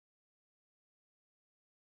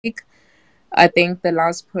I think the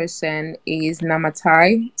last person is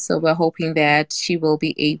Namatai. So we're hoping that she will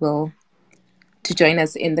be able to join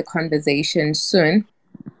us in the conversation soon.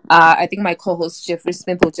 I think my co host Jeffrey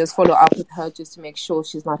Smith will just follow up with her just to make sure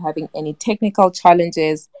she's not having any technical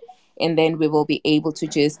challenges. And then we will be able to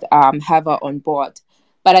just have her on board.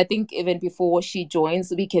 But I think even before she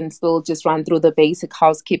joins, we can still just run through the basic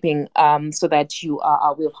housekeeping so that you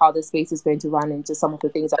are aware of how the space is going to run and just some of the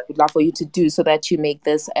things I would love for you to do so that you make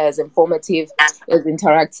this as informative, as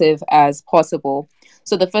interactive as possible.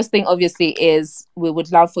 So the first thing, obviously, is we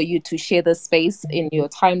would love for you to share the space in your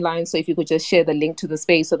timeline. So if you could just share the link to the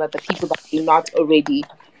space so that the people that do not already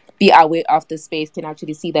be aware of the space can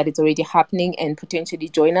actually see that it's already happening and potentially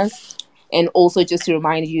join us. And also just to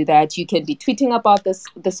remind you that you can be tweeting about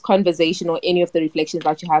this conversation or any of the reflections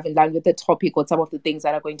that you have in line with the topic or some of the things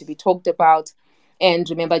that are going to be talked about. And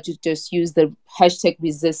remember to just use the hashtag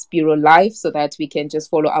Resist Bureau Live so that we can just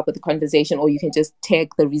follow up with the conversation, or you can just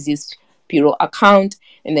tag the Resist Bureau account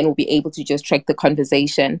and then we'll be able to just track the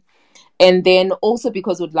conversation. And then also,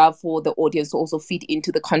 because we'd love for the audience to also feed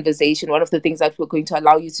into the conversation, one of the things that we're going to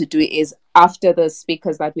allow you to do is after the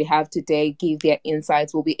speakers that we have today give their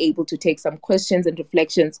insights, we'll be able to take some questions and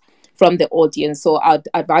reflections from the audience. So I'd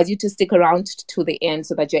advise you to stick around to the end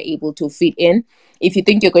so that you're able to feed in. If you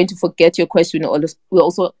think you're going to forget your question, we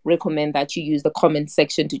also recommend that you use the comment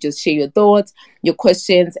section to just share your thoughts, your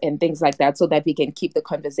questions, and things like that so that we can keep the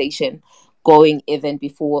conversation going even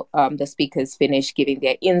before the speakers finish giving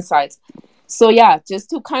their insights. So yeah, just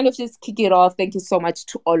to kind of just kick it off, thank you so much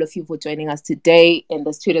to all of you for joining us today in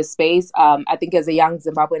this Twitter space. I think as a young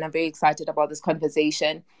Zimbabwean, I'm very excited about this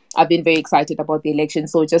conversation. I've been very excited about the election.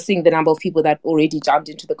 So just seeing the number of people that already jumped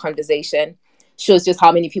into the conversation shows just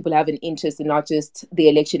how many people have an interest in not just the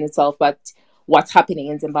election itself, but what's happening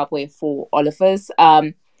in Zimbabwe for all of us.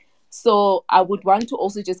 So I would want to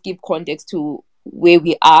also just give context to where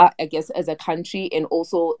we are, I guess, as a country, and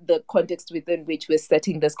also the context within which we're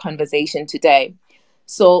setting this conversation today.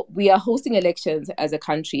 So we are hosting elections as a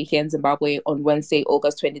country here in Zimbabwe on Wednesday,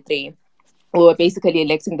 August 23. We're basically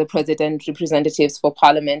electing the president, representatives for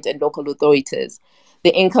parliament and local authorities.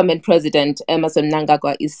 The incumbent president, Emmerson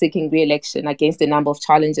Mnangagwa, is seeking re-election against a number of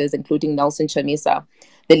challengers, including Nelson Chamisa,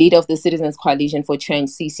 the leader of the Citizens Coalition for Change,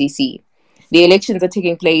 CCC. The elections are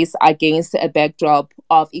taking place against a backdrop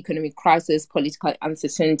of economic crisis, political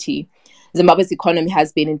uncertainty. Zimbabwe's economy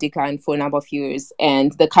has been in decline for a number of years,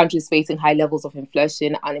 and the country is facing high levels of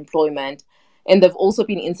inflation, unemployment, and there have also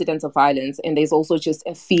been incidents of violence, and there's also just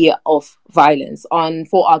a fear of violence. On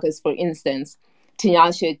 4 August, for instance,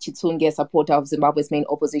 Tinashe Chitsunge, a supporter of Zimbabwe's main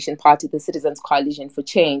opposition party, the Citizens Coalition for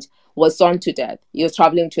Change, was stoned to death. He was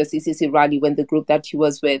traveling to a CCC rally when the group that he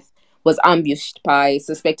was with was ambushed by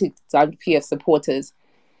suspected ZANU-PF supporters.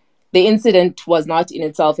 The incident was not in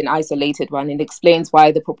itself an isolated one. It explains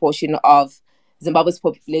why the proportion of Zimbabwe's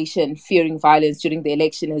population fearing violence during the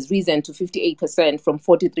election has risen to 58% from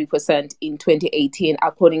 43% in 2018,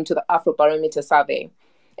 according to the Afrobarometer survey.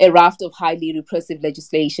 A raft of highly repressive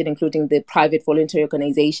legislation, including the Private Voluntary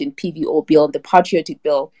Organization (PVO) bill and the Patriotic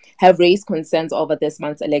Bill, have raised concerns over this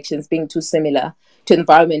month's elections being too similar to the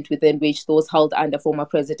environment within which those held under former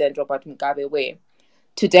President Robert Mugabe were.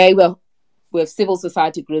 Today, we have civil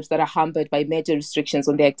society groups that are hampered by major restrictions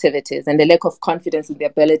on their activities and the lack of confidence in the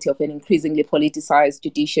ability of an increasingly politicized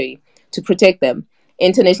judiciary to protect them.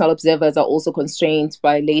 International observers are also constrained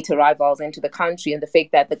by late arrivals into the country and the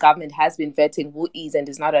fact that the government has been vetting who is and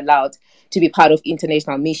is not allowed to be part of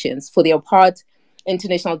international missions. For their part,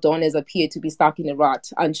 international donors appear to be stuck in a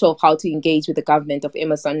rut, unsure of how to engage with the government of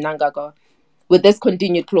Emmerson Mnangagwa with this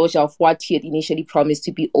continued closure of what he had initially promised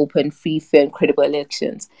to be open, free, fair, and credible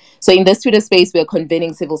elections. So in this Twitter space, we're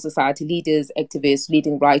convening civil society leaders, activists,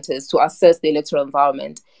 leading writers to assess the electoral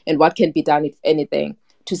environment and what can be done, if anything,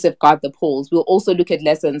 to safeguard the polls. We'll also look at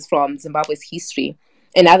lessons from Zimbabwe's history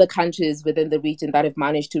and other countries within the region that have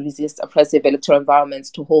managed to resist oppressive electoral environments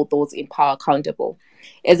to hold those in power accountable.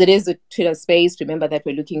 As it is a Twitter space, remember that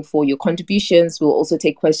we're looking for your contributions. We'll also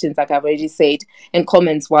take questions, like I've already said, and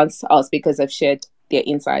comments once our speakers have shared their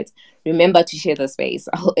insights. Remember to share the space.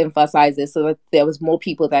 I'll emphasize this so that there was more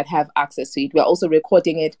people that have access to it. We're also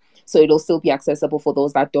recording it, so it'll still be accessible for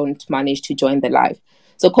those that don't manage to join the live.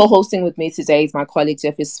 So co-hosting with me today is my colleague,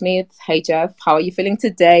 Jeffrey Smith. Hey, Jeff, how are you feeling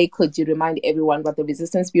today? Could you remind everyone what the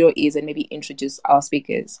Resistance Bureau is and maybe introduce our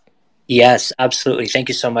speakers? Yes, absolutely. Thank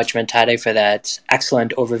you so much, Mentade, for that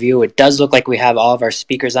excellent overview. It does look like we have all of our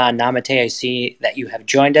speakers on. Namate, I see that you have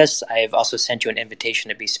joined us. I have also sent you an invitation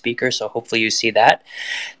to be speaker, so hopefully you see that.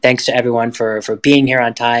 Thanks to everyone for being here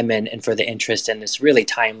on time and for the interest in this really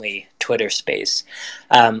timely Twitter space.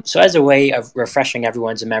 So as a way of refreshing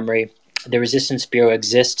everyone's memory, the Resistance Bureau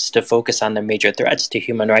exists to focus on the major threats to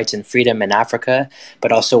human rights and freedom in Africa,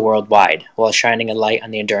 but also worldwide, while shining a light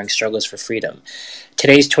on the enduring struggles for freedom.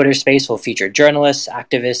 Today's Twitter space will feature journalists,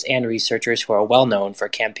 activists, and researchers who are well known for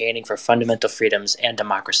campaigning for fundamental freedoms and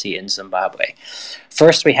democracy in Zimbabwe.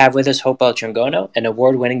 First, we have with us Hopewell, an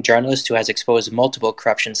award-winning journalist who has exposed multiple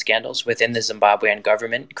corruption scandals within the Zimbabwean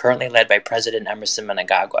government, currently led by President Emerson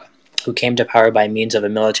Mnangagwa, who came to power by means of a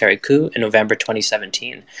military coup in November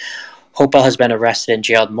 2017. Hopewell has been arrested and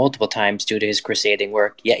jailed multiple times due to his crusading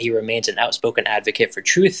work, yet he remains an outspoken advocate for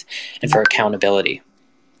truth and for accountability.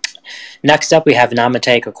 Next up, we have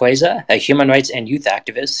Namate Kakweza, a human rights and youth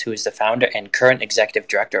activist who is the founder and current executive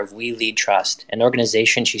director of We Lead Trust, an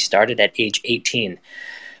organization she started at age 18,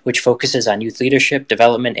 which focuses on youth leadership,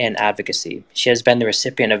 development, and advocacy. She has been the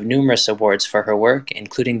recipient of numerous awards for her work,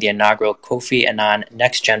 including the inaugural Kofi Annan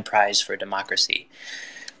Next Gen Prize for Democracy.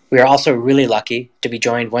 We are also really lucky to be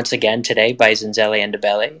joined once again today by Zinzele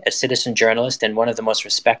Ndebele, a citizen journalist and one of the most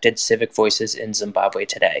respected civic voices in Zimbabwe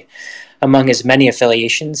today. Among his many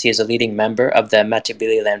affiliations, he is a leading member of the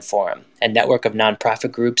Matabeleland Forum, a network of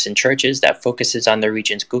nonprofit groups and churches that focuses on the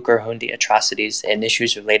region's Gukurahundi atrocities and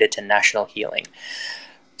issues related to national healing.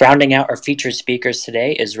 Rounding out our featured speakers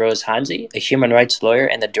today is Rose Hanzi, a human rights lawyer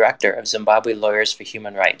and the director of Zimbabwe Lawyers for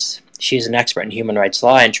Human Rights. She is an expert in human rights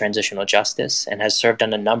law and transitional justice and has served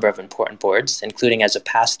on a number of important boards, including as a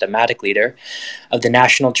past thematic leader of the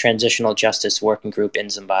National Transitional Justice Working Group in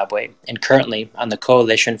Zimbabwe and currently on the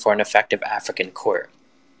Coalition for an Effective African Court.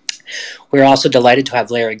 We're also delighted to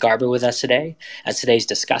have Larry Garber with us today as today's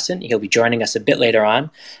discussant. He'll be joining us a bit later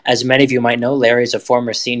on. As many of you might know, Larry is a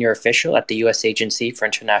former senior official at the U.S. Agency for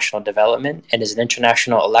International Development and is an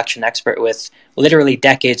international election expert with literally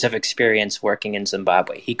decades of experience working in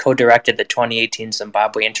Zimbabwe. He co-directed the 2018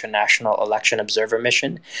 Zimbabwe International Election Observer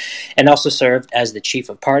Mission and also served as the chief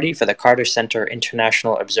of party for the Carter Center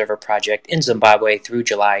International Observer Project in Zimbabwe through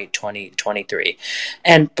July 2023.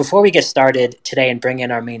 And before we get started today and bring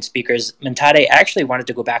in our main speakers, Mentade, I actually wanted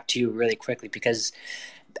to go back to you really quickly because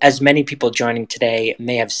as many people joining today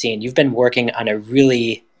may have seen, you've been working on a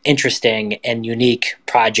really interesting and unique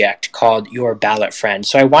project called Your Ballot Friend.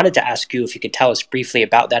 So I wanted to ask you if you could tell us briefly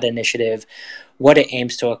about that initiative, what it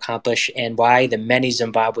aims to accomplish, and why the many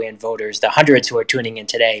Zimbabwean voters, the hundreds who are tuning in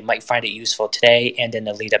today, might find it useful today and in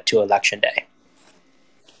the lead up to Election Day.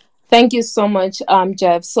 Thank you so much,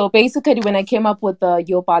 Jeff. So basically, when I came up with the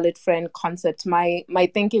Your Ballot Friend concept, my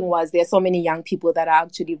thinking was there are so many young people that are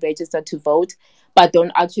actually registered to vote, but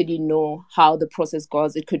don't actually know how the process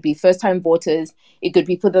goes. It could be first-time voters. It could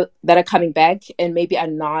be people that are coming back and maybe are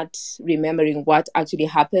not remembering what actually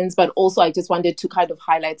happens. But also, I just wanted to kind of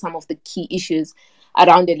highlight some of the key issues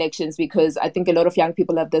around elections, because I think a lot of young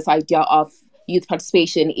people have this idea of youth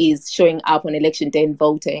participation is showing up on election day and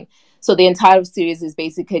voting. So the entire series is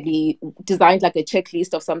basically designed like a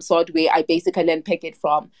checklist of some sort, where I basically unpack it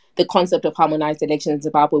from the concept of harmonized elections in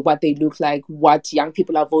Zimbabwe, what they look like, what young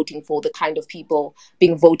people are voting for, the kind of people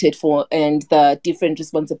being voted for, and the different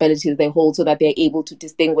responsibilities they hold, so that they're able to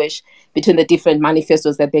distinguish between the different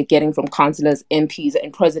manifestos that they're getting from councillors, MPs,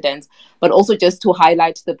 and presidents, but also just to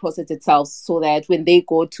highlight the process itself, so that when they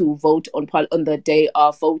go to vote on the day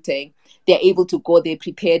of voting, they're able to go there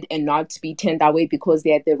prepared and not be turned away because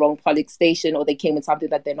they're at the wrong polling station, or they came with something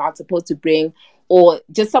that they're not supposed to bring, or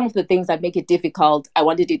just some of the things that make it difficult. I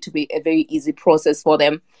wanted it to be a very easy process for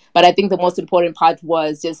them. But I think the most important part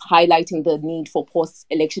was just highlighting the need for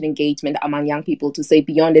post-election engagement among young people, to say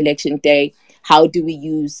beyond election day, how do we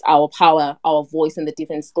use our power, our voice, and the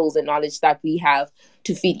different skills and knowledge that we have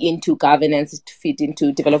to feed into governance, to feed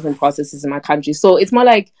into development processes in my country. So it's more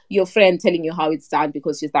like your friend telling you how it's done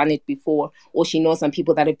because she's done it before, or she knows some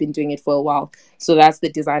people that have been doing it for a while. So that's the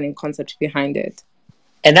design and concept behind it.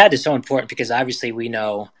 And that is so important because obviously we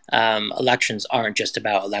know elections aren't just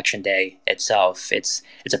about election day itself. It's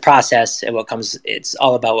a process, and it's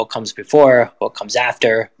all about what comes before, what comes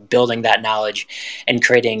after, building that knowledge, and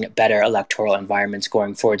creating better electoral environments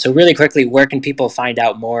going forward. So really quickly, where can people find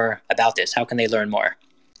out more about this? How can they learn more?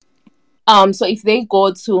 So if they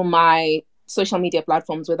go to my social media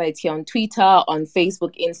platforms, whether it's here on Twitter, on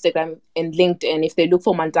Facebook, Instagram, and LinkedIn, if they look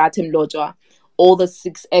for Mandatum Lodwa, all the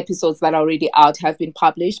 6 episodes that are already out have been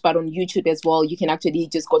published, but on YouTube as well, you can actually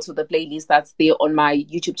just go to the playlist that's there on my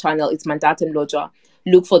YouTube channel. It's Mandate Mlojwa.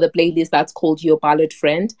 Look for the playlist that's called Your Ballad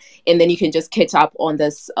Friend, and then you can just catch up on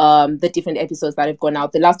this the different episodes that have gone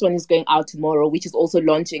out. The last one is going out tomorrow, which is also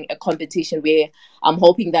launching a competition where I'm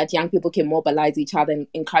hoping that young people can mobilize each other and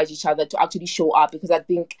encourage each other to actually show up, because I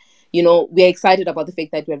think, you know, we're excited about the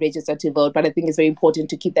fact that we're registered to vote, but I think it's very important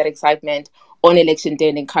to keep that excitement on election day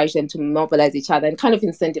and encourage them to mobilize each other and kind of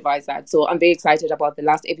incentivize that. So I'm very excited about the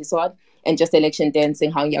last episode and just election day and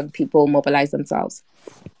seeing how young people mobilize themselves.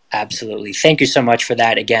 Absolutely. Thank you so much for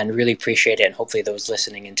that. Again, really appreciate it. And hopefully those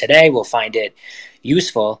listening in today will find it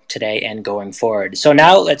useful today and going forward. So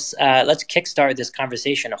now let's kickstart this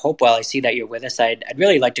conversation. Hopewell, I see that you're with us. I'd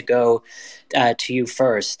really like to go to you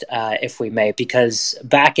first, if we may, because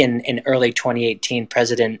back in early 2018,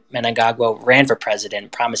 President Mnangagwa ran for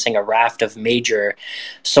president, promising a raft of major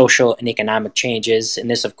social and economic changes.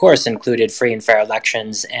 And this, of course, included free and fair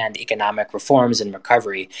elections and economic reforms and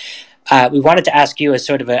recovery. We wanted to ask you a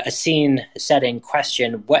sort of a scene-setting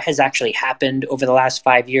question. What has actually happened over the last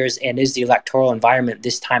 5 years, and is the electoral environment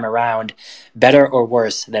this time around better or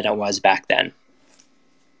worse than it was back then?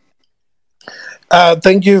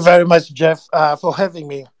 Thank you very much, Jeff, for having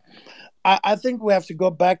me. I think we have to go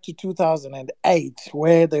back to 2008,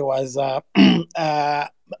 where there was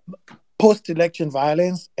post-election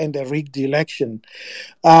violence and a rigged election.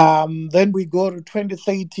 Then we go to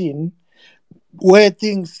 2013, where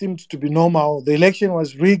things seemed to be normal. The election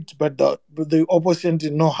was rigged, but the opposition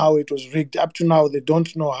didn't know how it was rigged. Up to now, they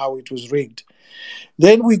don't know how it was rigged.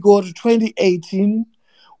 Then we go to 2018,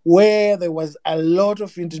 where there was a lot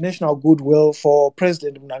of international goodwill for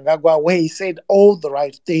President Mnangagwa, where he said all the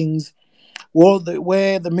right things,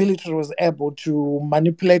 where the military was able to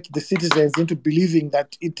manipulate the citizens into believing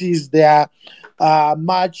that it is their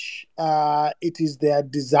march, it is their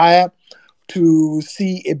desire to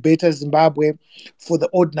see a better Zimbabwe for the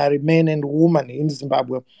ordinary men and women in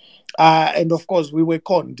Zimbabwe. And of course, we were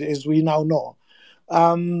conned, as we now know.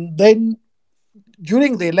 Then,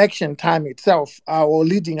 during the election time itself, or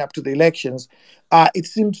leading up to the elections, it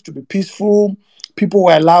seemed to be peaceful. People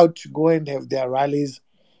were allowed to go and have their rallies.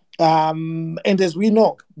 And as we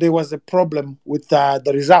know, there was a problem with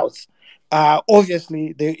the results.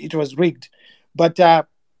 Obviously, it was rigged. But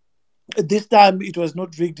this time, it was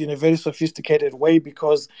not rigged in a very sophisticated way,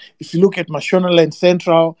 because if you look at Mashonaland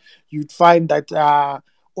Central, you'd find that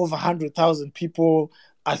over 100,000 people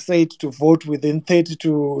are said to vote within 30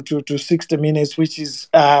 to 60 minutes, which is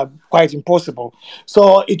quite impossible.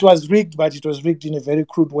 So it was rigged, but it was rigged in a very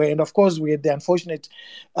crude way. And of course, we had the unfortunate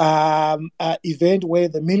event where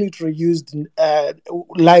the military used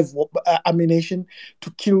live ammunition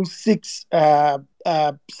to kill 6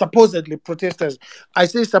 supposedly protesters. I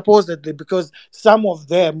say supposedly because some of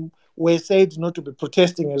them were said not to be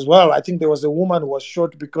protesting as well. I think there was a woman who was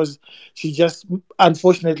shot because she just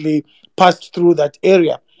unfortunately passed through that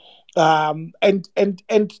area. And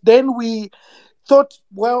then we thought,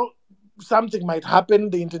 well, something might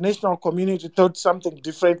happen. The international community thought something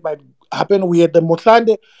different might happen. We had the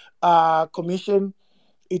Motlande Commission.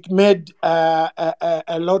 It made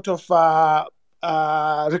a lot of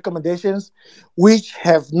recommendations which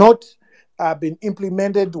have not been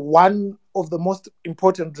implemented. One of the most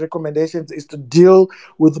important recommendations is to deal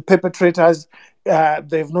with the perpetrators.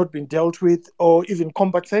 They've not been dealt with, or even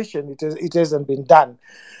compensation. It hasn't been done.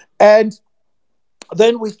 And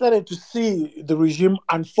then we started to see the regime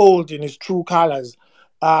unfold in its true colors.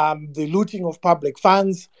 The looting of public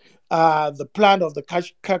funds, the plan of the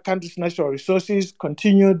country's natural resources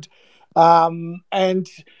continued. And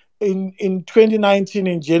in 2019,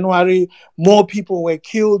 in January, more people were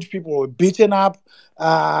killed, people were beaten up,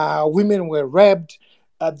 women were raped.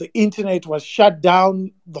 The internet was shut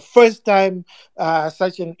down. The first time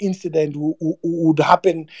such an incident would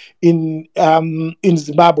happen in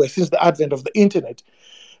Zimbabwe since the advent of the internet.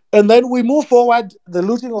 And then we move forward. The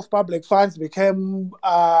looting of public funds became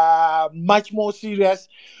much more serious,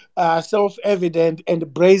 self-evident,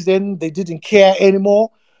 and brazen. They didn't care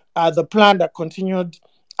anymore. The plunder continued.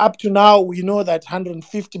 Up to now, we know that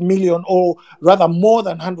 150 million, or rather more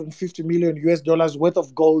than 150 million US dollars worth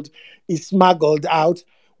of gold is smuggled out.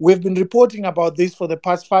 We've been reporting about this for the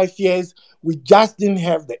past 5 years. We just didn't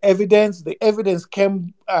have the evidence. The evidence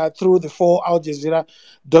came through the 4 Al Jazeera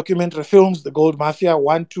documentary films, The Gold Mafia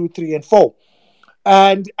 1, 2, 3, and 4.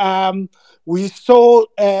 And we saw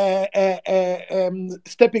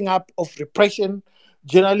stepping up of repression,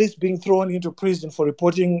 journalists being thrown into prison for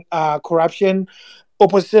reporting corruption,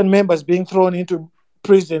 opposition members being thrown into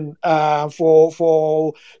prison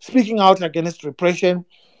for speaking out against repression.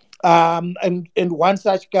 And one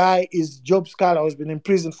such guy is Job Scala, who's been in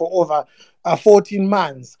prison for over 14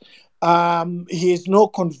 months. He has no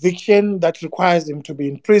conviction that requires him to be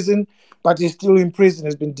in prison, but he's still in prison,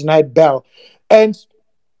 has been denied bail. And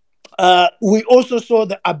we also saw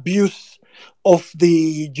the abuse of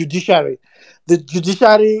the judiciary. The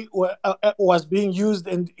judiciary was being used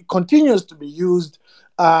and continues to be used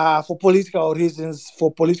for political reasons,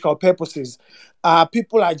 for political purposes.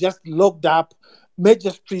 People are just locked up.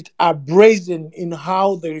 Magistrates are brazen in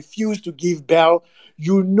how they refuse to give bail.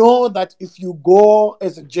 You know that if you go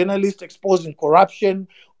as a journalist exposing corruption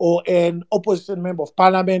or an opposition member of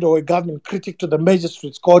parliament or a government critic to the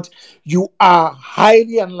magistrates court, you are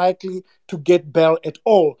highly unlikely to get bail at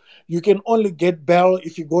all. You can only get bail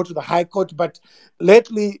if you go to the High Court, but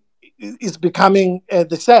lately it's becoming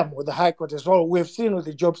the same with the High Court as well. We've seen with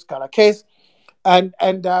the Job Scala case, and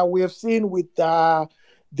we have seen with the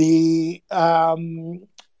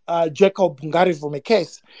Jacob Ngarivume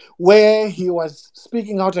case, where he was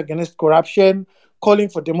speaking out against corruption, calling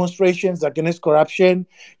for demonstrations against corruption.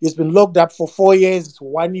 He's been locked up for 4 years.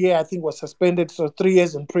 1 year, I think, was suspended, so 3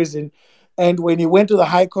 years in prison. And when he went to the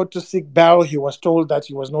High Court to seek bail, he was told that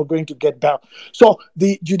he was not going to get bail. So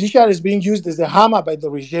the judiciary is being used as a hammer by the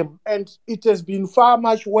regime. And it has been far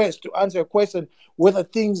much worse, to answer a question whether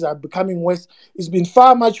things are becoming worse. It's been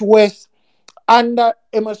far much worse under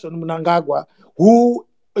Emerson Mnangagwa, who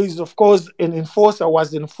is, of course,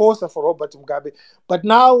 was an enforcer for Robert Mugabe. But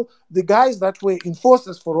now the guys that were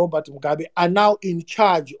enforcers for Robert Mugabe are now in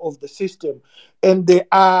charge of the system. And they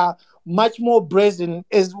are much more brazen,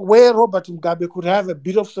 as where Robert Mugabe could have a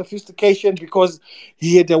bit of sophistication because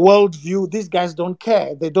he had a worldview. These guys don't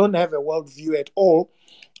care. They don't have a worldview at all.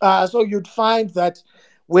 So you'd find that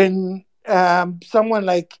when someone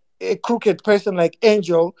like a crooked person like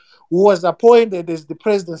Angel, who was appointed as the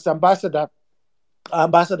president's ambassador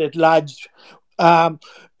at large,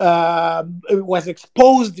 was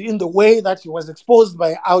exposed in the way that he was exposed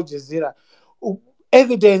by Al Jazeera.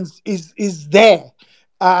 Evidence is there.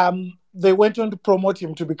 They went on to promote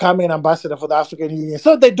him to become an ambassador for the African Union.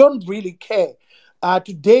 So they don't really care.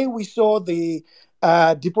 Today we saw the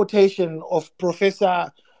deportation of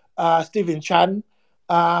Professor Stephen Chan.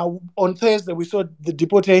 On Thursday, we saw the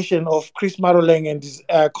deportation of Chris Maroleng and his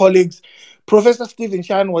colleagues. Professor Stephen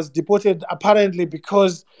Chan was deported apparently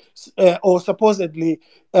because, or supposedly,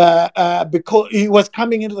 because he was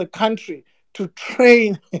coming into the country to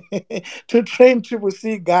train Triple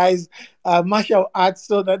C guys martial arts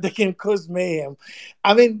so that they can cause mayhem.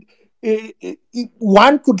 I mean,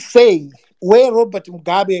 one could say where Robert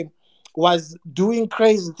Mugabe was doing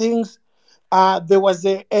crazy things, there was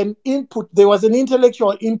an input, there was an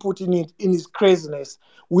intellectual input in it, in his craziness.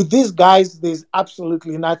 With these guys, there's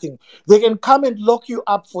absolutely nothing. They can come and lock you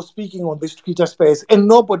up for speaking on this Twitter space, and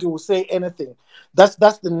nobody will say anything. That's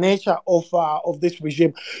the nature of this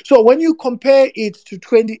regime. So when you compare it to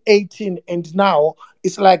 2018 and now,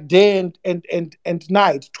 it's like day and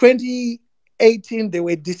night. 2018, they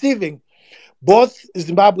were deceiving both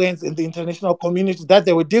Zimbabweans and the international community that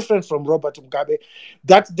they were different from Robert Mugabe,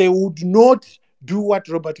 that they would not do what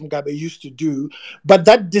Robert Mugabe used to do, but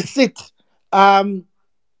that deceit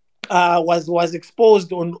was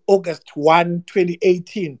exposed on August 1,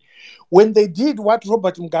 2018, when they did what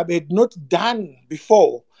Robert Mugabe had not done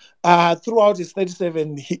before throughout his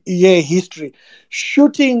 37-year history,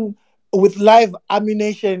 shooting with live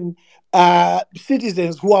ammunition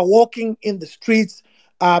citizens who are walking in the streets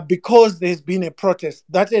because there's been a protest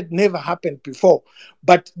that had never happened before,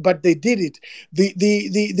 but they did it.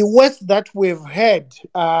 The worst that we've had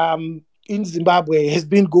in Zimbabwe has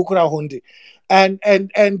been Gukura Hundi. And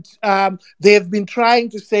they have been trying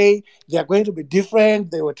to say they are going to be different.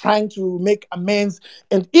 They were trying to make amends.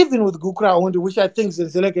 And even with Gukura Hundi, which I think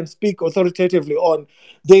Zenzele can speak authoritatively on,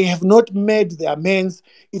 they have not made the amends.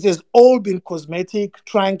 It has all been cosmetic,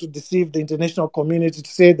 trying to deceive the international community to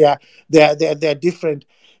say they're different.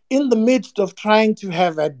 In the midst of trying to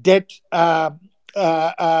have a debt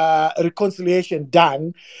reconciliation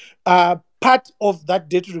done, part of that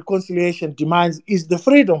debt reconciliation demands is the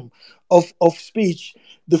freedom of speech,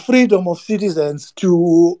 the freedom of citizens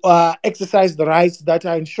to exercise the rights that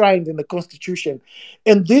are enshrined in the Constitution.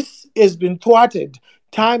 And this has been thwarted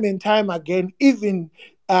time and time again, even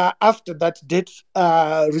after that debt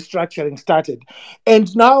restructuring started.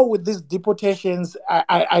 And now with these deportations,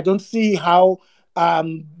 I don't see how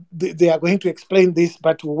they are going to explain this,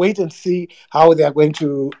 but we'll wait and see how they are going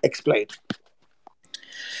to explain.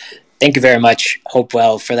 Thank you very much,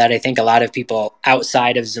 Hopewell, for that. I think a lot of people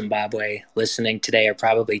outside of Zimbabwe listening today are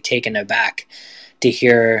probably taken aback to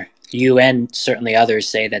hear you and certainly others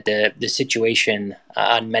say that the situation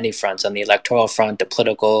on many fronts, on the electoral front, the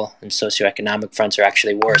political and socioeconomic fronts, are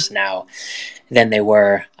actually worse now than they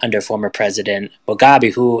were under former President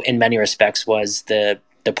Mugabe, who in many respects was the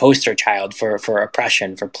poster child for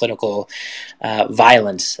oppression, for political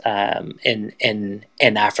violence in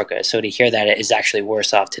Africa. So to hear that it is actually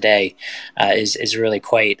worse off today is really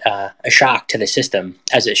quite a shock to the system,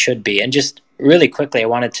 as it should be. And just really quickly, I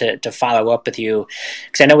wanted to follow up with you,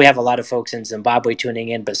 because I know we have a lot of folks in Zimbabwe tuning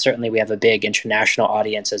in, but certainly we have a big international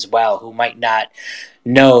audience as well who might not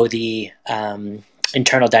know the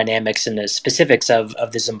internal dynamics and the specifics of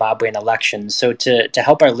the Zimbabwean elections. So to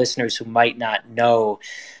help our listeners who might not know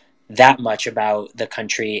that much about the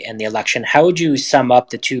country and the election, how would you sum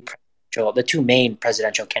up the two main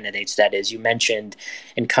presidential candidates? That is, you mentioned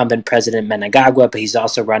incumbent President Mnangagwa, but he's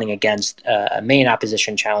also running against a main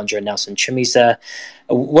opposition challenger, Nelson Chamisa.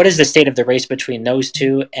 What is the state of the race between those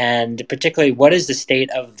two, and particularly what is the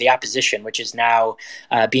state of the opposition, which is now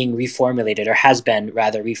being reformulated, or has been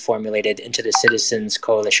rather reformulated, into the Citizens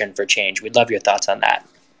Coalition for Change? We'd love your thoughts on that.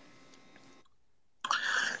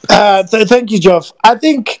 Thank you, Geoff. I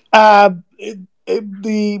think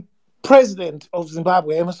the president of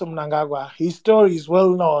Zimbabwe, Emerson Mnangagwa, his story is well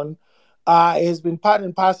known. Has been part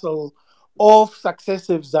and parcel of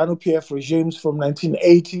successive ZANU-PF regimes from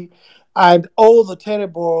 1980, and all the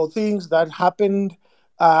terrible things that happened.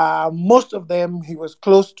 Most of them, he was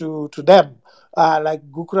close to them, like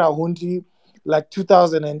Gukura Hunti, like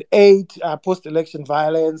 2008 post-election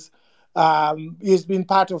violence. He's been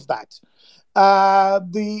part of that.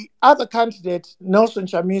 The other candidate, Nelson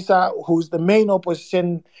Chamisa, who's the main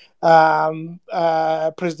opposition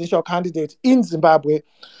presidential candidate in Zimbabwe,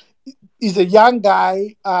 is a young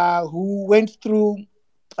guy who went through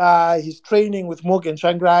his training with Morgan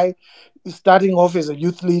Tsvangirai, starting off as a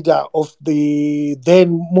youth leader of the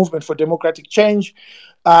then Movement for Democratic Change.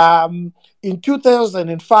 In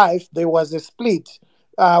 2005, there was a split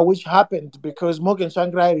which happened because Morgan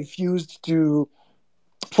Tsvangirai refused to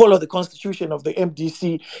follow the constitution of the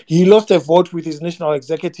MDC. He lost a vote with his national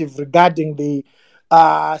executive regarding the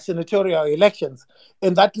senatorial elections,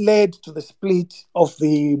 and that led to the split of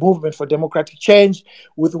the Movement for Democratic Change,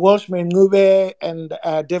 with Welshman Ngube and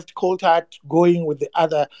David Coulthard going with the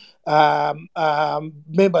other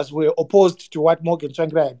members who were opposed to what Morgan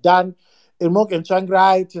Tsvangirai had done. And Morgan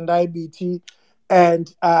Tsvangirai, Tendai BT,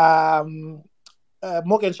 and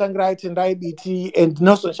Morgan Tsvangirai, Tendai BT, and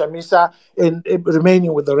Nelson Chamisa, and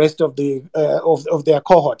remaining with the rest of the of their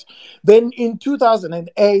cohort. Then in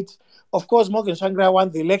 2008, of course, Morgan Tsvangirai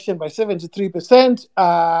won the election by 73%.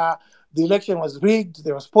 The election was rigged.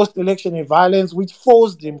 There was post-election violence, which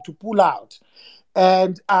forced him to pull out,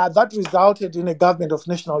 and that resulted in a government of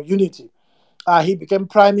national unity. He became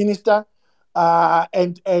prime minister.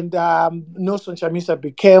 And Nelson Chamisa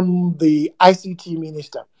became the ICT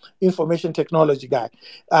minister, information technology guy,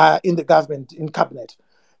 in the government, in cabinet.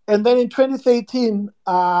 And then in 2013,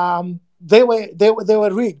 they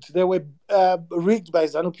were rigged. They were rigged by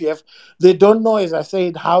ZANU-PF. They don't know, as I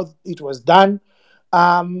said, how it was done.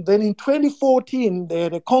 Then in 2014, they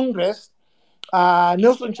had a Congress.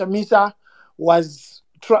 Nelson Chamisa was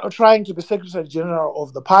trying to be Secretary General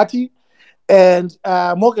of the party. And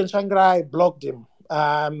Morgan Tsvangirai blocked him,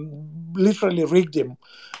 literally rigged him,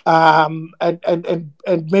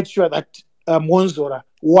 and made sure that Monzora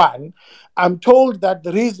won. I'm told that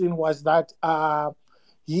the reason was that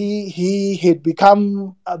he had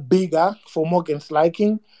become bigger for Morgan's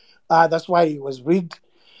liking. That's why he was rigged.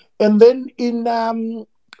 And then in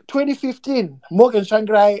 2015, Morgan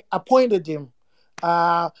Tsvangirai appointed him.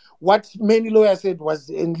 What many lawyers said was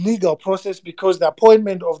in legal process, because the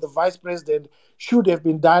appointment of the vice president should have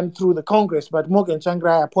been done through the Congress, but Morgan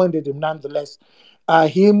Tsvangirai appointed him nonetheless,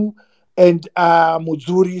 him and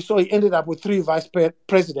Muzuri. So he ended up with three vice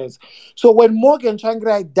presidents. So when Morgan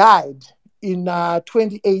Tsvangirai died in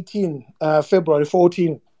 2018, February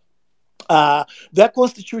 14, their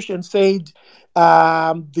constitution said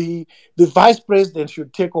the vice president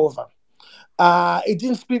should take over. It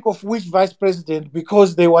didn't speak of which vice president,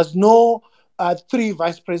 because there was no three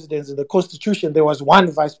vice presidents in the constitution. There was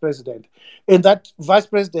one vice president. And that vice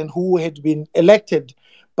president, who had been elected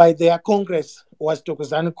by their Congress, was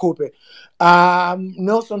Thokozani Kupe.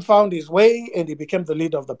 Nelson found his way and he became the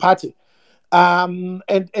leader of the party. And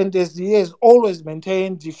as he has always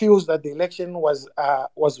maintained, he feels that the election was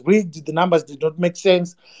rigged. The numbers did not make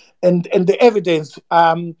sense. And the evidence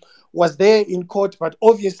was there in court, but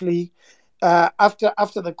obviously,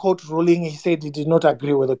 after the court ruling, he said he did not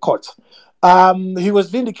agree with the court. He was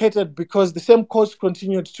vindicated because the same courts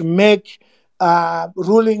continued to make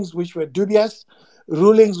rulings which were dubious.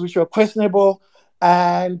 rulings which were questionable,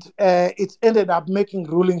 and it ended up making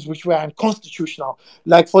rulings which were unconstitutional.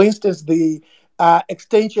 Like, for instance, the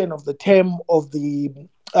extension of the term of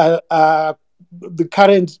uh, uh, the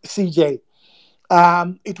current CJ.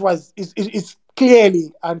 It's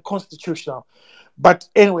clearly unconstitutional. But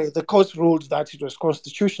anyway, the court ruled that it was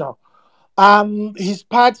constitutional. His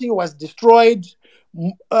party was destroyed.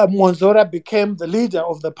 Monzora became the leader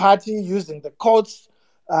of the party using the courts,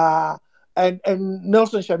 uh, and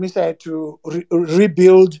Nelson Chamisa had to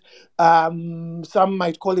rebuild. Some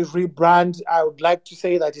might call it rebrand. I would like to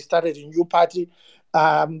say that he started a new party,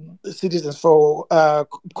 Citizens for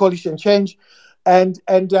Coalition Change, and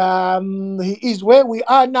he is where we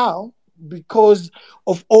are now because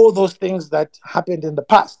of all those things that happened in the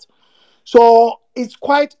past. So it's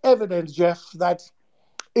quite evident, Jeff, that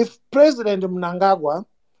if President Mnangagwa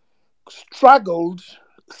struggled,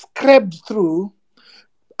 scraped through,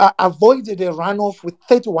 avoided a runoff with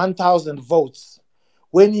 31,000 votes,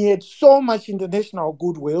 when he had so much international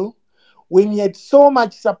goodwill, when he had so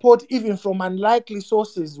much support even from unlikely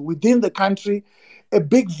sources within the country, a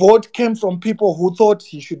big vote came from people who thought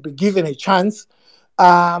he should be given a chance.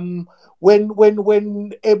 When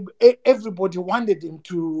everybody wanted him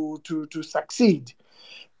to succeed,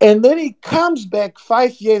 and then he comes back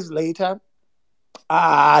 5 years later.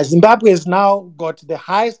 Zimbabwe has now got the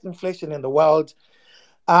highest inflation in the world.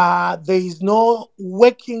 There is no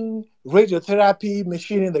working radiotherapy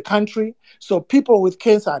machine in the country, so people with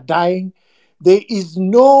cancer are dying. There is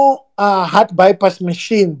no heart bypass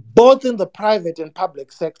machine, both in the private and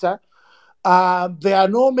public sector. There are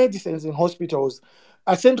no medicines in hospitals.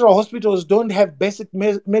 Central hospitals don't have basic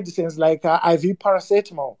medicines like IV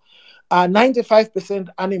paracetamol. 95%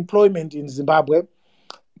 unemployment in Zimbabwe.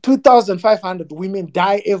 2,500 women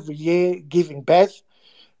die every year giving birth.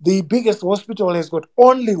 The biggest hospital has got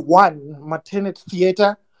only one maternity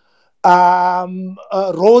theater.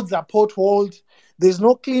 Roads are potholed. There's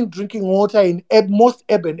no clean drinking water in most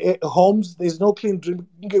urban homes. There's no clean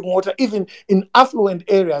drinking water. Even in affluent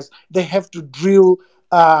areas, they have to drill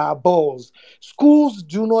bowls. Schools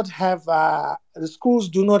do not have the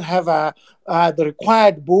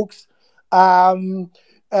required books.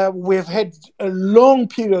 We've had long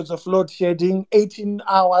periods of load shedding, 18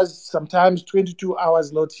 hours, sometimes 22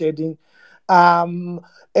 hours load shedding. And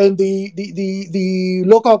the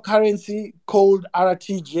local currency called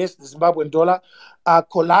RTGS, the Zimbabwean dollar,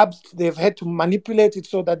 collapsed. They've had to manipulate it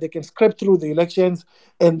so that they can scrape through the elections,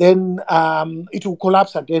 and then it will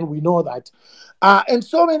collapse again. We know that. And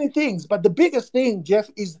so many things. But the biggest thing, Jeff,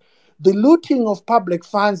 is the looting of public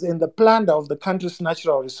funds and the plunder of the country's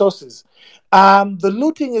natural resources. The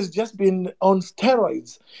looting has just been on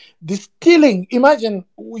steroids. The stealing, imagine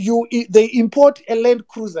they import a Land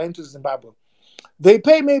Cruiser into Zimbabwe. They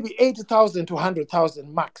pay maybe 80,000 to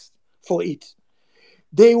 100,000 max for it.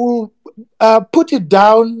 They will put it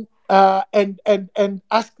down and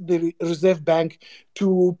ask the Reserve Bank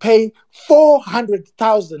to pay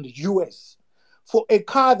 400,000 US for a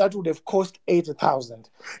car that would have cost 80,000.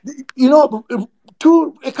 You know,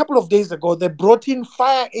 a couple of days ago, they brought in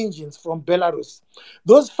fire engines from Belarus.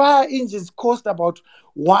 Those fire engines cost about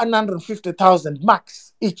 150,000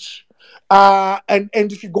 max each. And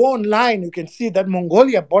if you go online, you can see that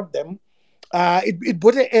Mongolia bought them. It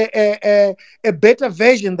bought a better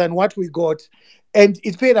version than what we got, and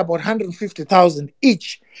it paid about 150,000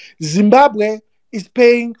 each. Zimbabwe is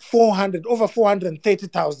paying over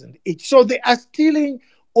 430,000 each. So they are stealing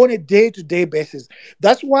on a day-to-day basis.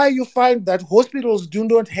 That's why you find that hospitals do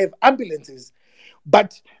not have ambulances,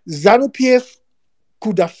 but ZANU-PF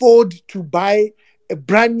could afford to buy a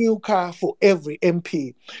brand new car for every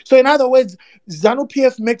MP. So in other words,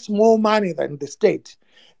 ZANU-PF makes more money than the state.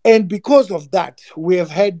 And because of that, we have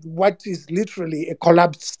had what is literally a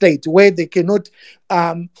collapsed state where they cannot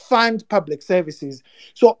fund public services.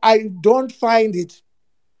 So I don't find it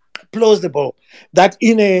plausible that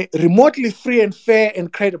in a remotely free and fair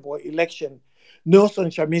and credible election, Nelson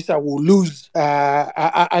Chamisa will lose.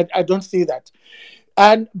 I don't see that.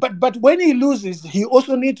 But when he loses, he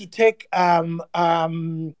also needs to take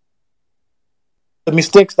the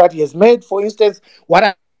mistakes that he has made. For instance, what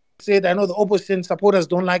I said, I know the opposition supporters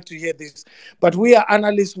don't like to hear this, but we are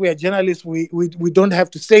analysts, we are journalists, we don't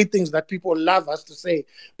have to say things that people love us to say,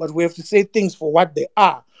 but we have to say things for what they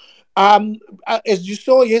are. As you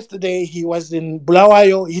saw yesterday, he was in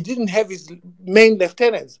Bulawayo. He didn't have his main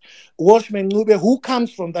lieutenants. Watchman Nube, who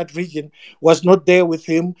comes from that region, was not there with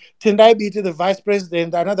him. Tendai Biti, the vice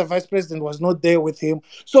president, another vice president, was not there with him.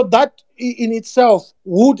 So that in itself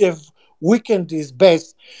would have weakened his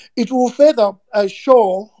base. It will further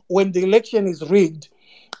show when the election is rigged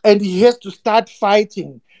and he has to start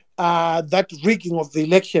fighting that rigging of the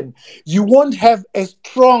election, you won't have a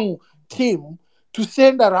strong team to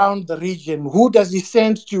send around the region. Who does he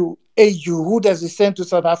send to AU? Who does he send to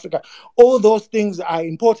South Africa? All those things are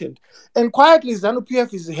important. And quietly,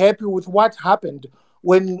 ZANU-PF is happy with what happened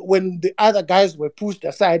when the other guys were pushed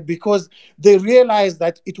aside, because they realize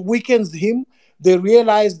that it weakens him. They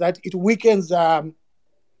realize that it weakens his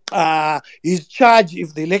charge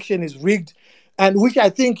if the election is rigged, and which I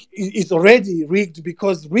think is already rigged,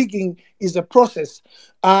 because rigging is a process.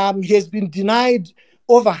 He has been denied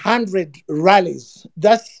over 100 rallies.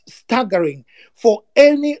 That's staggering for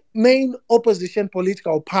any main opposition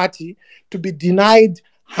political party to be denied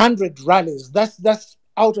 100 rallies. That's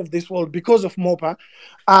out of this world because of MOPA.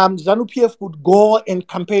 ZANU-PF could go and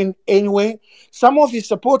campaign anyway. Some of his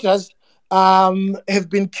supporters have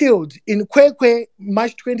been killed in Kwekwe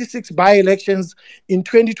March 26 by-elections in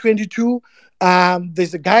 2022.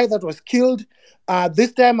 There's a guy that was killed.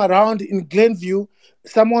 This time around in Glenview,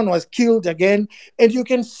 someone was killed again. And you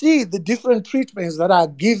can see the different treatments that are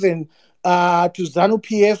given to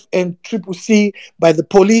ZANU-PF and Triple C by the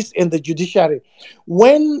police and the judiciary.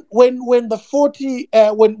 When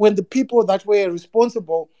the people that were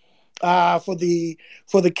responsible for the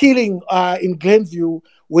killing in Glenview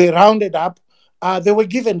were rounded up, they were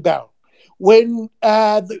given bail. When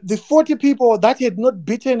the 40 people that had not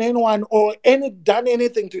beaten anyone or done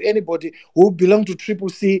anything to anybody who belonged to Triple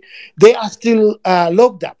C, they are still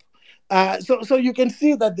locked up. So you can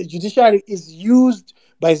see that the judiciary is used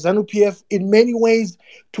by ZANU-PF in many ways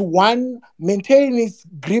to, one, maintain its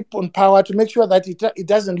grip on power, to make sure that it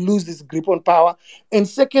doesn't lose its grip on power, and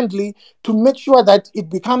secondly, to make sure that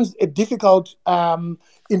it becomes a difficult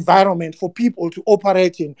environment for people to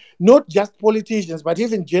operate in, not just politicians, but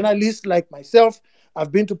even journalists like myself.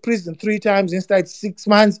 I've been to prison 3 times inside 6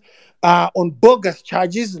 months on bogus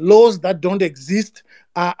charges. Laws that don't exist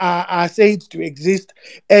are said to exist.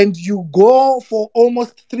 And you go for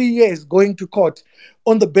almost 3 years going to court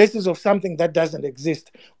on the basis of something that doesn't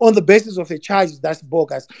exist, on the basis of a charge that's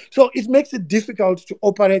bogus. So it makes it difficult to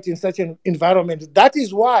operate in such an environment. That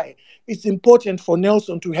is why it's important for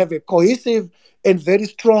Nelson to have a cohesive and very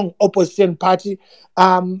strong opposition party,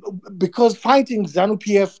 because fighting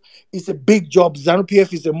ZANU-PF is a big job.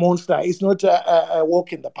 ZANU-PF is a monster. It's not a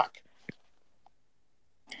walk in the park.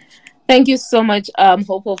 Thank you so much,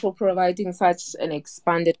 Hopewell, for providing such an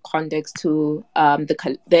expanded context to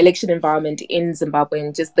the election environment in Zimbabwe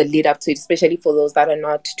and just the lead up to it, especially for those that are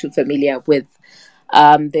not too familiar with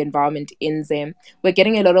the environment in Zim. We're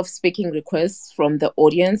getting a lot of speaking requests from the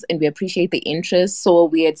audience, and we appreciate the interest. So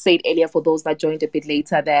we had said earlier, for those that joined a bit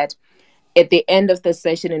later, that at the end of the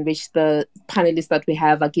session in which the panelists that we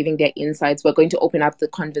have are giving their insights, we're going to open up the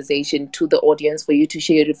conversation to the audience for you to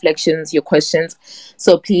share your reflections, your questions.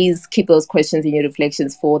 So please keep those questions and your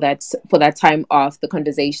reflections for that time of the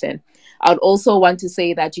conversation. I would also want to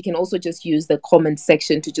say that you can also just use the comment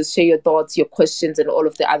section to just share your thoughts, your questions, and all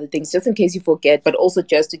of the other things, just in case you forget, but also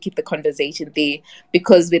just to keep the conversation there,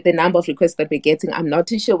 because with the number of requests that we're getting, I'm not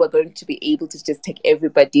too sure we're going to be able to just take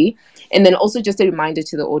everybody. And then also just a reminder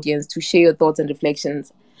to the audience to share your thoughts and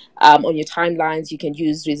reflections on your timelines. You can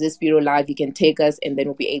use Resist Bureau Live, you can take us, and then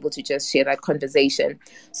we'll be able to just share that conversation.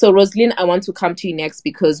 So Rosalind, I want to come to you next,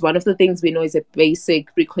 because one of the things we know is a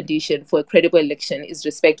basic precondition for a credible election is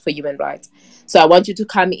respect for human rights. So I want you to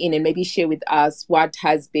come in and maybe share with us what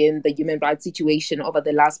has been the human rights situation over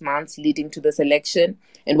the last months leading to this election,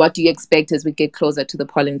 and what do you expect as we get closer to the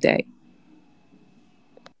polling day?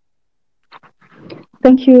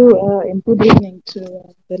 Thank you, and good evening to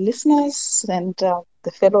the listeners and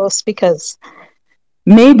the fellow speakers.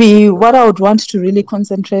 Maybe what I would want to really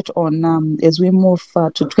concentrate on as we move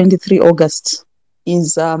to 23 August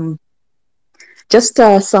is just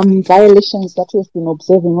some violations that we've been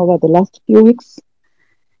observing over the last few weeks,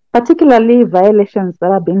 particularly violations that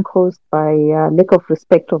are being caused by lack of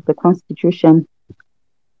respect of the Constitution.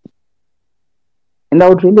 And I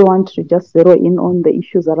would really want to just zero in on the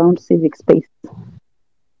issues around civic space.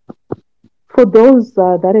 For those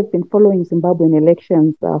that have been following Zimbabwean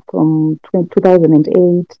elections from 2008,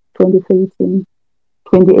 2013,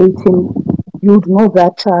 2018, you'd know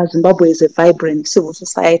that Zimbabwe is a vibrant civil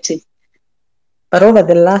society. But over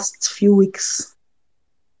the last few weeks,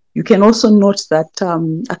 you can also note that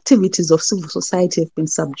activities of civil society have been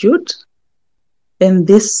subdued. And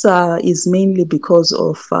this is mainly because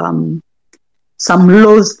of some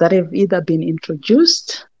laws that have either been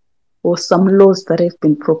introduced or some laws that have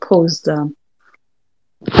been proposed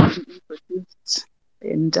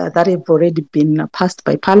and that have already been passed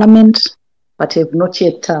by Parliament, but have not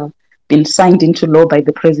yet been signed into law by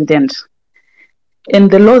the President.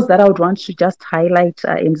 And the laws that I would want to just highlight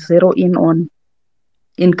and zero in on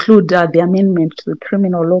include the amendment to the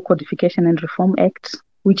Criminal Law Codification and Reform Act,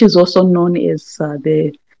 which is also known as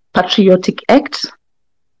the Patriotic Act,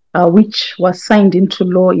 which was signed into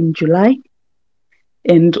law in July,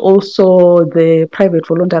 and also the Private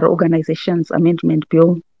Voluntary Organizations Amendment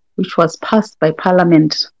Bill, which was passed by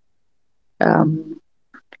Parliament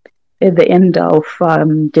at the end of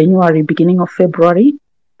January, beginning of February,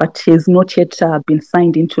 but has not yet been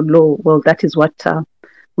signed into law. Well, that is what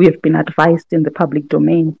we have been advised in the public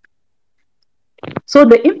domain. So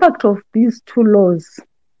the impact of these two laws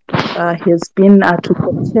has been to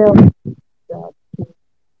curtail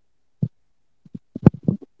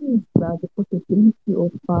the possibility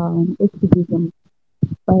of activism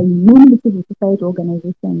by many civil society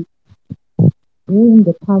organizations during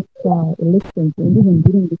the past elections and even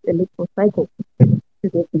during this electoral cycle.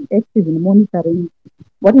 They've been active in monitoring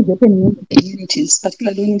what is happening in the communities,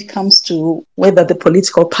 particularly when it comes to whether the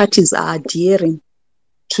political parties are adhering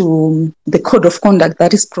to the code of conduct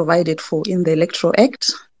that is provided for in the Electoral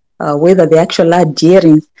Act, whether they actually are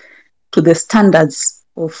adhering to the standards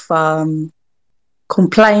of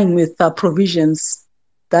complying with provisions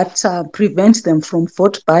that prevent them from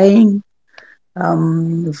vote buying,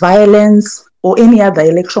 violence, or any other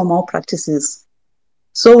electoral malpractices.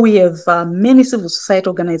 So we have many civil society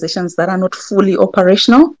organizations that are not fully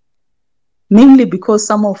operational, mainly because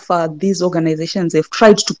some of these organizations have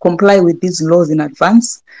tried to comply with these laws in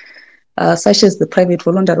advance, such as the Private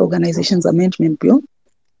Voluntary Organizations Amendment Bill,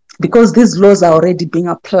 because these laws are already being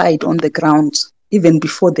applied on the ground even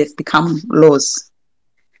before they've become laws.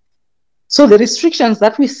 So the restrictions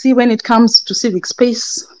that we see when it comes to civic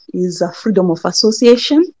space is freedom of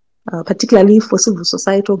association, particularly for civil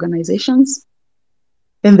society organizations.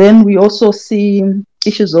 And then we also see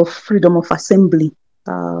issues of freedom of assembly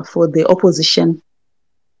for the opposition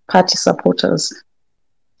party supporters.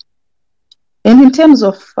 And in terms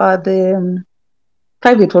of the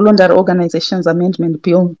Private Voluntary Organizations Amendment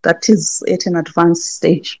Bill, that is at an advanced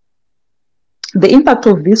stage, the impact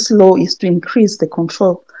of this law is to increase the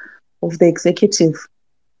control of the executive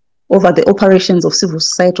over the operations of civil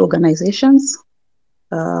society organizations,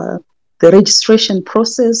 the registration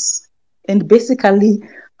process, and basically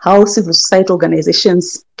how civil society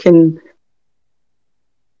organizations can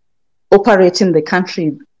operate in the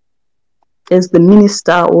country, as the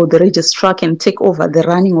minister or the registrar can take over the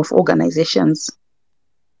running of organizations.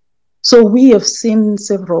 So we have seen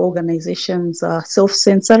several organizations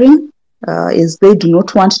self-censoring as they do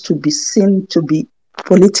not want to be seen to be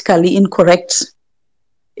politically incorrect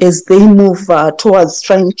as they move towards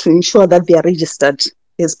trying to ensure that they are registered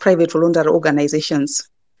as private voluntary organizations.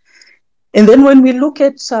 And then when we look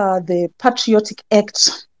at the Patriotic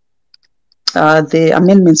Act, the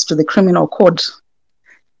amendments to the Criminal Code,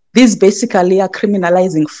 these basically are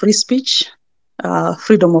criminalizing free speech,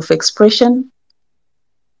 freedom of expression,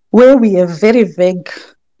 where we have very vague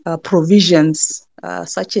provisions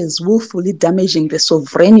such as willfully damaging the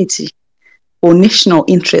sovereignty or national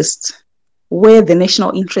interest, where the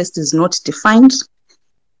national interest is not defined.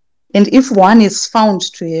 And if one is found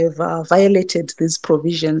to have violated these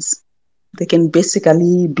provisions, they can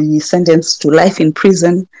basically be sentenced to life in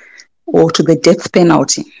prison or to the death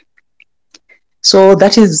penalty. So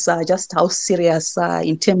that is just how serious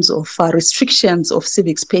in terms of restrictions of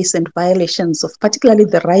civic space and violations of particularly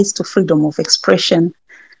the rights to freedom of expression,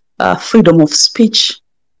 freedom of speech,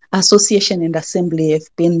 association and assembly have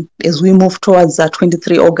been as we move towards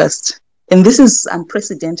 23 August. And this is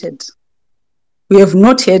unprecedented. We have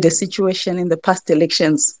not had a situation in the past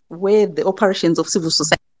elections where the operations of civil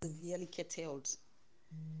society are severely curtailed.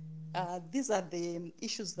 These are the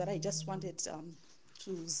issues that I just wanted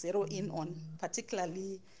to zero in on,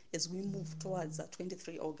 particularly as we move towards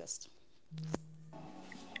 23 August.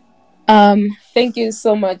 Thank you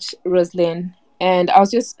so much, Roslyn. And I was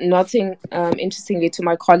just noting, interestingly, to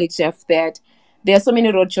my colleague Jeff, that there are so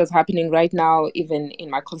many roadshows happening right now, even in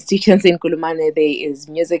my constituency in Kulumane. There is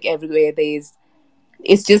music everywhere.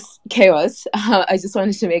 It's just chaos. I just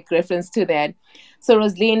wanted to make reference to that. So,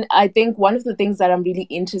 Roslyn, I think one of the things that I'm really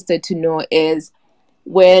interested to know is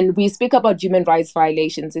when we speak about human rights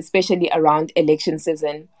violations, especially around election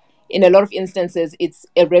season, in a lot of instances, it's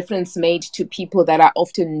a reference made to people that are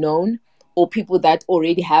often known or people that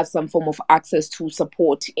already have some form of access to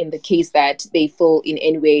support in the case that they feel in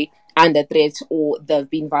any way under threat or they've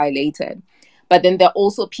been violated. But then there are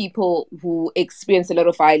also people who experience a lot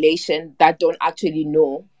of violation that don't actually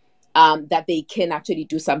know that they can actually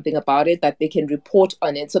do something about it, that they can report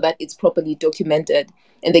on it so that it's properly documented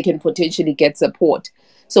and they can potentially get support.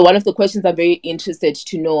 So one of the questions I'm very interested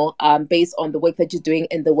to know, based on the work that you're doing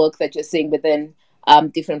and the work that you're seeing within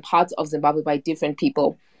different parts of Zimbabwe by different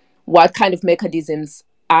people, what kind of mechanisms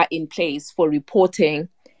are in place for reporting,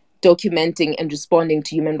 documenting, and responding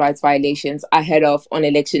to human rights violations ahead of, on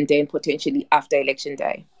election day, and potentially after election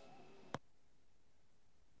day?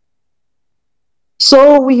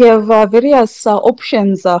 So we have various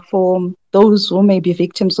options for those who may be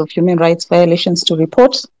victims of human rights violations to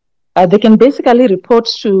report. They can basically report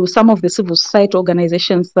to some of the civil society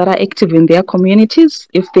organizations that are active in their communities,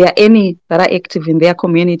 if there are any that are active in their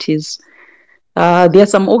communities. There are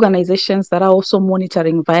some organizations that are also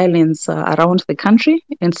monitoring violence around the country,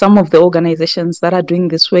 and some of the organizations that are doing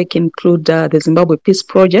this work include the Zimbabwe Peace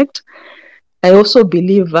Project. I also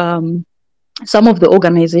believe some of the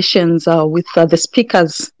organizations with the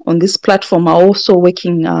speakers on this platform are also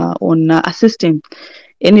working on assisting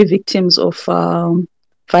any victims of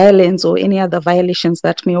violence or any other violations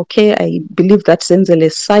that may occur. I believe that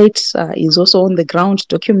Zenzele's site is also on the ground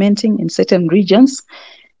documenting in certain regions.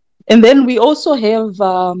 And then we also have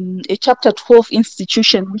a Chapter 12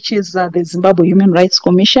 institution, which is the Zimbabwe Human Rights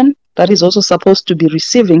Commission, that is also supposed to be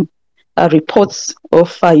receiving reports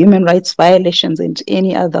of human rights violations and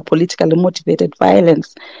any other politically motivated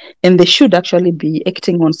violence. And they should actually be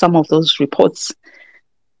acting on some of those reports.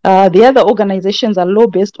 The other organizations are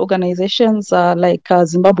law-based organizations like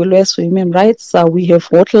Zimbabwe Lawyers for Human Rights. We have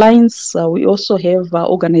hotlines. We also have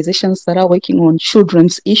organizations that are working on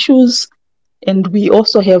children's issues. And we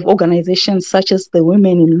also have organizations such as the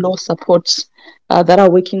Women in Law Support that are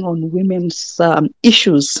working on women's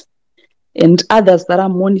issues, and others that are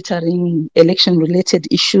monitoring election-related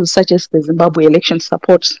issues such as the Zimbabwe Election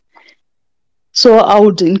Support. So I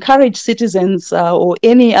would encourage citizens or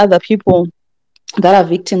any other people that are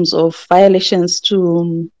victims of violations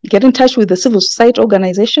to get in touch with the civil society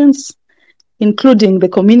organizations, including the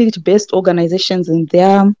community-based organizations in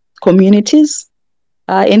their communities,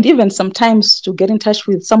 and even sometimes to get in touch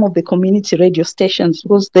with some of the community radio stations,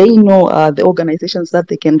 because they know the organizations that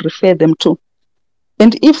they can refer them to.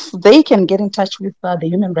 And if they can get in touch with the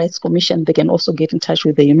Human Rights Commission, they can also get in touch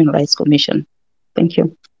with the Human Rights Commission. Thank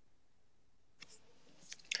you.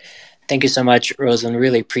 Thank you so much, Rosalind.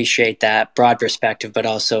 Really appreciate that broad perspective, but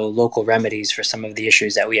also local remedies for some of the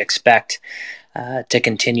issues that we expect to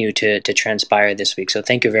continue to transpire this week. So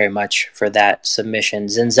thank you very much for that submission.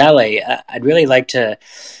 Zenzele, I'd really like to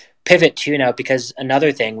pivot to you now, because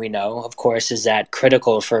another thing we know, of course, is that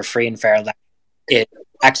critical for a free and fair election is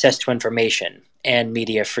access to information and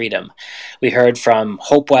media freedom. We heard from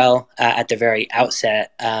Hopewell at the very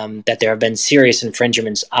outset that there have been serious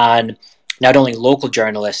infringements on not only local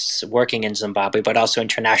journalists working in Zimbabwe, but also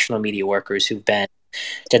international media workers who've been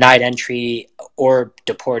denied entry or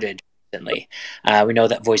deported recently. We know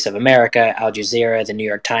that Voice of America, Al Jazeera, the New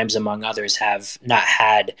York Times, among others, have not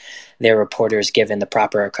had their reporters given the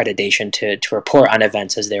proper accreditation to report on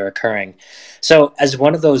events as they're occurring. So as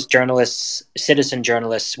one of those journalists, citizen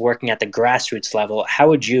journalists working at the grassroots level, how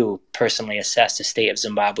would you personally assess the state of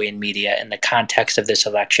Zimbabwean media in the context of this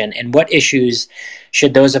election? And what issues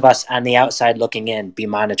should those of us on the outside looking in be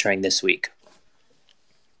monitoring this week?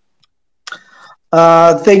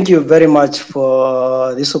 Thank you very much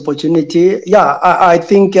for this opportunity. Yeah, I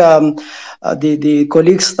think the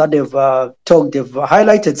colleagues that have talked have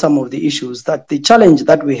highlighted some of the issues, that the challenge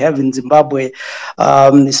that we have in Zimbabwe,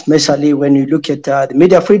 especially when you look at the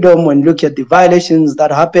media freedom, when you look at the violations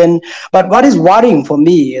that happen. But what is worrying for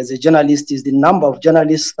me as a journalist is the number of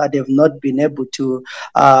journalists that have not been able to,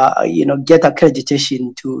 get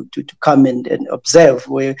accreditation to come and observe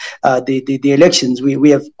where the elections. We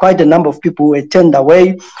have quite a number of people who are turned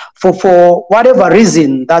away for whatever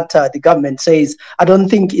reason that the government says. I don't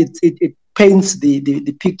think it paints the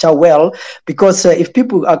picture well, because if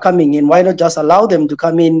people are coming in, why not just allow them to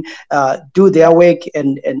come in, do their work,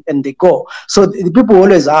 and they go? So the people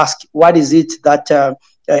always ask, what is it that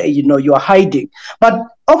you're hiding? But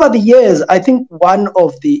over the years, I think one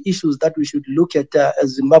of the issues that we should look at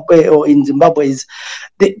Zimbabwe, or in Zimbabwe, is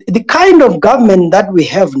the kind of government that we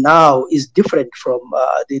have now is different from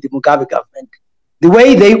the Mugabe government. The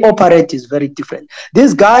way they operate is very different.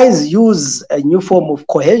 These guys use a new form of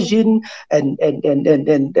cohesion and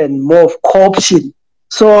more of co-option.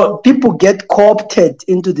 So people get co-opted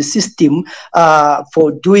into the system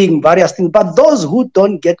for doing various things. But those who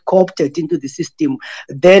don't get co-opted into the system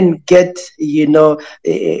then get, the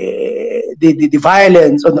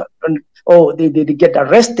violence, or they get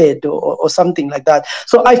arrested or something like that.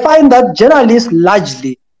 So I find that journalists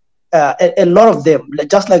largely a lot of them,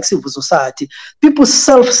 just like civil society, people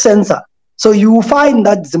self-censor. So you find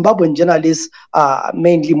that Zimbabwean journalists,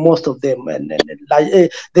 mainly most of them, and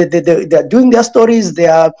they're doing their stories, they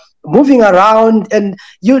are moving around, and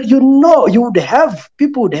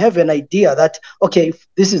people would have an idea that, okay, if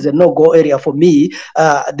this is a no-go area for me,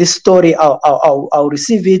 this story, I'll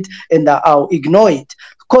receive it and I'll ignore it,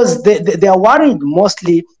 because they are worried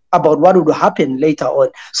mostly about what would happen later on.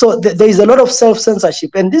 So there is a lot of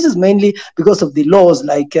self-censorship, and this is mainly because of the laws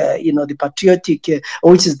like, the Patriotic,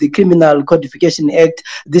 which is the Criminal Codification Act.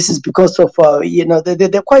 This is because of,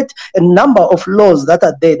 there are quite a number of laws that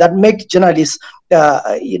are there that make journalists,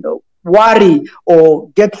 worry or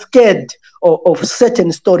get scared of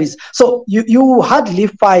certain stories. So you hardly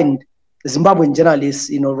find Zimbabwean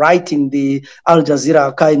journalists, writing the Al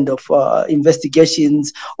Jazeera kind of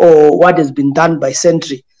investigations or what has been done by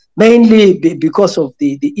Sentry, mainly because of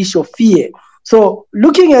the issue of fear. So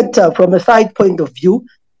looking at from a side point of view,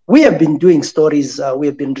 we have been doing stories, we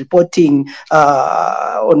have been reporting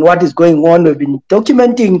on what is going on, we've been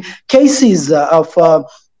documenting cases of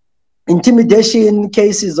intimidation,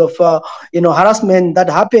 cases of harassment that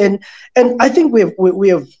happen, and I think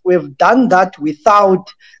we've done that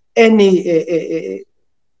without any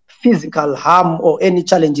physical harm or any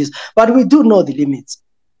challenges, but we do know the limits.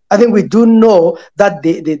 I think we do know that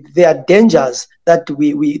there are dangers that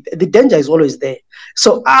the danger is always there.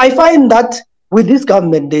 So I find that with this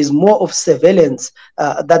government, there is more of surveillance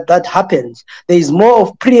that happens. There is more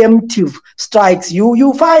of preemptive strikes.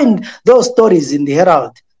 You find those stories in the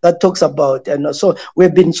Herald that talks about, and so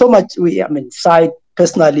we've been so much, side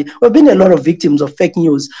personally, we've been a lot of victims of fake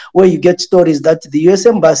news, where you get stories that the US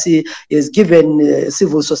Embassy is given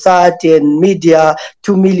civil society and media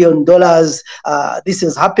 $2 million. This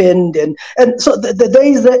has happened. And so there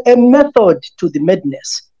is a method to the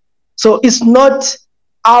madness. So it's not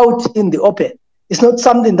out in the open. It's not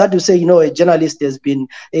something that you say, a journalist has been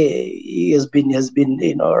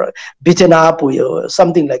beaten up or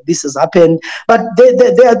something like this has happened. But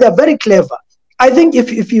they're very clever. I think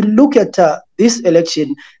if you look at this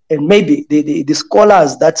election, and maybe the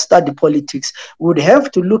scholars that study politics would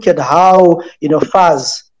have to look at how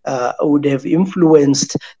FAS would have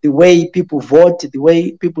influenced the way people vote, the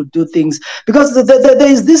way people do things, because there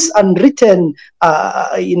is this unwritten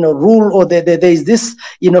rule, or there is this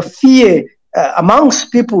fear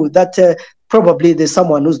amongst people that probably there's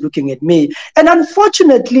someone who's looking at me. And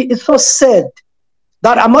unfortunately, it's so sad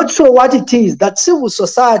that I'm not sure what it is that civil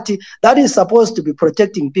society that is supposed to be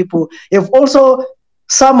protecting people have also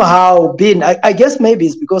somehow been, I guess maybe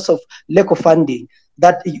it's because of lack of funding,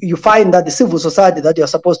 that you find that the civil society that you're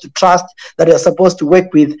supposed to trust, that you're supposed to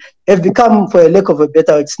work with, have become, for a lack of a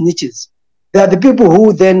better, snitches. They are the people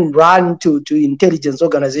who then run to intelligence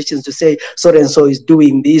organizations to say, so-and-so is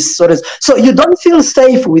doing this, so you don't feel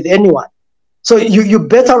safe with anyone. So you're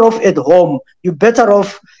better off at home. You're better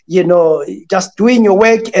off, just doing your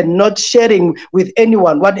work and not sharing with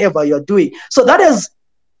anyone whatever you're doing. So that is,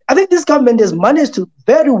 I think this government has managed to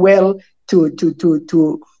very well to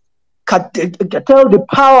curtail the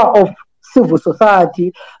power of civil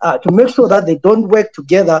society, to make sure that they don't work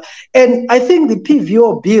together. And I think the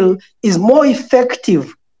PVO bill is more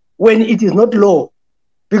effective when it is not law.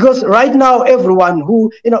 Because right now, everyone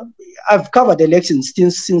who, I've covered elections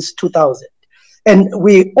since 2000. And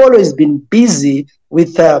we've always been busy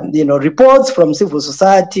with, reports from civil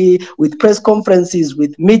society, with press conferences,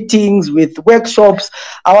 with meetings, with workshops.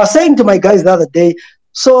 I was saying to my guys the other day,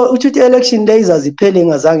 so election days as a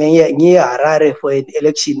pelling as Harare for an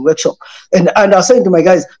election workshop. And I was saying to my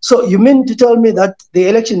guys, so you mean to tell me that the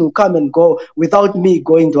election will come and go without me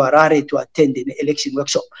going to Harare to attend an election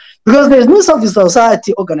workshop? Because there's no civil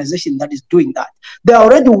society organization that is doing that. They're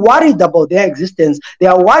already worried about their existence. They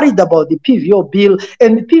are worried about the PVO bill.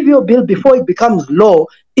 And the PVO bill, before it becomes law,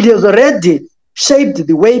 it has already shaped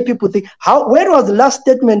the way people think. When was the last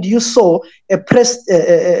statement you saw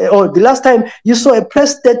or the last time you saw a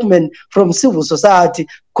press statement from civil society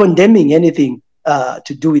condemning anything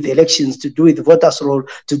to do with elections, to do with the voters' roll,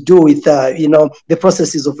 to do with the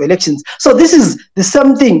processes of elections? So this is the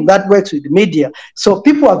same thing that works with the media. So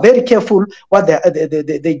people are very careful what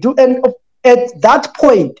they do, and at that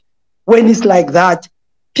point, when it's like that,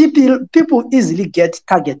 people easily get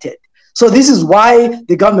targeted. So this is why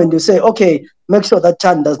the government will say, okay, make sure that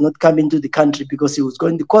Chan does not come into the country because he was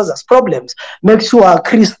going to cause us problems. Make sure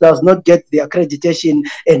Chris does not get the accreditation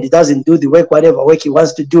and he doesn't do the work, whatever work he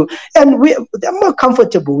wants to do. And they're more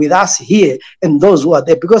comfortable with us here and those who are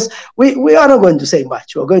there, because we are not going to say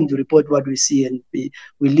much. We're going to report what we see, and we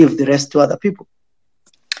leave the rest to other people.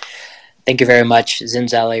 Thank you very much,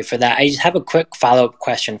 Zinzale, for that. I just have a quick follow-up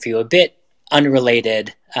question for you, a bit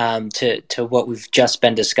unrelated to what we've just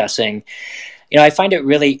been discussing. I find it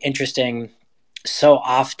really interesting so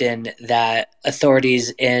often that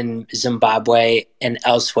authorities in Zimbabwe and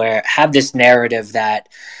elsewhere have this narrative that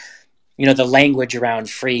the language around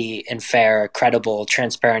free and fair, credible,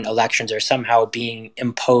 transparent elections are somehow being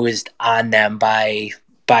imposed on them by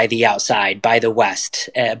the outside, by the West,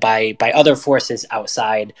 by other forces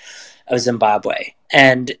outside of Zimbabwe.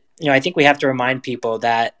 And I think we have to remind people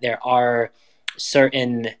that there are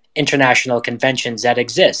certain international conventions that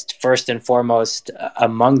exist. First and foremost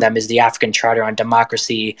among them is the African Charter on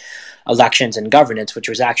Democracy, Elections, and Governance, which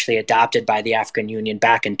was actually adopted by the African Union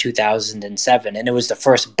back in 2007. And it was the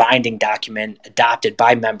first binding document adopted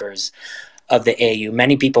by members of the AU.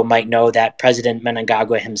 Many people might know that President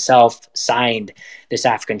Mnangagwa himself signed this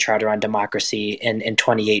African Charter on Democracy in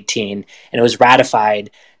 2018, and it was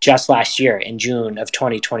ratified just last year in June of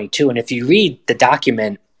 2022. And if you read the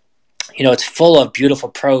document, it's full of beautiful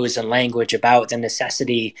prose and language about the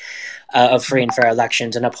necessity of free and fair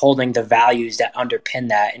elections and upholding the values that underpin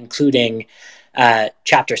that, including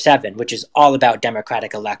Chapter 7, which is all about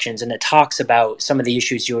democratic elections. And it talks about some of the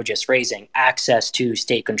issues you were just raising: access to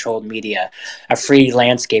state-controlled media, a free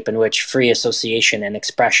landscape in which free association and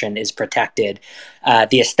expression is protected,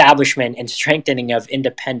 the establishment and strengthening of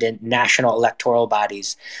independent national electoral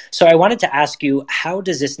bodies. So I wanted to ask you, how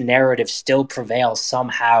does this narrative still prevail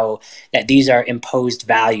somehow that these are imposed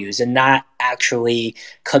values and not actually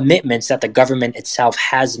commitments that the government itself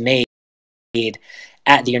has made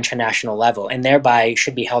at the international level, and thereby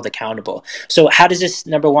should be held accountable? So how does this,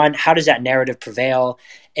 number one, how does that narrative prevail?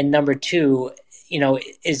 And number two,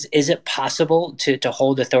 is it possible to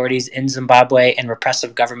hold authorities in Zimbabwe and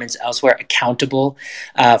repressive governments elsewhere accountable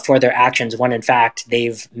for their actions when in fact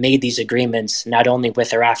they've made these agreements not only with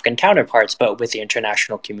their African counterparts but with the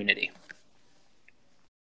international community?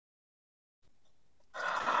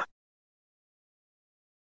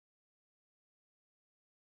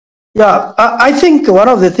 Yeah, I think one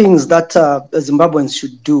of the things that Zimbabweans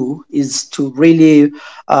should do is to really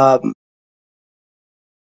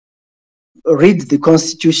read the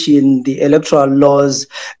constitution, the electoral laws,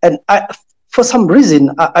 and for some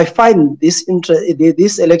reason I find this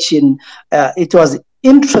election it was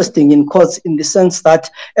interesting in courts, in the sense that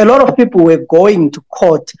a lot of people were going to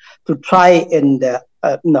court to try and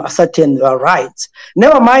ascertain their rights.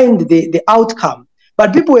 Never mind the outcome.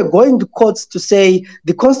 But people were going to courts to say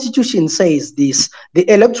the constitution says this, the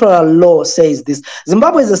electoral law says this.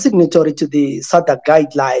 Zimbabwe is a signatory to the SADC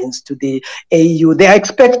guidelines, to the AU. There are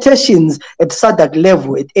expectations at SADC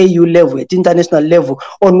level, at AU level, at international level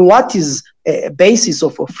on what is a basis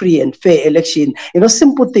of a free and fair election.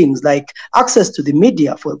 Simple things like access to the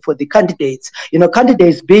media for the candidates,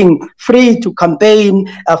 candidates being free to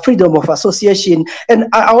campaign, freedom of association. And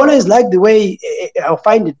I always like the way I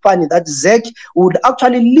find it funny that ZEC would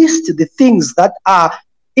actually list the things that are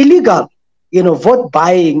illegal, vote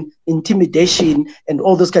buying, intimidation, and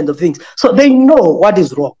all those kinds of things. So they know what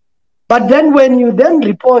is wrong. But then when you then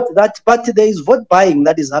report that, but there is vote buying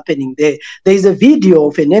that is happening there, there is a video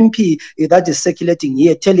of an MP that is circulating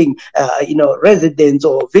here telling, residents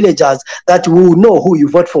or villagers that will know who you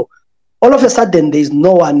vote for. All of a sudden, there is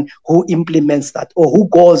no one who implements that or who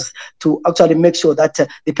goes to actually make sure that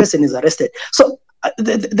the person is arrested. So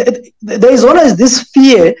there is always this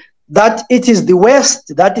fear that it is the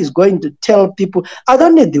West that is going to tell people. I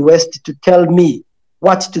don't need the West to tell me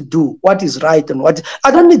what to do, what is right and what. I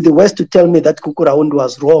don't need the West to tell me that Kukuraundu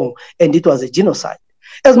was wrong and it was a genocide.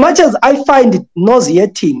 As much as I find it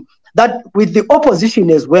nauseating that with the opposition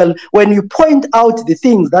as well, when you point out the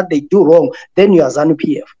things that they do wrong, then you are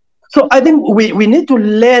ZANU-PF. So I think we need to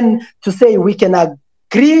learn to say we can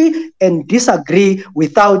agree and disagree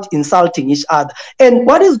without insulting each other. And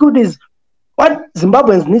what is good is, what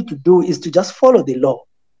Zimbabweans need to do is to just follow the law.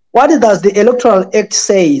 What does the Electoral Act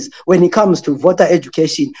says when it comes to voter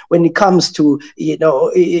education, when it comes to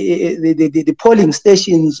the polling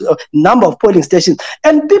stations, number of polling stations?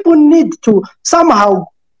 And people need to somehow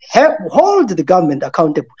hold the government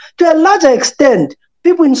accountable. To a larger extent,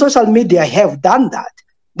 people in social media have done that.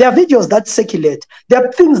 There are videos that circulate. There are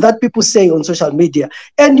things that people say on social media.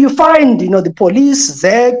 And you find, the police,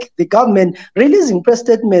 ZEC, the government releasing press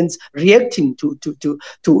statements reacting to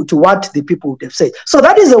what the people would have said. So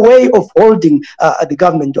that is a way of holding the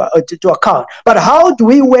government to account. But how do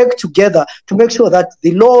we work together to make sure that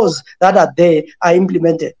the laws that are there are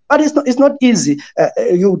implemented? But it's not easy,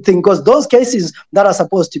 you think, because those cases that are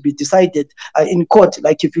supposed to be decided in court,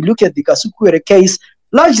 like if you look at the Kasukuwere case,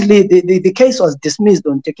 largely the case was dismissed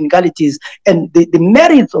on technicalities, and the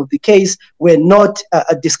merits of the case were not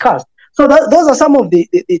discussed. So those are some of the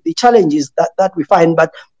challenges that we find.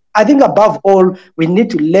 But I think above all, we need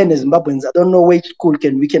to learn as Zimbabweans. I don't know which school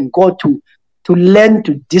we can go to learn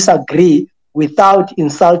to disagree without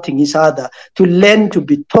insulting each other, to learn to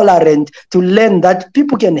be tolerant, to learn that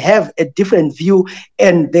people can have a different view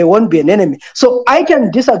and they won't be an enemy. So I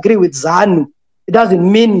can disagree with ZANU. It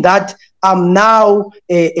doesn't mean that I'm now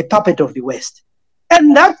a puppet of the West.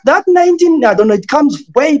 And that 19, I don't know, it comes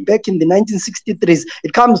way back in the 1963s.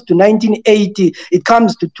 It comes to 1980. It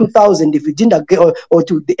comes to 2000. If you didn't agree, or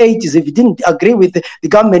to the 80s, if you didn't agree with the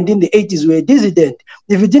government in the 80s, you were a dissident.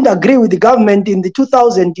 If you didn't agree with the government in the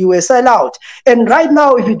 2000s, you were a sellout. And right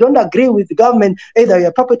now, if you don't agree with the government, either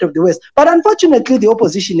you're a puppet of the West. But unfortunately, the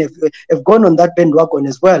opposition have gone on that bandwagon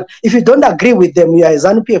as well. If you don't agree with them, you are a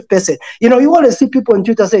ZANU-PF person. You always see people on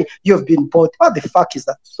Twitter say, you've been bought. What the fuck is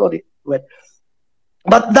that? Sorry.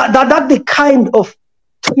 But that the kind of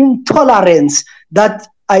intolerance that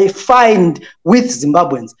I find with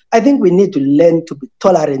Zimbabweans. I think we need to learn to be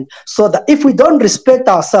tolerant so that if we don't respect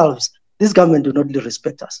ourselves, this government will not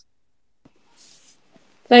respect us.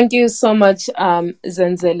 Thank you so much,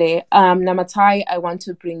 Zenzele. Namatai, I want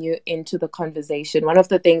to bring you into the conversation. One of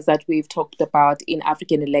the things that we've talked about in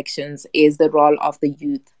African elections is the role of the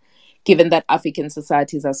youth, given that African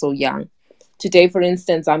societies are so young. Today, for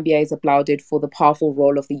instance, Zambia is applauded for the powerful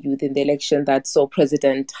role of the youth in the election that saw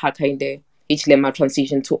President Hakainde Hichilema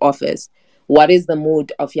transition to office. What is the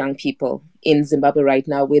mood of young people in Zimbabwe right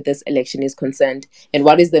now where this election is concerned? And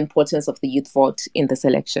what is the importance of the youth vote in this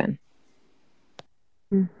election?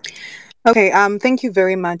 Okay, thank you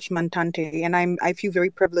very much, Mantante. And I feel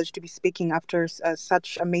very privileged to be speaking after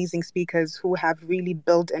such amazing speakers who have really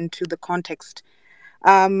built into the context.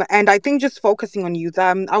 And I think just focusing on youth,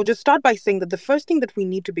 I'll just start by saying that the first thing that we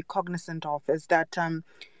need to be cognizant of is that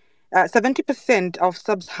 70% of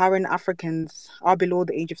sub-Saharan Africans are below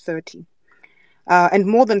the age of 30. And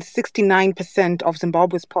more than 69% of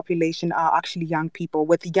Zimbabwe's population are actually young people,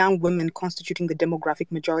 with young women constituting the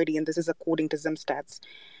demographic majority, and this is according to ZimStats.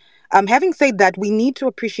 Having said that, we need to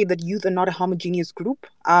appreciate that youth are not a homogeneous group.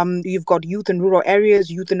 You've got youth in rural areas,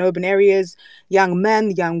 youth in urban areas, young men,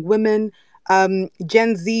 young women,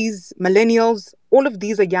 Gen Zs, millennials. All of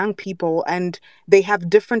these are young people and they have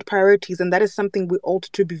different priorities. And that is something we ought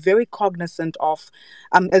to be very cognizant of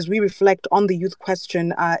as we reflect on the youth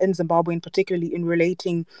question in Zimbabwe, and particularly in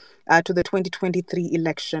relating to the 2023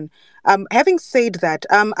 election. Having said that,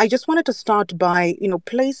 I just wanted to start by,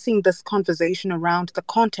 placing this conversation around the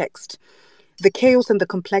context, the chaos and the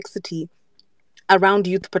complexity around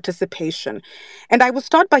youth participation. And I will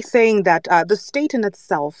start by saying that the state in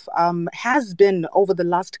itself has been, over the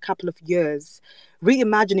last couple of years,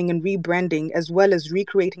 reimagining and rebranding, as well as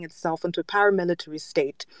recreating itself into a paramilitary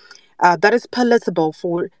state that is palatable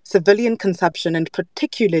for civilian consumption, and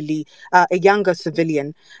particularly a younger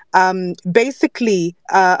civilian. Basically,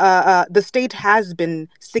 the state has been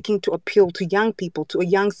seeking to appeal to young people, to a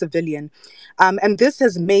young civilian. And this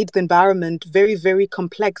has made the environment very, very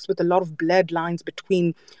complex, with a lot of blurred lines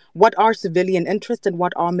between what are civilian interests and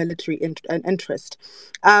what are military interest.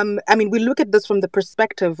 We look at this from the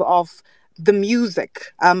perspective of the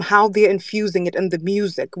music, how they're infusing it in the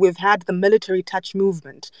music. We've had the military touch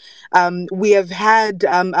movement. We have had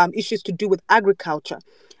issues to do with agriculture.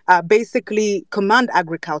 Basically, command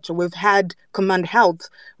agriculture. We've had command health.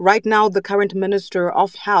 Right now, the current Minister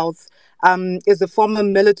of Health is a former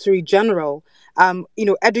military general.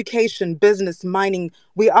 Education, business, mining.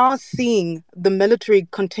 We are seeing the military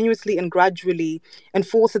continuously and gradually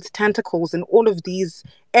enforce its tentacles in all of these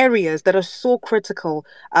areas that are so critical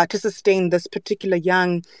to sustain this particular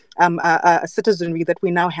young citizenry that we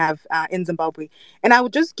now have in Zimbabwe. And I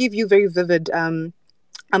would just give you very vivid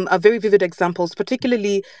examples,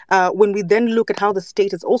 particularly when we then look at how the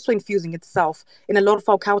state is also infusing itself in a lot of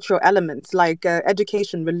our cultural elements like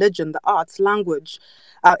education, religion, the arts, language,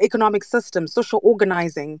 economic system, social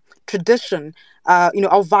organizing, tradition,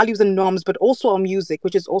 our values and norms, but also our music,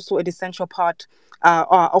 which is also an essential part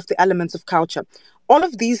of the elements of culture. All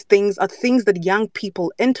of these things are things that young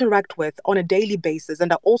people interact with on a daily basis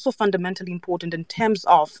and are also fundamentally important in terms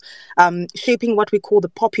of shaping what we call the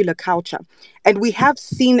popular culture. And we have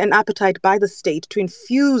seen an appetite by the state to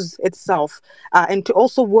infuse itself and to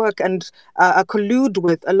also work and collude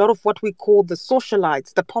with a lot of what we call the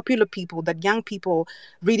socialites, the popular people that young people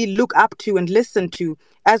really look up to and listen to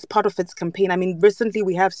as part of its campaign. Recently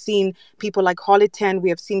we have seen people like Holly Ten, we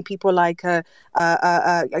have seen people like,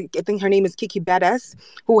 I think her name is Kiki Badass, us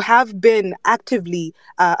who have been actively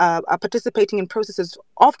participating in processes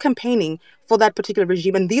of campaigning for that particular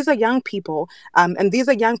regime. And these are young people, and these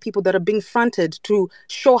are young people that are being fronted to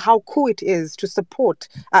show how cool it is to support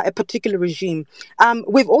a particular regime.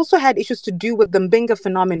 We've also had issues to do with the Mbinga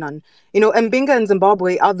phenomenon. Mbinga in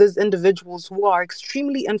Zimbabwe are these individuals who are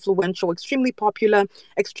extremely influential, extremely popular,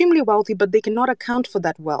 extremely wealthy, but they cannot account for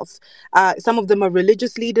that wealth. Some of them are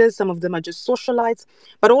religious leaders, some of them are just socialites,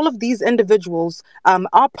 but all of these individuals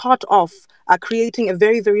are part of creating a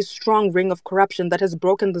very, very strong ring of corruption that has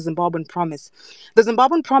broken the Zimbabwean promise. The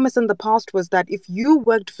Zimbabwean promise in the past was that if you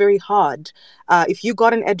worked very hard, if you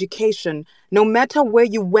got an education, no matter where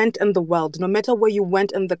you went in the world, no matter where you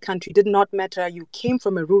went in the country, did not matter. You came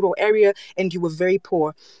from a rural area and you were very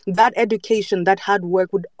poor. That education, that hard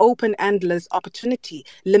work would open endless opportunity,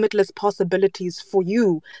 limitless possibilities for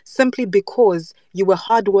you simply because you were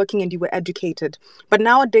hardworking and you were educated. But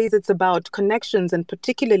nowadays it's about connections, and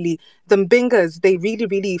particularly the Mbingas, they really,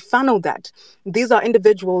 really funnel that. These are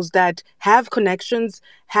individuals that have connections,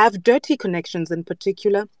 have dirty connections in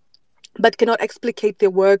particular, but cannot explicate their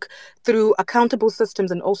work through accountable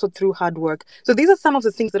systems and also through hard work. So these are some of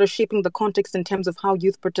the things that are shaping the context in terms of how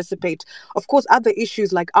youth participate. Of course, other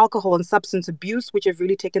issues like alcohol and substance abuse, which have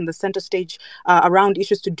really taken the center stage around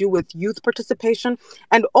issues to do with youth participation,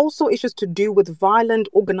 and also issues to do with violent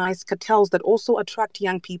organized cartels that also attract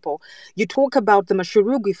young people. You talk about the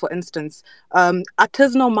Mashurugi, for instance,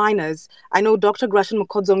 artisanal miners. I know Dr. Grashan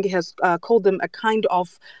Mukodzongi has called them a kind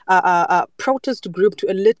of protest group to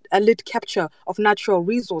elite capture of natural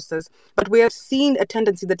resources. But we have seen a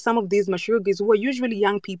tendency that some of these Mashurugis, who are usually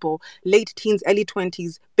young people, late teens, early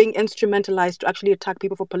 20s, being instrumentalized to actually attack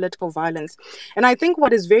people for political violence. And I think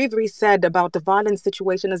what is very, very sad about the violence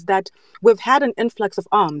situation is that we've had an influx of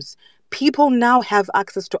arms. People now have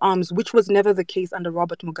access to arms, which was never the case under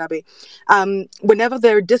Robert Mugabe. Whenever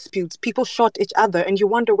there are disputes, people shot each other, and you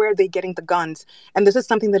wonder where they're getting the guns. And this is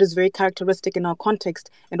something that is very characteristic in our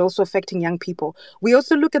context and also affecting young people. We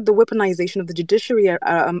also look at the weaponization of the judiciary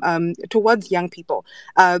towards young people.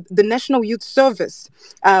 The National Youth Service,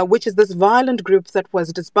 which is this violent group that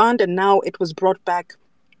was disbanded and now it was brought back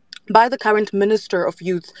by the current Minister of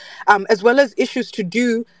Youth, as well as issues to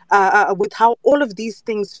do with how all of these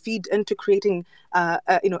things feed into creating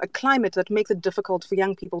a climate that makes it difficult for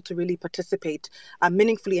young people to really participate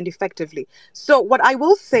meaningfully and effectively. So what I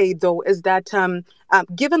will say, though, is that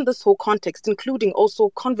given this whole context, including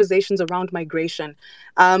also conversations around migration,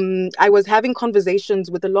 I was having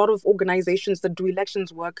conversations with a lot of organizations that do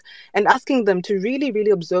elections work and asking them to really,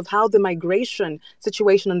 really observe how the migration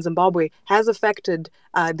situation in Zimbabwe has affected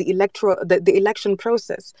the election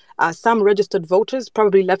process. Some registered voters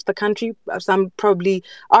probably left the country. Some probably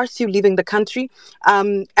are still leaving the country.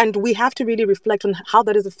 And we have to really reflect on how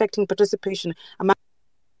that is affecting participation.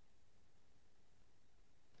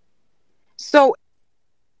 So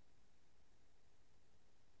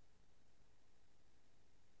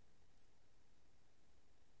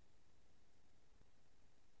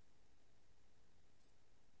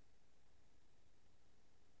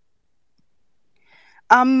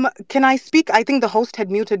can I speak? I think the host had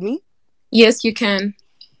muted me. Yes, you can.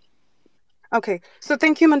 Okay, so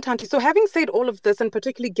thank you, Mantanti. So having said all of this, and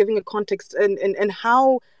particularly giving a context and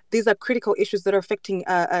how these are critical issues that are affecting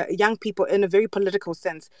young people in a very political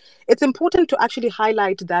sense, it's important to actually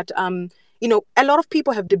highlight that, a lot of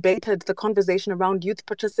people have debated the conversation around youth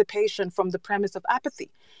participation from the premise of apathy.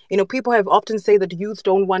 People have often said that youth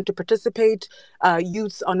don't want to participate,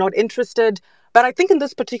 youths are not interested. But I think in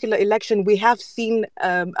this particular election, we have seen,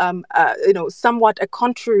 somewhat a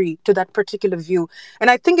contrary to that particular view. And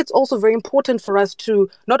I think it's also very important for us to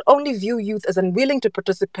not only view youth as unwilling to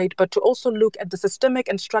participate, but to also look at the systemic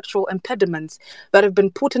and structural impediments that have been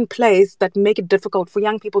put in place that make it difficult for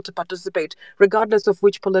young people to participate, regardless of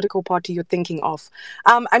which political party you're thinking of.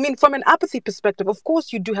 From an apathy perspective, of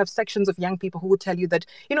course, you do have sections of young people who will tell you that,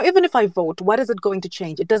 even if I vote, what is it going to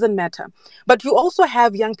change? It doesn't matter. But you also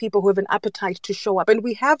have young people who have an appetite to show up. And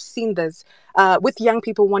we have seen this with young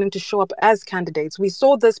people wanting to show up as candidates. We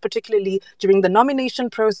saw this particularly during the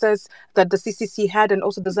nomination process that the CCC had, and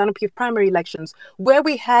also the ZANU-PF primary elections, where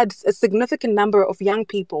we had a significant number of young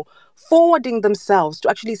people forwarding themselves to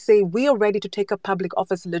actually say, we are ready to take up public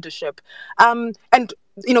office leadership.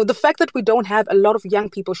 The fact that we don't have a lot of young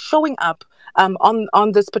people showing up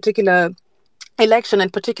on this particular election,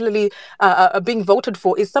 and particularly being voted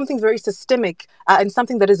for, is something very systemic and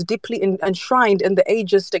something that is deeply enshrined in the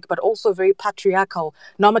ageistic but also very patriarchal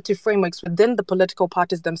normative frameworks within the political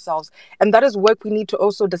parties themselves. And that is work we need to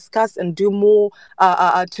also discuss and do more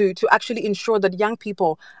to actually ensure that young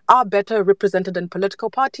people are better represented in political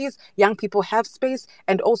parties, young people have space,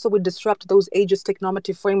 and also we disrupt those ageistic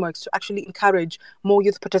normative frameworks to actually encourage more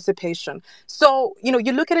youth participation. So,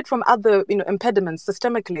 you look at it from other, impediments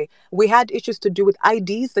systemically. We had issues to do with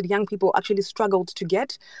IDs that young people actually struggled to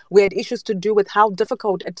get. We had issues to do with how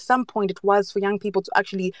difficult at some point it was for young people to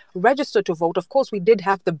actually register to vote. Of course, we did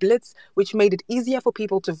have the Blitz, which made it easier for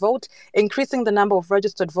people to vote, increasing the number of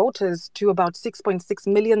registered voters to about 6.6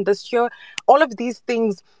 million this year. All of these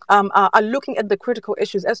things are looking at the critical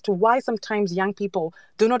issues as to why sometimes young people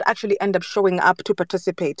do not actually end up showing up to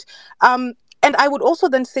participate. And I would also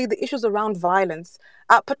then say the issues around violence,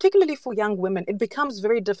 particularly for young women, it becomes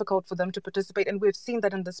very difficult for them to participate. And we've seen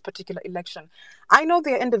that in this particular election. I know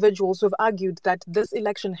there are individuals who have argued that this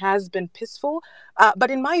election has been peaceful.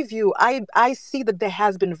 But in my view, I see that there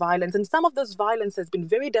has been violence. And some of this violence has been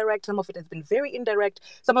very direct. Some of it has been very indirect.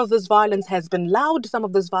 Some of this violence has been loud. Some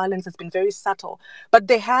of this violence has been very subtle. But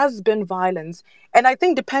there has been violence. And I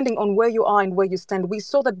think depending on where you are and where you stand, we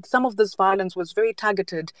saw that some of this violence was very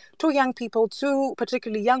targeted to young people, to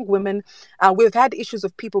particularly young women. We've had issues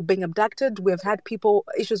of people being abducted. We've had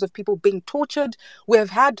issues of people being tortured. We have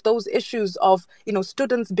had those issues of,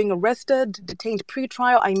 students being arrested, detained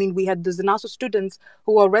pre-trial. I mean, we had the Zinaso students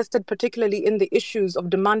who were arrested, particularly in the issues of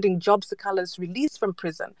demanding job seekers released from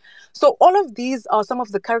prison. So all of these are some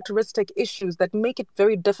of the characteristic issues that make it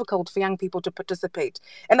very difficult for young people to participate.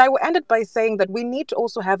 And I will end it by saying that we need to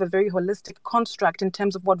also have a very holistic construct in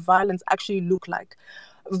terms of what violence actually look like.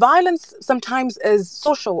 Violence sometimes is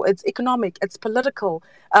social, it's economic, it's political,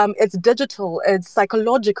 it's digital, it's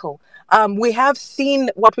psychological. We have seen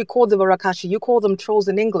what we call the Warakashi, you call them trolls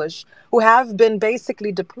in English, who have been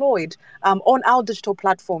basically deployed on our digital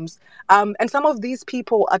platforms. And some of these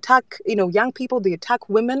people attack, young people, they attack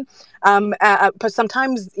women. But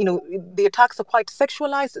sometimes, the attacks are quite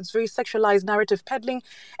sexualized. It's very sexualized narrative peddling.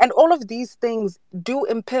 And all of these things do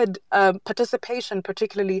impede participation,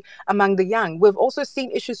 particularly among the young. We've also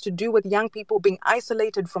seen issues to do with young people being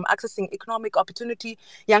isolated from accessing economic opportunity,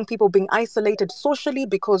 young people being isolated socially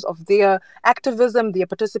because of their activism, their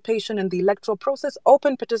participation in the electoral process,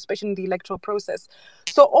 open participation in the electoral process.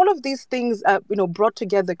 So all of these things, brought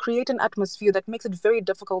together create an atmosphere that makes it very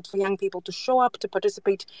difficult for young people to show up, to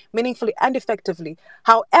participate meaningfully and effectively.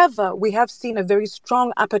 However, we have seen a very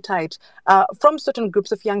strong appetite from certain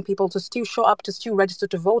groups of young people to still show up, to still register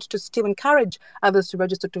to vote, to still encourage others to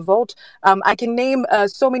register to vote. I can name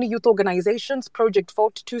so many youth organizations. Project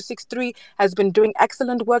Vote 263 has been doing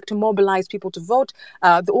excellent work to mobilize people to vote.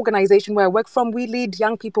 The organization where I work from, We Lead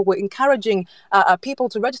Young People, were encouraging people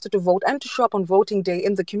to register to vote and to show up on voting day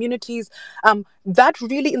in the communities. That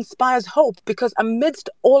really inspires hope, because amidst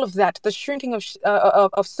all of that, the shrinking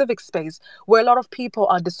of civic space, where a lot of people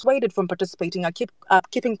are dissuaded from participating, are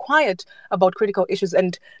keeping quiet about critical issues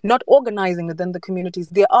and not organizing within the communities,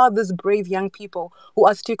 there are these brave young people who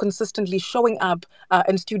are still consistently showing up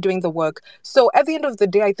and still doing the work. So at the end of the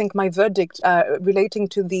day, I think my verdict relating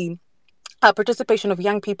to the participation of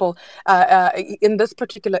young people in this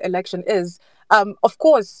particular election is, of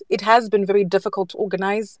course, it has been very difficult to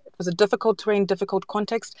organize. It was a difficult terrain, difficult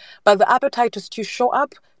context, but the appetite to show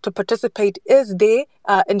up, to participate is there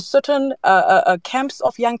in certain camps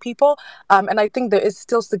of young people. And I think there is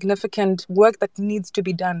still significant work that needs to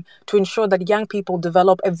be done to ensure that young people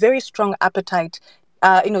develop a very strong appetite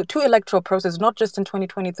to electoral process, not just in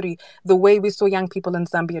 2023, the way we saw young people in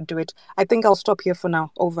Zambia do it. I think I'll stop here for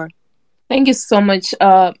now. Over. Thank you so much,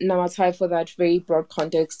 Namatai, for that very broad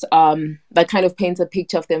context that kind of paints a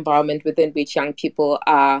picture of the environment within which young people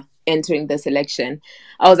are entering this election.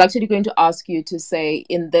 I was actually going to ask you to say,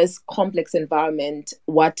 in this complex environment,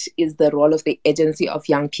 what is the role of the agency of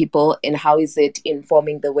young people and how is it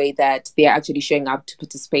informing the way that they're actually showing up to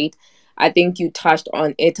participate? I think you touched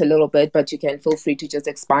on it a little bit, but you can feel free to just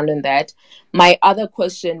expand on that. My other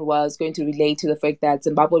question was going to relate to the fact that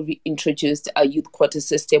Zimbabwe introduced a youth quota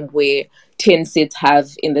system where 10 seats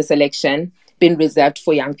have in this election been reserved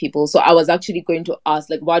for young people. So I was actually going to ask,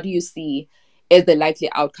 what do you see as the likely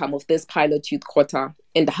outcome of this pilot youth quota,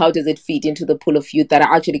 and how does it feed into the pool of youth that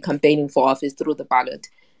are actually campaigning for office through the ballot?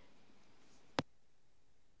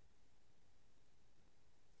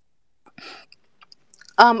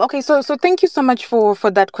 Okay, so thank you so much for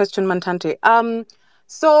that question, Mantante.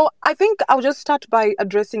 So I think I'll just start by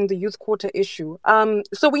addressing the youth quota issue.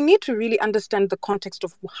 So we need to really understand the context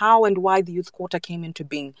of how and why the youth quota came into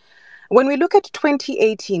being. When we look at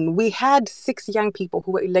 2018, we had 6 young people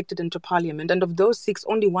who were elected into parliament, and of those 6,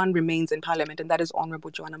 only 1 remains in parliament, and that is Honorable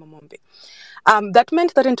Joanna Mamombe. That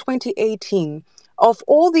meant that in 2018, of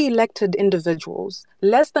all the elected individuals,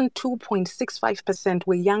 less than 2.65%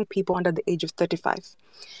 were young people under the age of 35.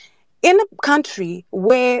 In a country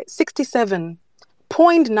where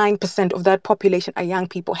 67.9% of that population are young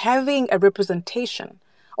people, having a representation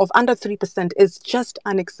of under 3% is just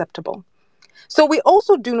unacceptable. So we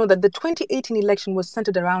also do know that the 2018 election was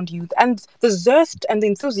centered around youth, and the zest and the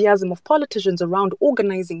enthusiasm of politicians around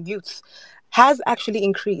organizing youth has actually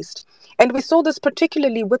increased. And we saw this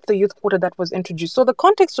particularly with the youth quota that was introduced. So the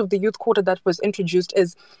context of the youth quota that was introduced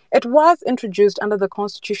is it was introduced under the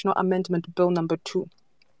Constitutional Amendment Bill number 2.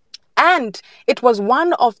 And it was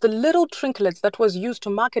one of the little trinkets that was used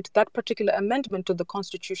to market that particular amendment to the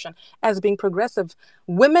Constitution as being progressive.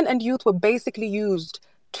 Women and youth were basically used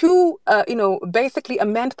to, basically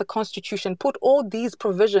amend the Constitution, put all these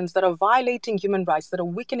provisions that are violating human rights, that are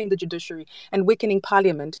weakening the judiciary and weakening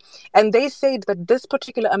Parliament. And they said that this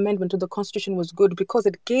particular amendment to the Constitution was good because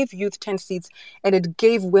it gave youth 10 seats and it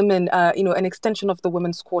gave women, an extension of the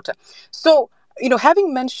women's quota. So,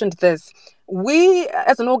 having mentioned this, we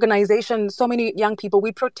as an organization, so many young people,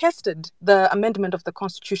 we protested the amendment of the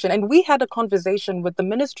Constitution, and we had a conversation with the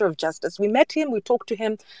Minister of Justice. We met him, we talked to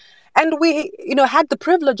him, and we, had the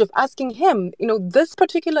privilege of asking him, this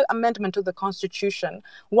particular amendment to the Constitution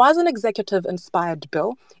was an executive-inspired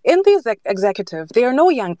bill. In the executive, there are no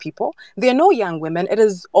young people, there are no young women. It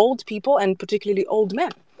is old people and particularly old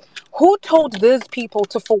men. Who told these people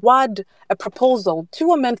to forward a proposal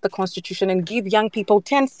to amend the Constitution and give young people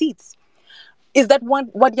 10 seats? Is that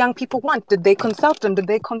what young people want? Did they consult them? Did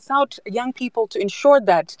they consult young people to ensure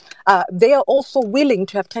that they are also willing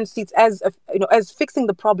to have 10 seats as fixing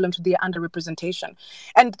the problem to their underrepresentation?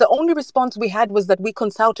 And the only response we had was that we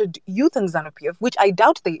consulted youth in ZANU-PF, which I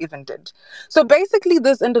doubt they even did. So basically,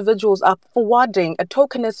 these individuals are forwarding a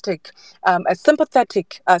tokenistic, a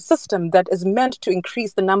sympathetic system that is meant to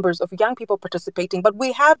increase the numbers of young people participating. But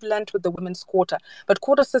we have learned with the women's quota, but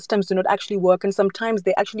quota systems do not actually work, and sometimes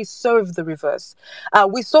they actually serve the reverse.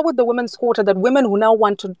 We saw with the women's quota that women who now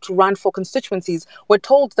want to run for constituencies were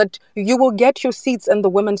told that you will get your seats in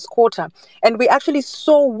the women's quota. And we actually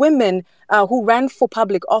saw women who ran for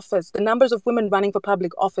public office, the numbers of women running for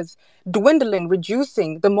public office dwindling,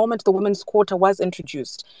 reducing the moment the women's quota was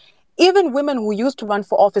introduced. Even women who used to run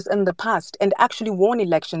for office in the past and actually won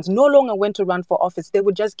elections no longer went to run for office. They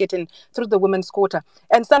would just get in through the women's quota.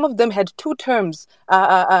 And some of them had 2 terms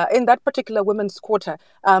in that particular women's quota.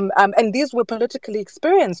 And these were politically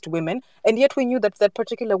experienced women. And yet we knew that that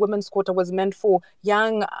particular women's quota was meant for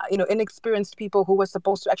young, inexperienced people who were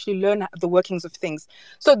supposed to actually learn the workings of things.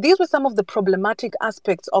 So these were some of the problematic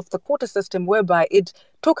aspects of the quota system, whereby it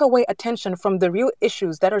took away attention from the real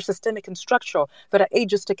issues that are systemic and structural, that are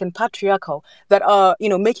ageistic and patriarchal, that are,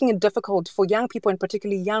 making it difficult for young people and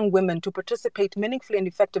particularly young women to participate meaningfully and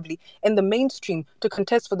effectively in the mainstream to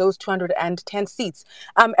contest for those 210 seats.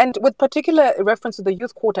 And with particular reference to the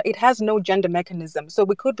youth quota, it has no gender mechanism. So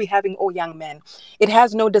we could be having all young men. It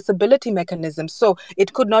has no disability mechanism. So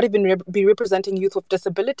it could not even be representing youth with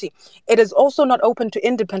disability. It is also not open to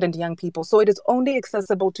independent young people. So it is only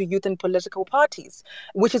accessible to youth and political parties,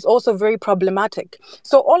 which is also very problematic.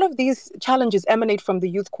 So all of these challenges emanate from the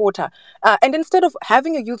youth quota. And instead of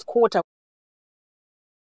having a youth quota,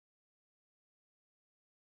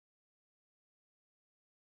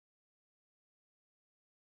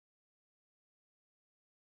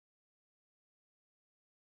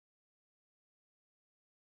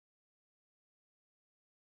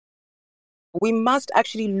 we must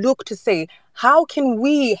actually look to say, how can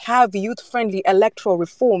we have youth-friendly electoral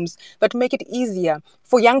reforms but make it easier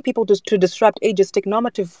for young people to disrupt ageistic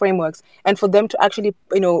normative frameworks and for them to actually,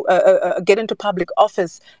 get into public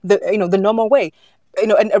office the normal way?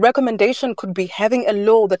 And a recommendation could be having a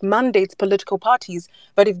law that mandates political parties,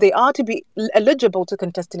 but if they are to be eligible to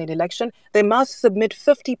contest in an election, they must submit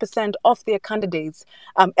 50% of their candidates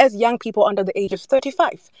as young people under the age of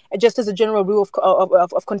 35, just as a general rule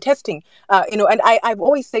of contesting. And I've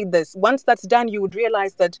always said this, once that's done, you would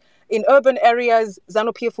realize that in urban areas,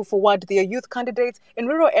 ZANU-PF will forward their youth candidates. In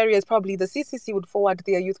rural areas, probably the CCC would forward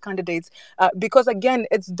their youth candidates, because again,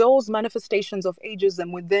 it's those manifestations of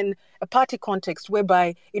ageism within a party context where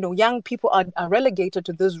whereby, young people are relegated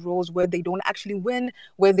to these roles where they don't actually win,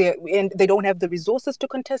 where they don't have the resources to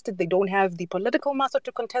contest it, they don't have the political muscle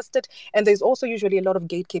to contest it, and there's also usually a lot of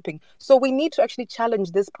gatekeeping. So we need to actually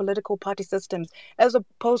challenge these political party systems as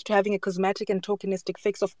opposed to having a cosmetic and tokenistic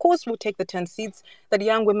fix. Of course, we'll take the 10 seats that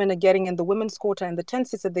young women are getting in the women's quota and the 10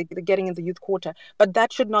 seats that they're getting in the youth quota, but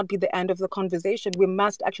that should not be the end of the conversation. We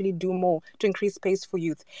must actually do more to increase space for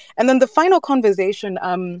youth. And then the final conversation,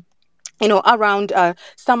 around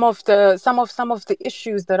some of the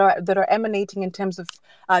issues that are emanating in terms of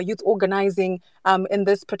youth organizing in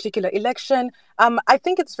this particular election. I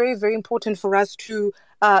think it's very, very important for us to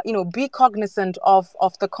be cognizant of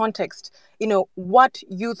the context. What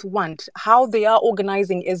youth want, how they are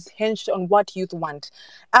organizing is hinged on what youth want,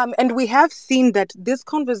 and we have seen that this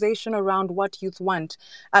conversation around what youth want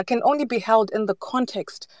can only be held in the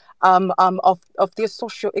context of their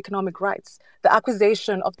socio-economic rights, the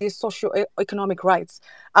acquisition of these socio-economic rights.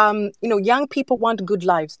 Young people want good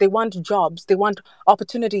lives. They want jobs. They want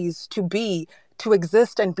opportunities to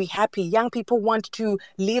exist and be happy. Young people want to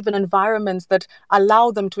live in environments that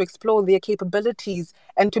allow them to explore their capabilities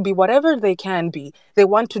and to be whatever they can be. They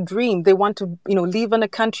want to dream. They want to, live in a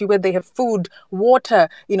country where they have food, water,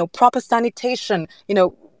 proper sanitation.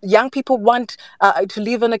 Young people want to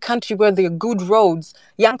live in a country where there are good roads.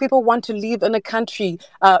 Young people want to live in a country,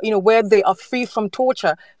 where they are free from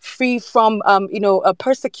torture, free from,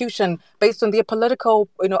 persecution based on their political,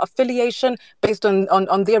 affiliation, based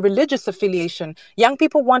on their religious affiliation. Young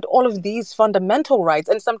people want all of these fundamental rights,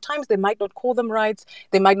 and sometimes they might not call them rights.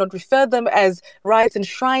 They might not refer them as rights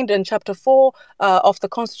enshrined in Chapter 4 of the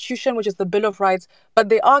Constitution, which is the Bill of Rights, but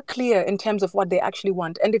they are clear in terms of what they actually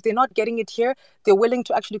want. And if they're not getting it here, they're willing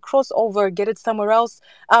to actually cross over, get it somewhere else.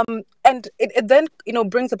 And it then,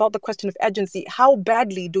 brings about the question of agency. How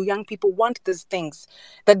badly do young people want these things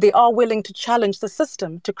that they are willing to challenge the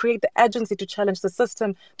system, to create the agency to challenge the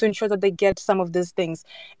system, to ensure that they get some of these things?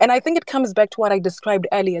 And I think it comes back to what I described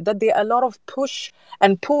earlier, that there are a lot of push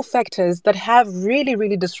and pull factors that have really,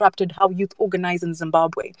 really disrupted how youth organize in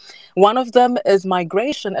Zimbabwe. One of them is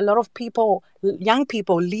migration. A lot of people, young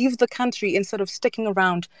people, leave the country instead of sticking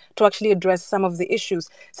around to actually address some of the issues.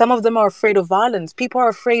 Some of them are afraid of violence. People are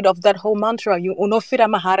afraid of that whole mantra, you unofira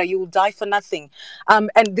mahara, you will die for nothing. And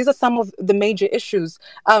these are some of the major issues.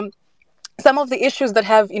 Some of the issues that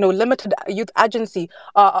have, limited youth agency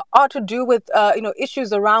are to do with,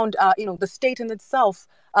 issues around, the state in itself,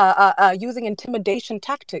 using intimidation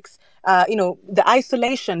tactics, the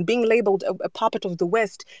isolation, being labeled a puppet of the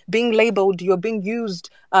West, being labeled you're being used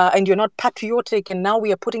and you're not patriotic, and now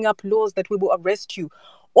we are putting up laws that we will arrest you.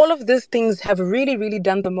 All of these things have really, really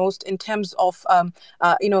done the most in terms of,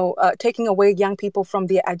 taking away young people from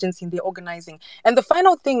their agency and their organizing. And the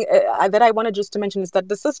final thing that I wanted just to mention is that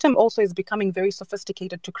the system also is becoming very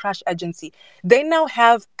sophisticated to crush agency. They now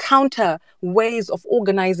have counter ways of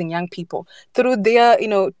organizing young people through their,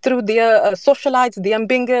 socialites, their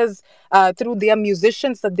mbingers, through their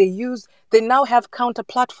musicians that they use. They now have counter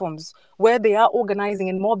platforms where they are organizing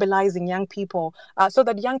and mobilizing young people, so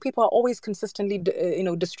that young people are always consistently,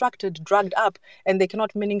 distracted, drugged up, and they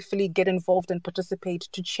cannot meaningfully get involved and participate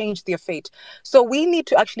to change their fate. So we need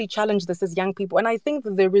to actually challenge this as young people. And I think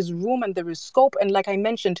that there is room and there is scope. And like I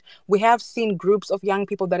mentioned, we have seen groups of young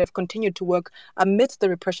people that have continued to work amidst the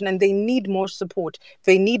repression, and they need more support.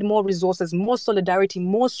 They need more resources, more solidarity,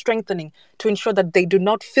 more strengthening to ensure that they do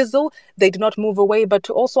not fizzle, they do not move away, but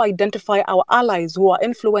to also identify our allies who are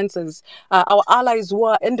influencers, our allies who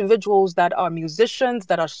are individuals that are musicians,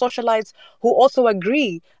 that are socialites, who also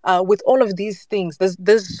agree with all of these things.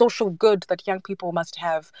 There's social good that young people must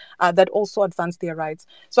have that also advance their rights.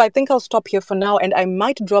 So I think I'll stop here for now, and I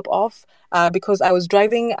might drop off because I was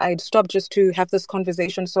driving. I'd stopped just to have this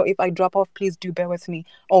conversation. So if I drop off, please do bear with me.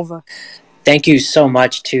 Over. Thank you so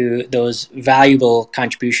much to those valuable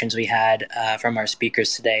contributions we had from our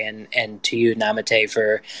speakers today, and to you, Namate,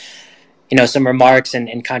 for some remarks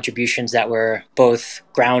and contributions that were both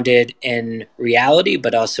grounded in reality,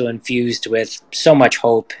 but also infused with so much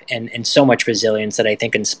hope and so much resilience that I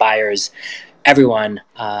think inspires everyone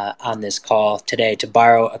on this call today. To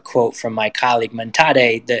borrow a quote from my colleague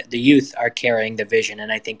Mantade, the youth are carrying the vision,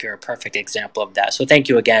 and I think you're a perfect example of that. So thank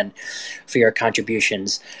you again for your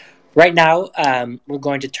contributions. Right now, we're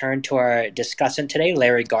going to turn to our discussant today,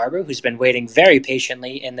 Larry Garber, who's been waiting very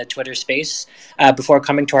patiently in the Twitter space before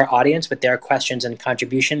coming to our audience with their questions and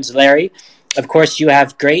contributions. Larry, of course, you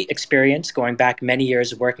have great experience going back many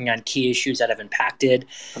years working on key issues that have impacted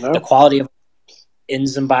the quality of in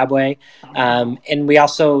Zimbabwe. And we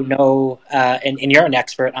also know, and you're an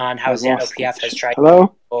expert on how ZANU-PF has tried.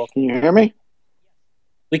 Hello? Can you hear me?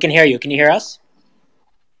 We can hear you. Can you hear us?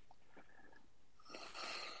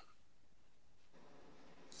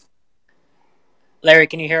 Larry,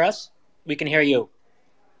 can you hear us? We can hear you.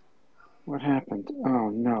 What happened? Oh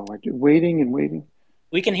no! Waiting and waiting.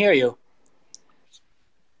 We can hear you.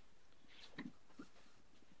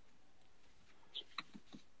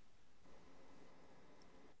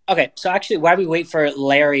 Okay, so actually, while we wait for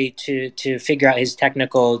Larry to figure out his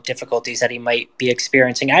technical difficulties that he might be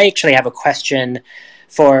experiencing, I actually have a question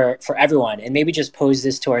for everyone, and maybe just pose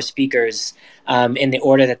this to our speakers in the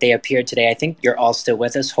order that they appeared today. I think you're all still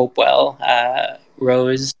with us: Hopewell,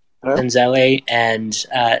 Rose, Zanzele, and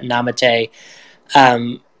Namate.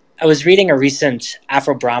 I was reading a recent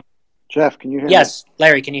Afro-Brahmin. Jeff, can you hear me? Yes,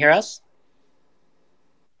 Larry, can you hear us?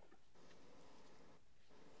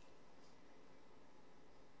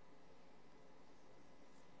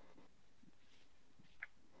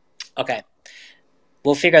 Okay.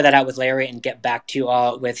 We'll figure that out with Larry and get back to you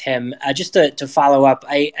all with him. Just to follow up,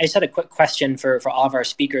 I just had a quick question for all of our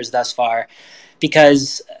speakers thus far,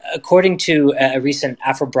 because according to a recent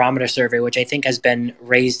Afrobarometer survey, which I think has been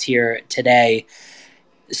raised here today,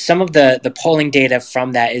 some of the polling data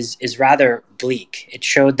from that is rather bleak. It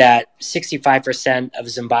showed that 65% of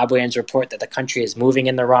Zimbabweans report that the country is moving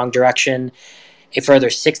in the wrong direction. A further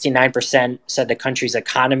 69% said the country's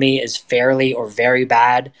economy is fairly or very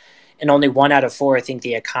bad. And only 1 out of 4 think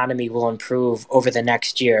the economy will improve over the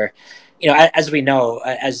next year. You know, as we know,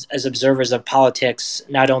 as observers of politics,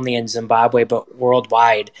 not only in Zimbabwe but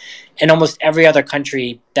worldwide, in almost every other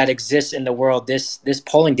country that exists in the world, this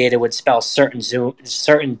polling data would spell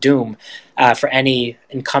certain doom for any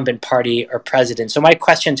incumbent party or president. So my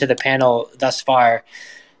question to the panel thus far,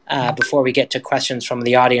 before we get to questions from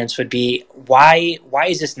the audience, would be why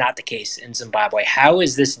is this not the case in Zimbabwe? How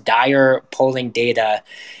is this dire polling data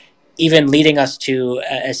even leading us to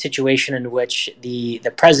a situation in which the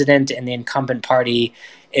president and the incumbent party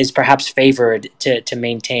is perhaps favored to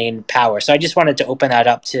maintain power? So I just wanted to open that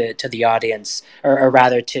up to the audience, or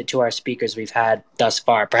rather to our speakers we've had thus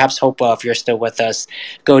far. Perhaps Hopewell, if you're still with us,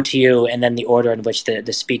 go to you, and then the order in which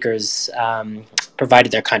the speakers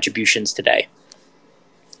provided their contributions today.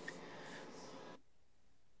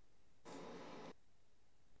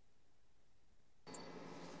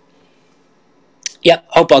 Yep,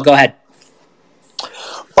 Hopewell, go ahead.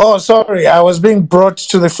 Oh, sorry, I was being brought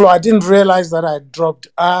to the floor. I didn't realize that I dropped.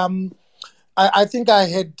 I think I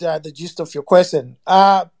had the gist of your question.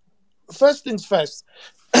 First things first,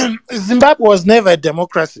 Zimbabwe was never a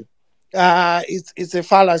democracy. It's a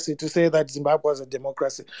fallacy to say that Zimbabwe was a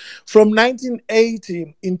democracy. From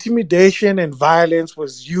 1980, intimidation and violence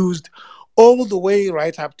was used all the way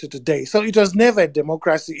right up to today. So it was never a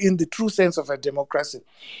democracy in the true sense of a democracy.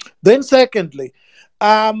 Then, secondly,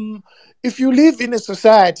 if you live in a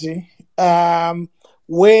society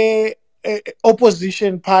where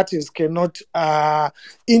opposition parties cannot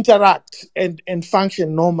interact and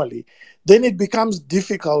function normally, then it becomes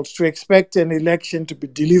difficult to expect an election to be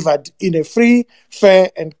delivered in a free, fair,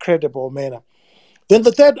 and credible manner. Then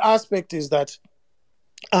the third aspect is that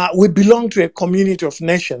we belong to a community of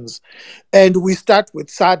nations, and we start with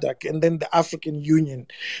SADC and then the African Union.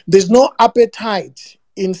 There's no appetite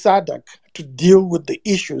in SADC to deal with the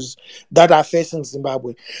issues that are facing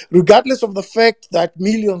Zimbabwe, regardless of the fact that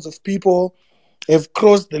millions of people have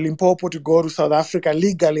crossed the Limpopo to go to South Africa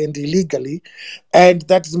legally and illegally, and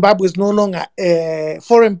that Zimbabwe is no longer a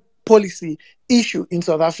foreign policy issue in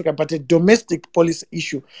South Africa, but a domestic policy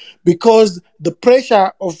issue, because the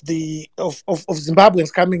pressure of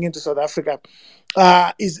Zimbabweans coming into South Africa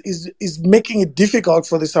is making it difficult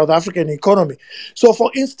for the South African economy. So,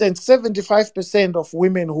 for instance, 75% of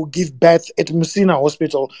women who give birth at Musina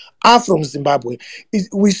Hospital are from Zimbabwe.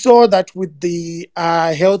 We saw that with the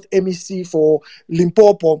health MEC for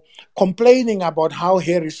Limpopo complaining about how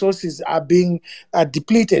her resources are being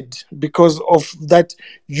depleted because of that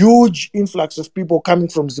huge influx of people coming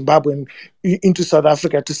from Zimbabwe into South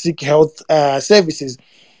Africa to seek health services.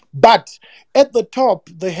 But at the top,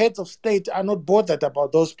 the heads of state are not bothered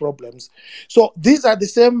about those problems. So these are the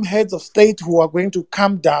same heads of state who are going to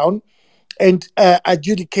come down and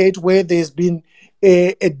adjudicate where there's been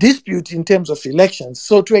a dispute in terms of elections.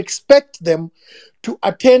 So to expect them to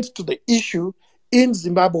attend to the issue in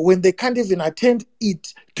Zimbabwe when they can't even attend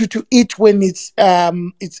it to it when it's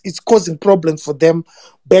causing problems for them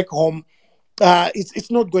back home,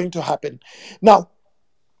 it's not going to happen. Now,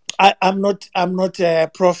 I'm not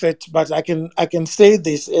a prophet, but I can say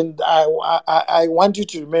this, and I want you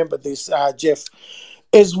to remember this, Jeff.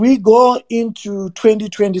 As we go into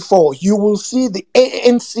 2024, you will see the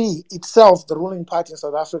ANC itself, the ruling party in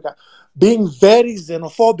South Africa, being very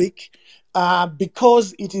xenophobic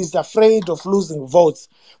because it is afraid of losing votes.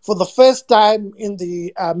 For the first time in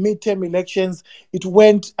the midterm elections, it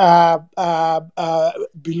went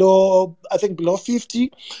below, I think, below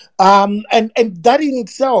 50. And that in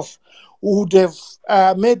itself would have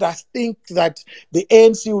made us think that the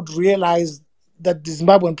ANC would realize that the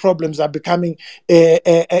Zimbabwean problems are becoming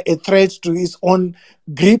a threat to its own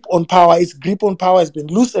grip on power. Its grip on power has been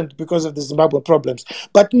loosened because of the Zimbabwean problems.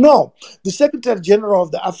 But no, the Secretary General of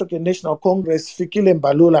the African National Congress, Fikile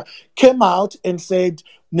Mbalula, came out and said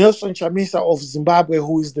Nelson Chamisa of Zimbabwe,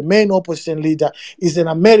 who is the main opposition leader, is an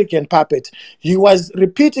American puppet. He was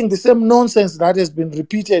repeating the same nonsense that has been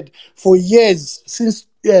repeated for years, since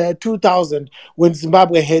 2000, when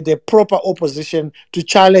Zimbabwe had a proper opposition to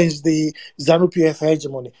challenge the ZANU-PF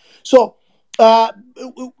hegemony. So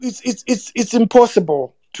it's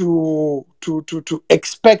impossible to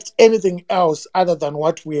expect anything else other than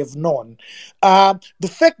what we have known. The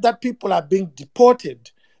fact that people are being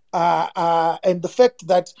deported, and the fact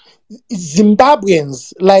that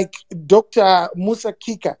Zimbabweans like Dr. Musa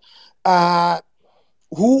Kika,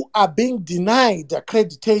 who are being denied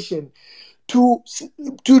accreditation to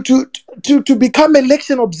become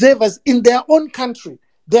election observers in their own country.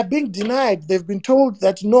 They're being denied. They've been told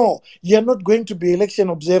that no, you're not going to be election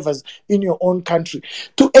observers in your own country.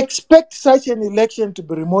 To expect such an election to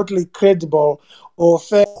be remotely credible or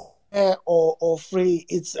fair or free,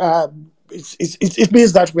 it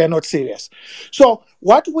means that we are not serious. So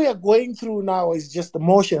what we are going through now is just the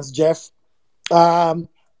motions, Jeff.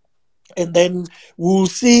 And then we'll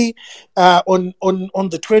see on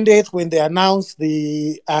the 20th, when they announce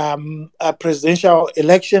the presidential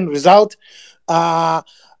election result,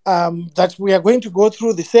 that we are going to go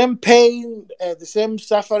through the same pain, the same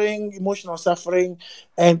suffering, emotional suffering,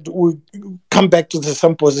 and we come back to the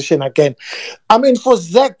same position again. I mean, for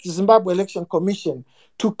ZEC, Zimbabwe Election Commission,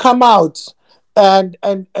 to come out and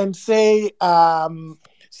say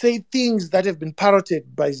things that have been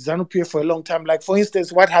parroted by ZANU-PF for a long time, like, for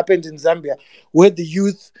instance, what happened in Zambia, where the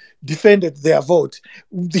youth defended their vote.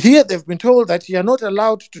 Here, they've been told that you're not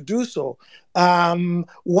allowed to do so.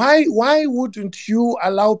 Why wouldn't you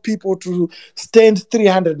allow people to stand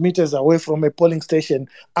 300 meters away from a polling station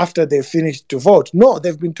after they've finished to vote? No,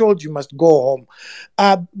 they've been told you must go home.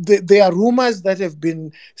 There are rumors that have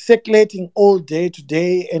been circulating all day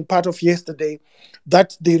today and part of yesterday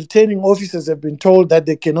that the returning officers have been told that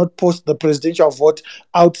they cannot post the presidential vote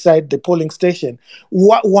outside the polling station.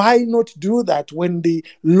 Why not do that when the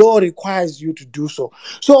law requires you to do so?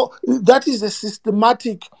 So that is a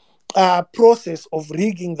systematic process of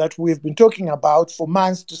rigging that we've been talking about for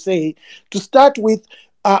months. To start with,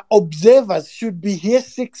 observers should be here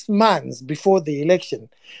 6 months before the election,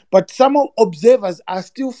 but some observers are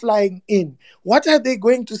still flying in. What are they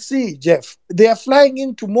going to see, Jeff? They are flying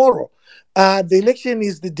in tomorrow. The election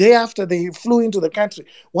is the day after they flew into the country.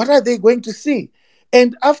 What are they going to see?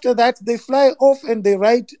 And after that, they fly off and they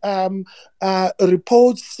write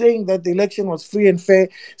reports saying that the election was free and fair,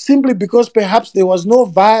 simply because perhaps there was no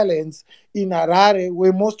violence in Harare,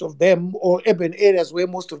 where most of them, or urban areas where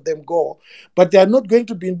most of them go. But they are not going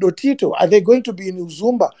to be in Dotito. Are they going to be in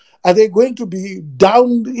Uzumba? Are they going to be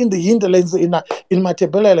down in the hinterlands in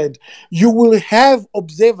Matabeleland? You will have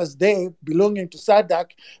observers there belonging to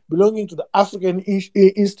SADC, belonging to the African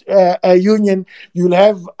Union. You'll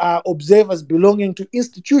have observers belonging to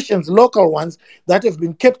institutions, local ones, that have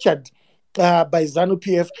been captured by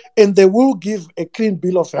ZANU-PF, and they will give a clean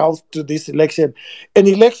bill of health to this election. An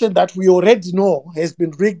election that we already know has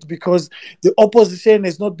been rigged because the opposition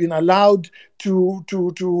has not been allowed to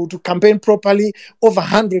campaign properly. Over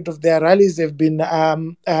 100 of their rallies have been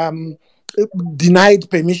denied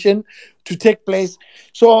permission to take place.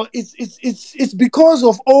 So it's because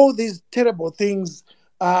of all these terrible things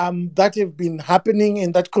that have been happening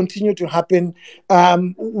and that continue to happen,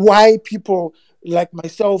 why people like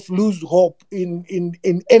myself lose hope in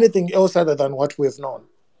anything else other than what we've known.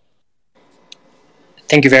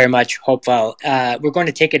 Thank you very much, Hopewell. We're going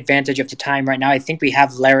to take advantage of the time right now. I think we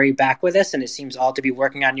have Larry back with us, and it seems all to be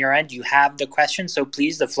working on your end. You have the question, so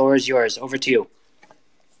please, the floor is yours. Over to you.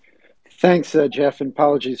 Thanks, Jeff, and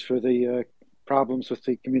apologies for the problems with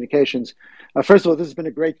the communications. First of all, this has been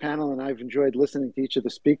a great panel, and I've enjoyed listening to each of the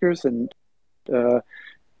speakers, and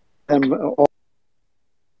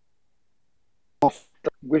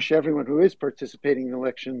wish everyone who is participating in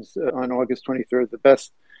elections on August 23rd the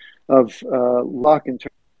best of luck in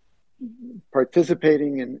terms of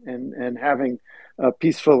participating and having a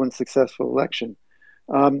peaceful and successful election.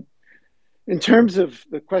 In terms of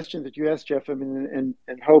the question that you asked, Jeff, I mean,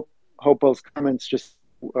 and Hopewell's comments just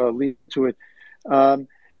lead to it.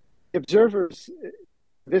 Observers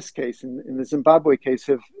this case, in the Zimbabwe case,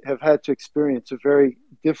 have had to experience a very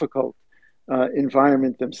difficult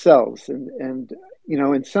environment themselves. And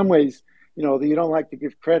in some ways, you don't like to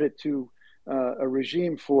give credit to a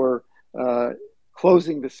regime for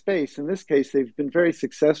closing the space. In this case, they've been very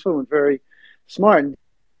successful and very smart. And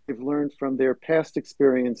they've learned from their past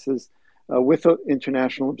experiences with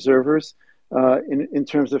international observers in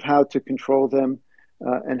terms of how to control them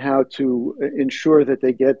and how to ensure that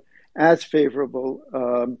they get as favorable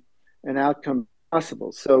an outcome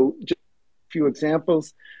possible. So just a few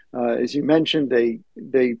examples. As you mentioned,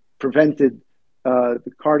 they prevented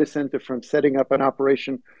the Carter Center from setting up an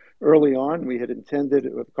operation early on.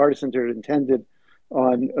 The Carter Center had intended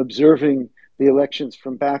on observing the elections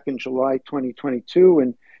from back in July 2022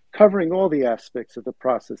 and covering all the aspects of the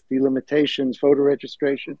process, delimitations, voter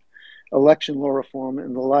registration, election law reform,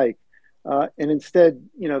 and the like. And instead,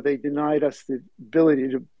 they denied us the ability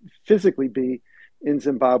to physically be in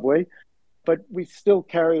Zimbabwe, but we still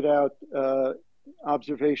carried out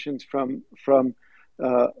observations from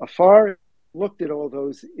afar, looked at all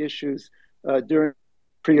those issues during the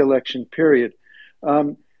pre-election period.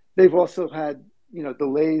 They've also had,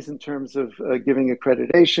 delays in terms of giving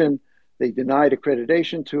accreditation. They denied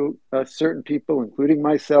accreditation to certain people, including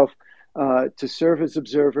myself, to serve as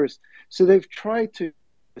observers. So they've tried to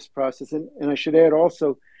this process, and I should add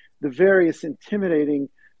also the various intimidating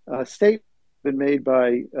statements been made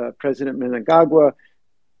by President Mnangagwa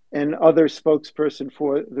and other spokesperson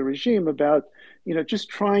for the regime about, just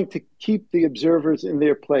trying to keep the observers in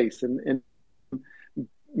their place and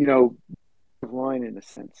line in a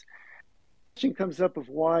sense. The question comes up of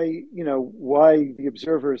why the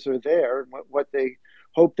observers are there and what they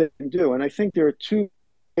hope they can do. And I think there are two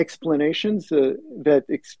explanations that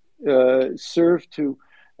serve to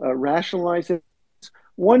rationalize it.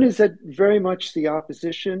 One is that very much the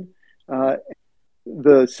opposition,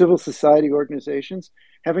 the civil society organizations,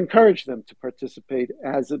 have encouraged them to participate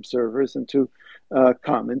as observers and to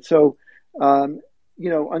come. And so,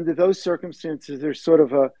 under those circumstances, there's sort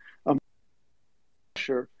of a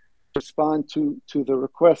pressure to respond to the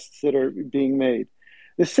requests that are being made.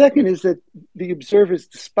 The second is that the observers,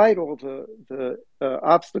 despite all the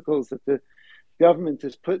obstacles that the government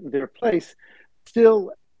has put in their place,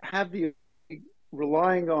 still have the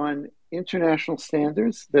relying on international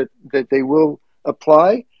standards that they will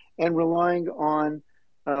apply, and relying on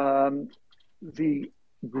the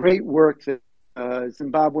great work that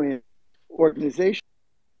Zimbabwean organizations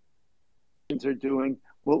are doing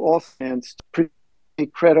will also stand to a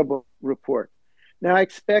credible report. Now, I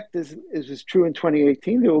expect, as was true in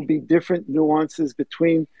 2018, there will be different nuances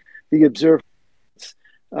between the observers,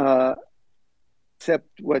 except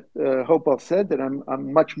what Hopewell said, that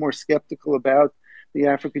I'm much more skeptical about the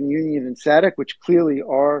African Union and SADC, which clearly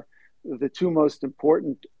are the two most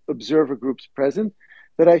important observer groups present.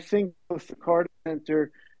 But I think both the Carter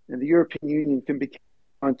Center and the European Union can be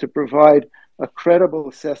on to provide a credible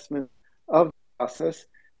assessment of the process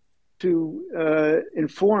to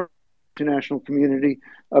inform the international community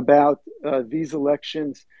about these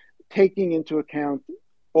elections, taking into account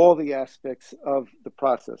all the aspects of the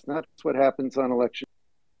process, not just what happens on election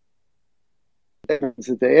day,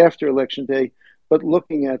 the day after election day, but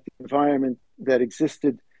looking at the environment that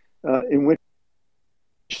existed in which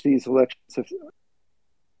these elections have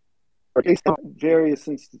various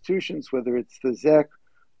institutions, whether it's the ZEC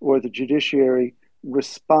or the judiciary,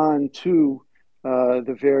 respond to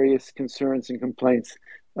the various concerns and complaints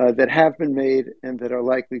that have been made and that are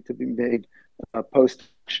likely to be made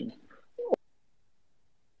post-election.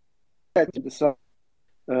 To decide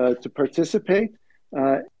to participate,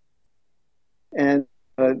 and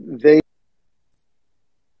they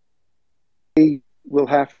will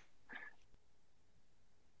have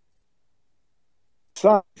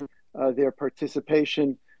their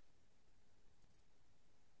participation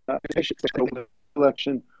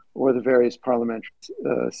election or the various parliamentary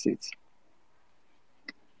seats.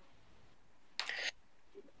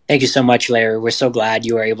 Thank you so much, Larry. We're so glad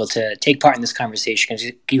you were able to take part in this conversation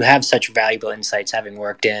because you have such valuable insights, having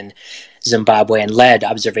worked in Zimbabwe and led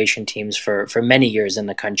observation teams for many years in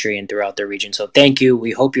the country and throughout the region. So thank you.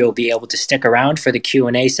 We hope you'll be able to stick around for the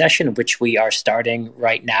Q&A session, which we are starting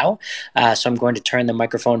right now. So I'm going to turn the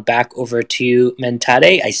microphone back over to you,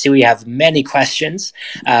 Mentade. I see we have many questions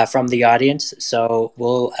from the audience, so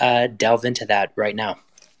we'll delve into that right now.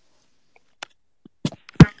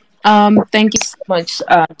 Thank you so much,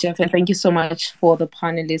 Jeff, and thank you so much for the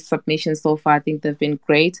panelist submissions so far. I think they've been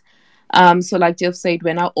great. So like Jeff said,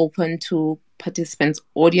 we're now open to participants'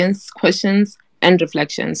 audience questions. and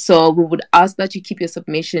reflection. So we would ask that you keep your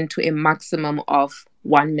submission to a maximum of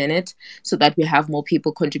 1 minute so that we have more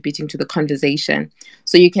people contributing to the conversation.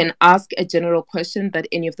 So you can ask a general question that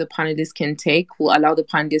any of the panelists can take. We'll allow the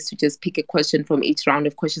panelists to just pick a question from each round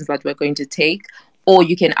of questions that we're going to take, or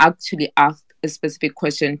you can actually ask a specific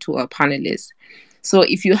question to a panelist. So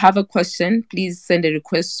if you have a question, please send a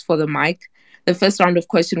request for the mic. The first round of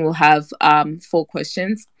question will have 4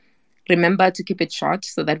 questions. Remember to keep it short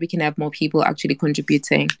so that we can have more people actually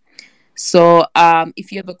contributing. So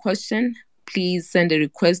if you have a question, please send a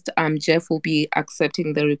request. Jeff will be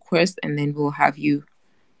accepting the request, and then we'll have you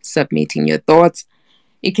submitting your thoughts.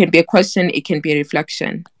 It can be a question, it can be a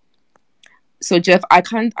reflection. So Jeff, I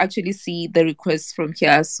can't actually see the requests from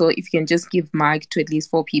here. So if you can just give mic to at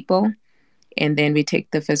least 4 people, and then we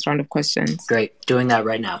take the first round of questions. Great. Doing that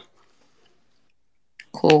right now.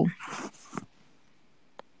 Cool.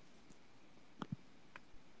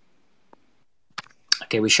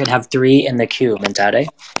 Okay, we should have 3 in the queue, Mentade.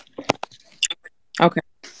 Okay.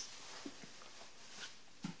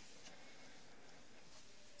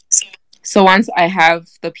 So once I have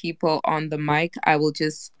the people on the mic, I will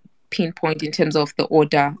just pinpoint in terms of the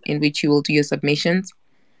order in which you will do your submissions.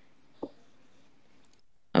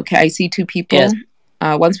 Okay, I see 2 people. Yes.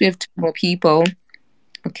 Once we have 2 more people,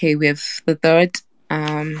 okay, we have the third.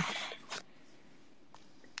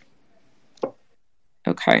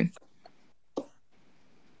 Okay.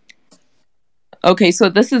 Okay, so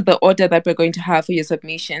this is the order that we're going to have for your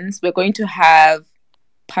submissions. We're going to have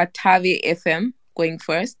Patavi FM going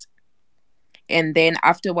first. And then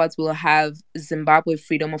afterwards, we'll have Zimbabwe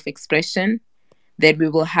Freedom of Expression. Then we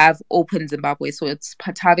will have Open Zimbabwe. So it's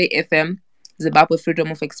Patavi FM, Zimbabwe Freedom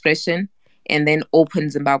of Expression, and then Open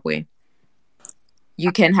Zimbabwe.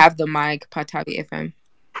 You can have the mic, Patavi FM.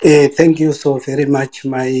 Thank you so very much.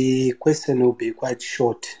 My question will be quite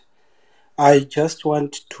short. I just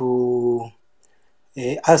want to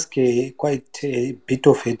ask quite a bit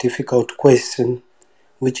of a difficult question,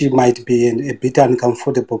 which might be a bit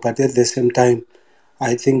uncomfortable, but at the same time,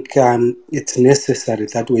 I think it's necessary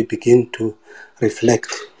that we begin to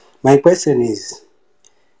reflect. My question is,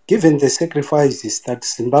 given the sacrifices that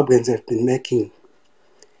Zimbabweans have been making,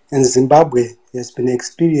 and Zimbabwe has been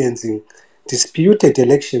experiencing disputed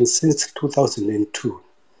elections since 2002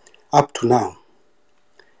 up to now,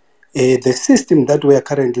 the system that we are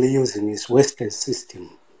currently using is Western system,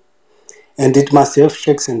 and it must have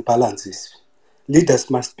checks and balances. Leaders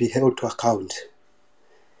must be held to account.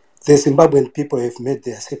 The Zimbabwean people have made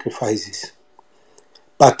their sacrifices,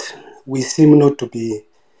 but we seem not to be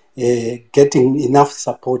getting enough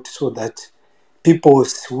support so that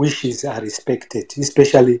people's wishes are respected,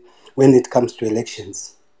 especially when it comes to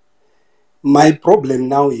elections. My problem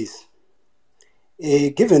now is,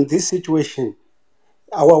 given this situation,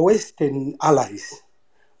 our Western allies,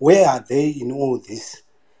 where are they in all this?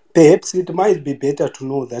 Perhaps it might be better to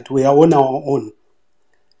know that we are on our own,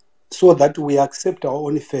 so that we accept our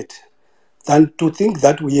own fate, than to think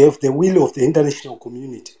that we have the will of the international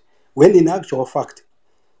community, when in actual fact,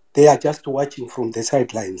 they are just watching from the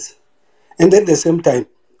sidelines. And at the same time,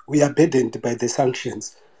 we are burdened by the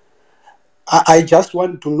sanctions. I just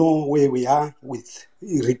want to know where we are with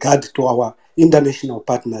regard to our international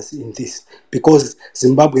partners in this, because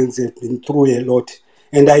Zimbabweans have been through a lot.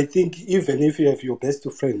 And I think even if you have your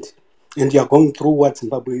best friend and you are going through what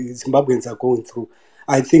Zimbabweans are going through,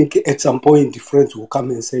 I think at some point friends will come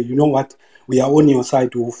and say, you know what, we are on your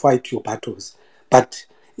side, we will fight your battles. But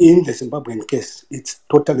in the Zimbabwean case, it's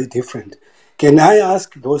totally different. Can I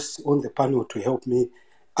ask those on the panel to help me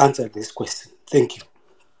answer this question? Thank you.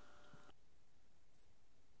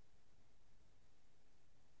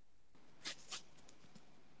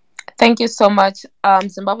 Thank you so much.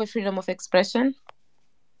 Zimbabwe Freedom of Expression.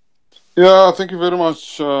 Yeah, thank you very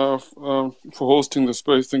much for hosting the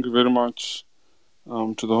space. Thank you very much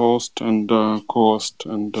to the host and co-host,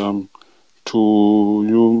 and to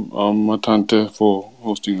you, Matante, for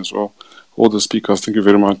hosting as well. All the speakers, thank you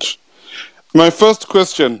very much. My first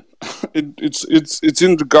question, it's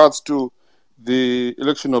in regards to the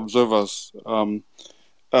election observers.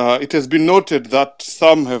 It has been noted that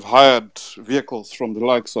some have hired vehicles from the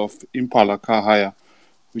likes of Impala car hire,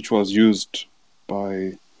 which was used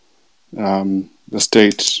by the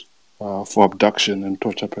state for abduction and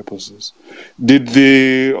torture purposes. Have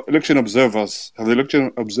the election observers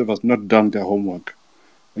not done their homework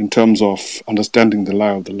in terms of understanding the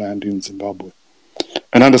lie of the land in Zimbabwe,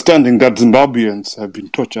 and understanding that Zimbabweans have been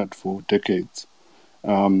tortured for decades,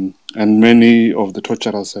 and many of the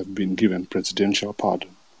torturers have been given presidential pardon,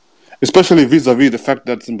 especially vis-a-vis the fact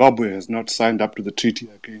that Zimbabwe has not signed up to the treaty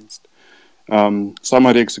against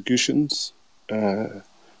summary executions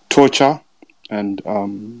torture and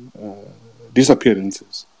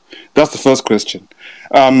disappearances? That's the first question.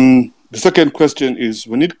 The second question is,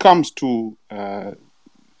 when it comes to,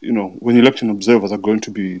 when election observers are going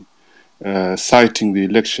to be citing the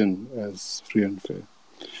election as free and fair,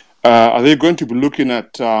 are they going to be looking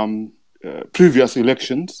at previous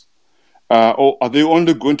elections, or are they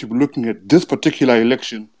only going to be looking at this particular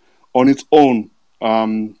election on its own?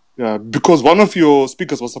 Because one of your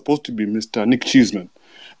speakers was supposed to be Mr. Nick Cheeseman.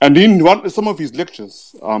 And in some of his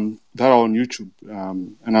lectures that are on YouTube,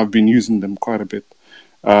 and I've been using them quite a bit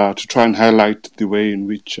to try and highlight the way in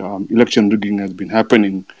which election rigging has been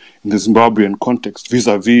happening in the Zimbabwean context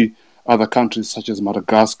vis-a-vis other countries such as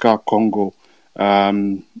Madagascar, Congo,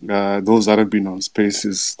 those that have been on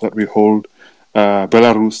spaces that we hold,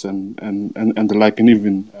 Belarus and the like, and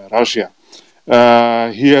even Russia.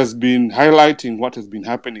 He has been highlighting what has been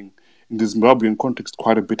happening in the Zimbabwean context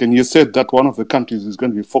quite a bit. And he said that one of the countries he's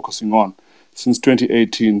going to be focusing on since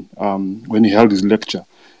 2018, when he held his lecture,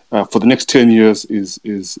 for the next 10 years is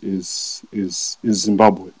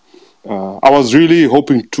Zimbabwe. I was really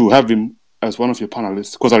hoping to have him as one of your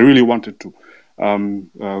panelists because I really wanted to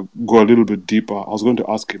go a little bit deeper. I was going to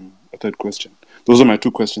ask him a third question. Those are my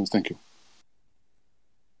two questions. Thank you.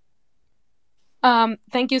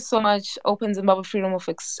 Thank you so much, Open Zimbabwe Freedom of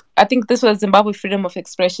I think this was Zimbabwe Freedom of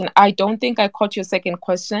Expression. I don't think I caught your second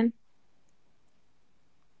question.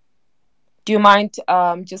 Do you mind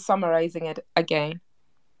just summarizing it again?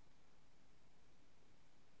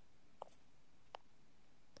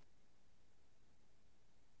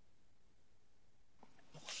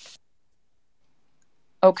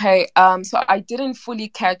 Okay, so I didn't fully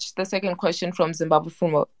catch the second question from Zimbabwe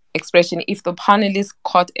Freedom of Expression. If the panelists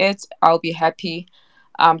caught it, I'll be happy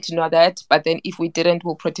to know that. But then if we didn't,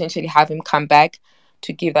 we'll potentially have him come back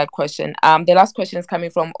to give that question. The last question is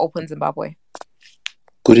coming from Open Zimbabwe.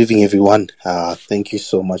 Good evening, everyone. Thank you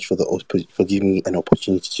so much for giving me an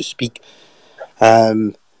opportunity to speak.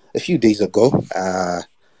 A few days ago,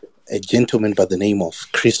 a gentleman by the name of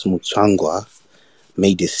Chris Mutsvangwa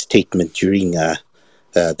made a statement during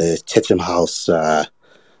the Chatham House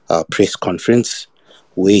press conference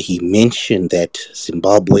where he mentioned that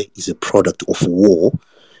Zimbabwe is a product of war,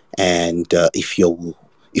 and if you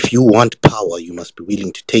want power, you must be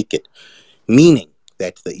willing to take it, meaning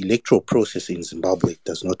that the electoral process in Zimbabwe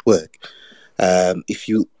does not work. If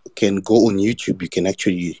you can go on YouTube, you can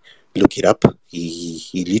actually look it up.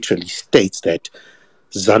 He literally states that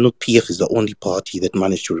ZANU-PF is the only party that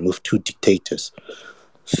managed to remove two dictators.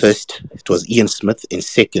 First, it was Ian Smith, and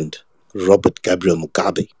second, Robert Gabriel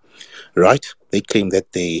Mugabe. Right? They claim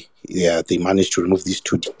that they managed to remove these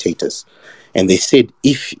two dictators. And they said,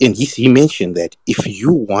 he mentioned that if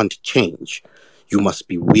you want change, you must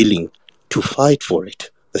be willing to fight for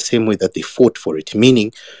it, the same way that they fought for it,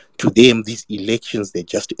 meaning to them, these elections, they're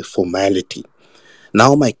just a formality.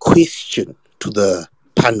 Now, my question to the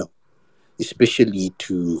panel, especially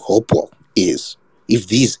to Hopewell, is if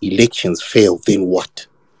these elections fail, then what?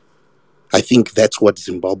 I think that's what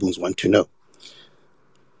Zimbabweans want to know.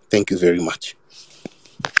 Thank you very much.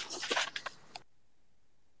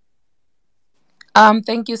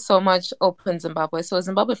 Thank you so much, Open Zimbabwe. So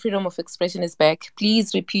Zimbabwe Freedom of Expression is back.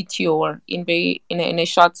 Please repeat in a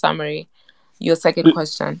short summary your second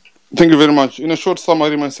question. Thank you very much. In a short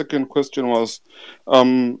summary, my second question was: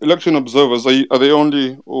 election observers, are they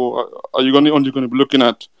only, or are you only going to be looking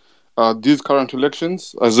at these current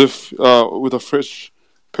elections as if with a fresh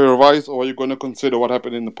pair of eyes, or are you going to consider what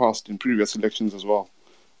happened in the past in previous elections as well?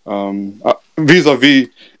 Vis-a-vis,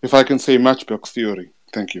 if I can say, matchbox theory.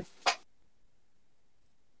 Thank you.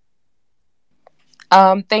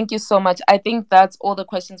 Thank you so much. I think that's all the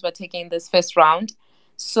questions we're taking in this first round.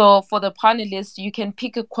 So for the panelists, you can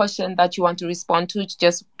pick a question that you want to respond to.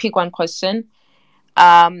 Just pick one question.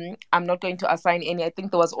 I'm not going to assign any. I think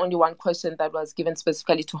there was only one question that was given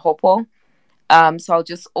specifically to Hopewell. So I'll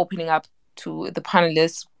just opening up to the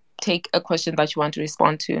panelists. Take a question that you want to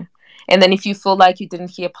respond to. And then if you feel like you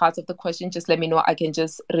didn't hear part of the question, just let me know. I can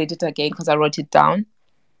just read it again because I wrote it down.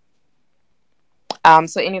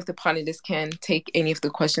 So any of the panelists can take any of the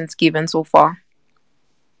questions given so far.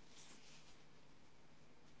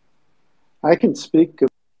 I can speak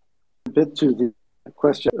a bit to the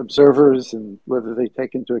question of observers and whether they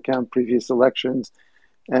take into account previous elections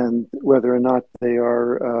and whether or not they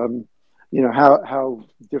are, how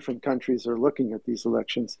different countries are looking at these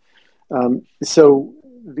elections. So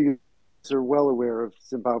these are well aware of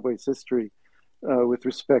Zimbabwe's history with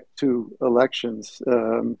respect to elections.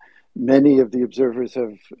 Many of the observers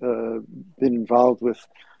have been involved with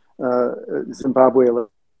Zimbabwe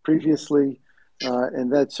previously.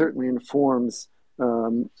 and that certainly informs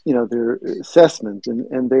their assessment,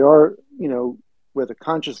 and they are, whether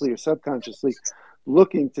consciously or subconsciously,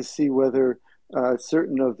 looking to see whether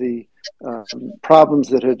certain of the problems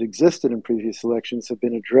that had existed in previous elections have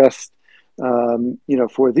been addressed,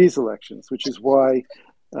 for these elections, which is why,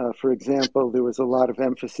 for example, there was a lot of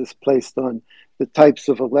emphasis placed on the types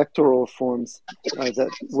of electoral reforms that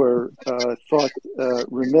were thought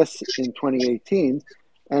remiss in 2018,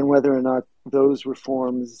 and whether or not those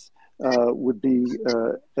reforms would be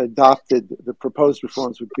adopted, the proposed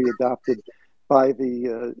reforms would be adopted by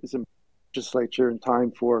the legislature in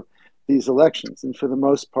time for these elections. And for the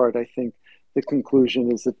most part, I think the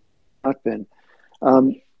conclusion is that it's not been.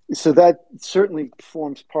 So that certainly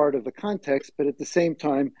forms part of the context, but at the same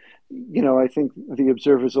time, I think the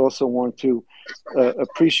observers also want to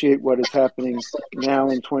appreciate what is happening now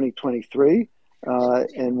in 2023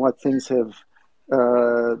 and what things have,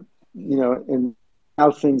 and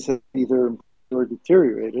how things have either improved or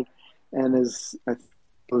deteriorated. And as I think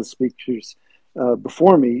the speakers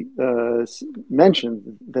before me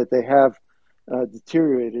mentioned, that they have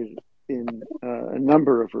deteriorated in a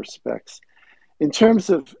number of respects. In terms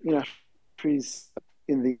of countries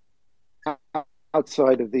in the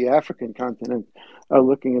outside of the African continent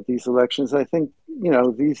looking at these elections, I think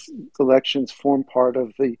these elections form part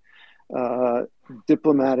of the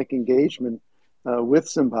diplomatic engagement with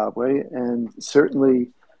Zimbabwe, and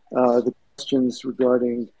certainly the questions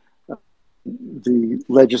regarding the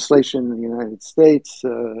legislation in the United States,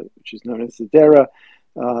 which is known as the DERA,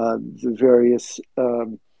 the various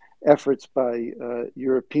efforts by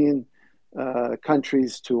European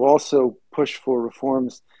countries to also push for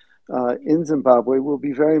reforms in Zimbabwe will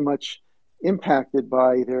be very much impacted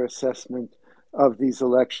by their assessment of these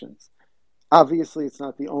elections. Obviously, it's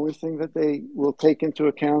not the only thing that they will take into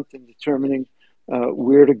account in determining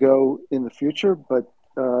where to go in the future, but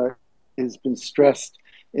it has been stressed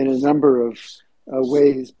in a number of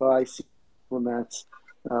ways by diplomats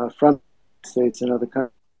from the States and other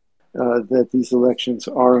countries that these elections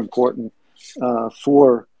are important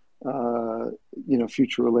for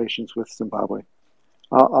future relations with Zimbabwe.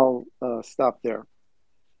 I'll stop there.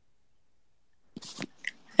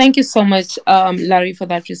 Thank you so much, Larry, for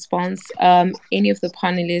that response. Any of the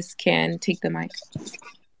panelists can take the mic.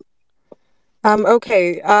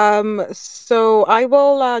 Okay. So I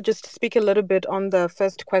will just speak a little bit on the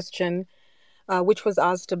first question, which was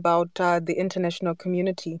asked about the international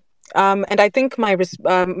community. And I think my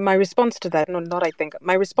response to that, no, not I think,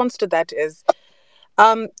 my response to that is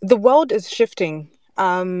the world is shifting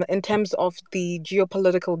in terms of the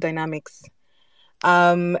geopolitical dynamics.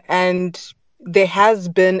 And there has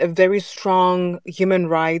been a very strong human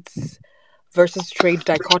rights versus trade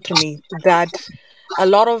dichotomy that a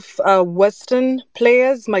lot of Western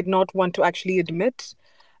players might not want to actually admit,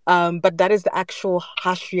 but that is the actual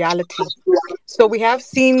harsh reality. So we have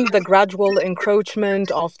seen the gradual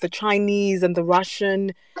encroachment of the Chinese and the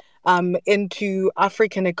Russian into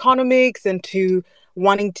African economics, into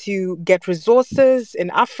wanting to get resources in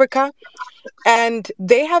Africa. And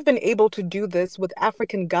they have been able to do this with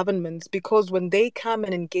African governments because when they come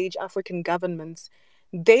and engage African governments,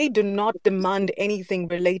 they do not demand anything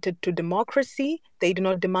related to democracy. They do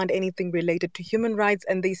not demand anything related to human rights.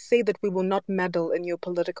 And they say that we will not meddle in your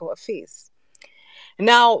political affairs.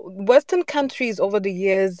 Now, Western countries over the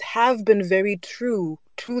years have been very true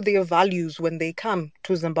to their values when they come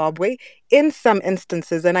to Zimbabwe in some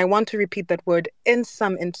instances. And I want to repeat that word, in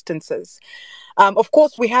some instances. Of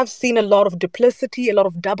course, we have seen a lot of duplicity, a lot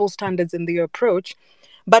of double standards in their approach.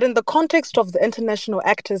 But in the context of the international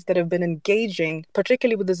actors that have been engaging,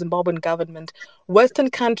 particularly with the Zimbabwean government,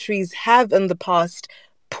 Western countries have in the past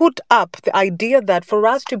put up the idea that for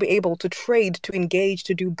us to be able to trade, to engage,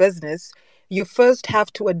 to do business, you first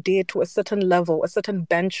have to adhere to a certain level, a certain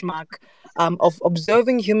benchmark of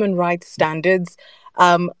observing human rights standards.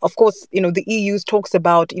 Of course, the EU talks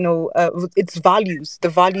about, its values, the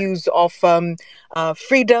values of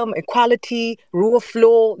freedom, equality, rule of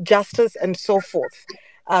law, justice, and so forth.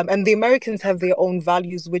 And the Americans have their own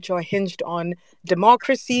values, which are hinged on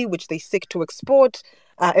democracy, which they seek to export,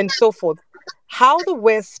 and so forth. How the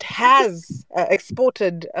West has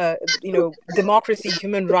exported, democracy,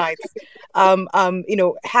 human rights,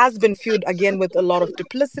 has been fueled again with a lot of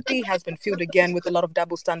duplicity, has been fueled again with a lot of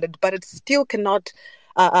double standard, but it still cannot,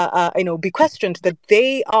 be questioned that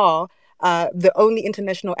they are the only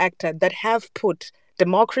international actor that have put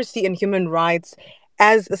democracy and human rights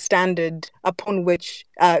as a standard upon which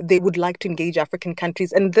they would like to engage African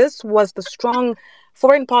countries. And this was the strong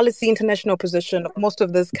foreign policy international position of most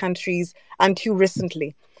of these countries until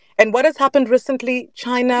recently. And what has happened recently?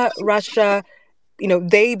 China, Russia,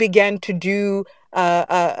 they began to do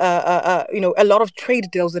a lot of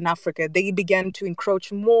trade deals in Africa. They began to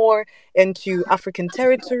encroach more into African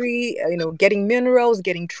territory, getting minerals,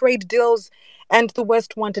 getting trade deals, and the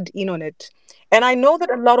West wanted in on it. And I know that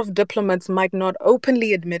a lot of diplomats might not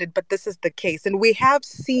openly admit it, but this is the case. And we have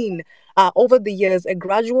seen over the years a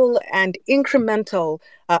gradual and incremental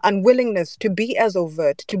unwillingness to be as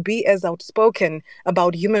overt, to be as outspoken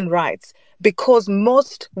about human rights, because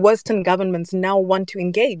most Western governments now want to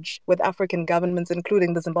engage with African governments,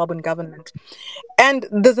 including the Zimbabwean government. And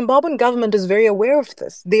the Zimbabwean government is very aware of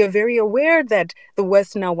this. They are very aware that the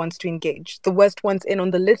West now wants to engage. The West wants in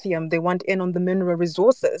on the lithium. They want in on the mineral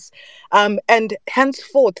resources. And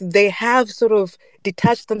henceforth, they have sort of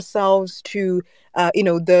detached themselves to,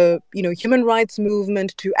 the human rights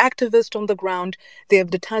movement, to activists on the ground. They have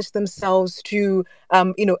detached themselves to,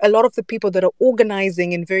 a lot of the people that are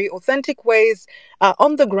organizing in very authentic ways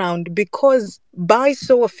on the ground, because by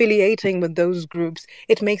so affiliating with those groups,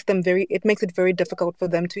 it makes it very difficult for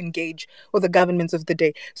them to engage with the governments of the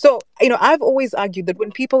day. So, I've always argued that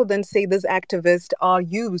when people then say these activists are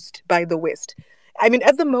used by the West, I mean,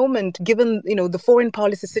 at the moment, given, the foreign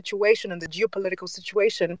policy situation and the geopolitical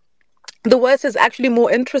situation, the West is actually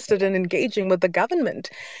more interested in engaging with the government.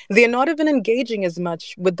 They're not even engaging as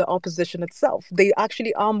much with the opposition itself. They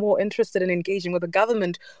actually are more interested in engaging with the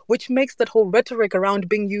government, which makes that whole rhetoric around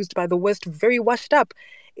being used by the West very washed up.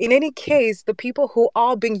 In any case, the people who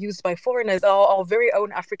are being used by foreigners are our very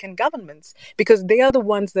own African governments, because they are the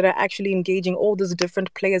ones that are actually engaging all these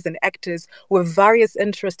different players and actors with various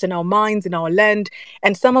interests in our mines, in our land.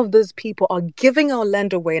 And some of those people are giving our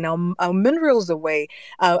land away and our minerals away,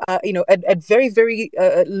 at very, very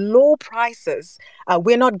low prices.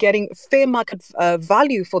 We're not getting fair market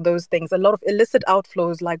value for those things. A lot of illicit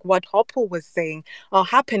outflows, like what Hopewell was saying, are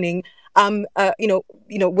happening.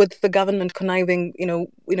 With the government conniving,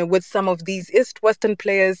 with some of these East-Western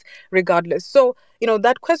players, regardless. So,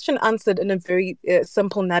 that question answered in a very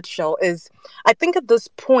simple nutshell is, I think at this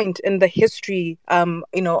point in the history,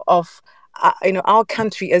 of our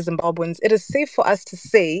country as Zimbabweans, it is safe for us to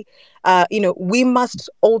say, we must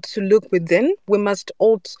all to look within. We must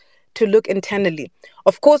all to look internally.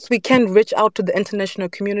 Of course, we can reach out to the international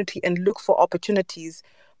community and look for opportunities,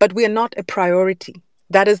 but we are not a priority.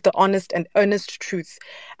 That is the honest and earnest truth.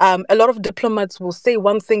 A lot of diplomats will say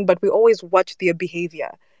one thing, but we always watch their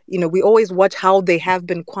behavior. We always watch how they have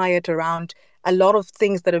been quiet around a lot of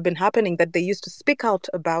things that have been happening that they used to speak out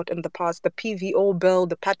about in the past. The PVO bill,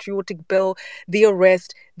 the patriotic bill, the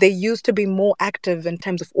arrest. They used to be more active in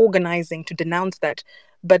terms of organizing to denounce that.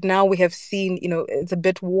 But now we have seen, it's a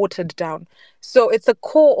bit watered down. So it's a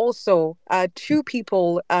call also to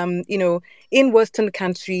people, in Western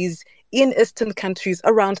countries, in Eastern countries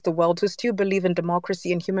around the world who still believe in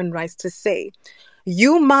democracy and human rights, to say,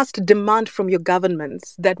 you must demand from your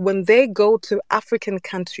governments that when they go to African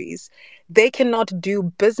countries, they cannot do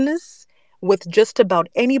business with just about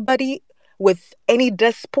anybody, with any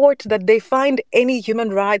despot that they find, any human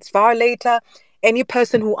rights violator, any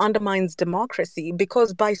person who undermines democracy,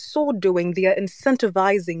 because by so doing, they are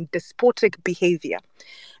incentivizing despotic behavior.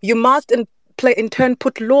 You must in turn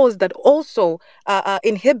put laws that also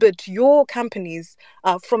inhibit your companies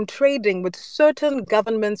from trading with certain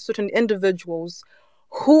governments, certain individuals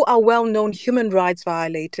who are well-known human rights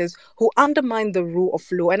violators, who undermine the rule of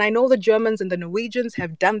law. And I know the Germans and the Norwegians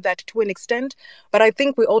have done that to an extent, but I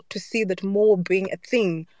think we ought to see that more being a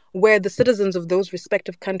thing where the citizens of those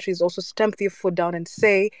respective countries also stamp their foot down and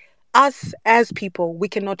say, us as people, we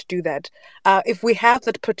cannot do that. If we have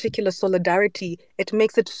that particular solidarity, it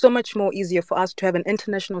makes it so much more easier for us to have an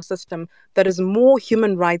international system that is more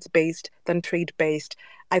human rights based than trade based.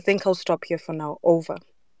 I think I'll stop here for now. Over.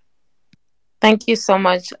 Thank you so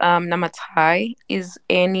much, Namatai. Is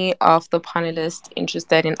any of the panelists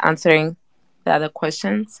interested in answering the other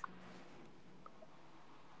questions?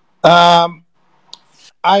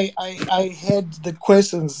 I had the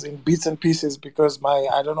questions in bits and pieces because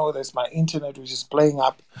I don't know whether it's my internet which is playing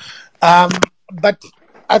up. But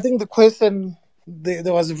I think the question,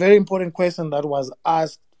 there was a very important question that was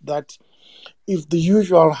asked, that if the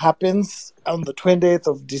usual happens on the 20th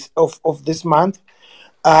of this month,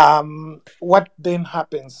 what then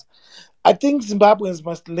happens? I think Zimbabweans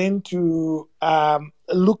must learn to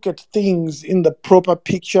look at things in the proper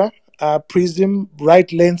picture, prism,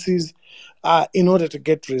 right lenses, in order to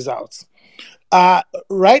get results.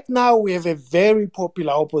 Right now, we have a very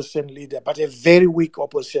popular opposition leader, but a very weak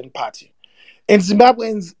opposition party. And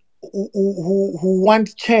Zimbabweans who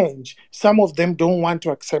want change, some of them don't want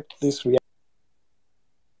to accept this reality.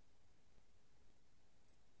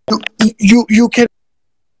 You can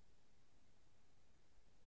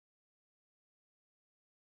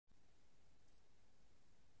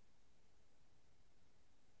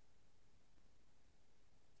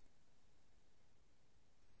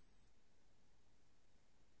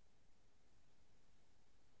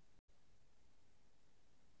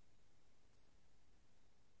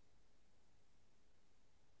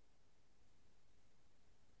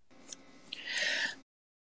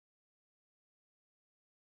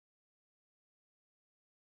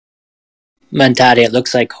Mentade, it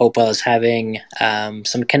looks like Hopewell is having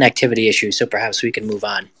some connectivity issues, so perhaps we can move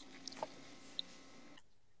on.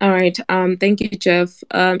 All right. Thank you, Jeff.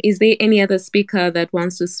 Is there any other speaker that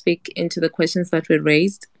wants to speak into the questions that were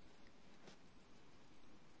raised?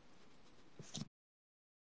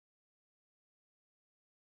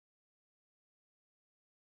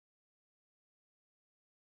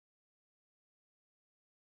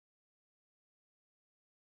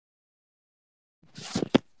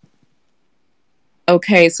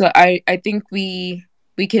 Okay, so I think we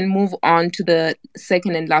can move on to the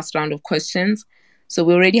second and last round of questions. So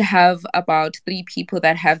we already have about 3 people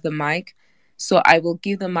that have the mic. So I will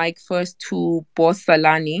give the mic first to Boss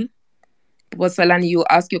Salani. Boss Salani, you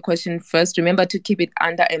ask your question first. Remember to keep it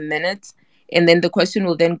under a minute. And then the question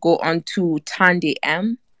will then go on to Tande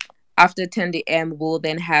M. After Tande M, we'll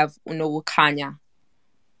then have Unowu Kanya.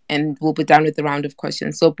 And we'll be done with the round of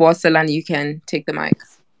questions. So Boss Salani, you can take the mic.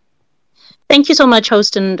 Thank you so much,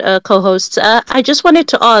 host and co-hosts. I just wanted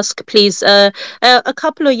to ask, please, a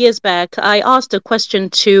couple of years back, I asked a question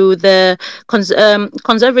to the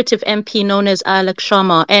conservative MP known as Alex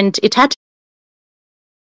Sharma, and it had to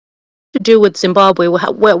do with Zimbabwe,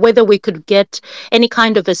 whether we could get any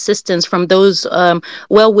kind of assistance from those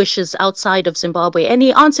well-wishers outside of Zimbabwe. And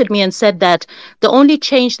he answered me and said that the only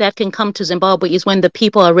change that can come to Zimbabwe is when the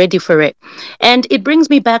people are ready for it. And it brings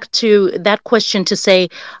me back to that question to say,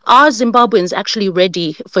 are Zimbabweans actually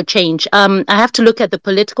ready for change? I have to look at the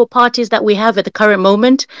political parties that we have at the current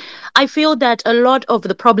moment. I feel that a lot of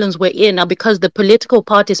the problems we're in are because the political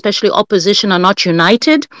party, especially opposition, are not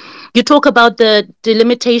united. You talk about the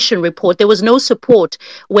delimitation report. There was no support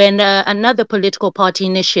when another political party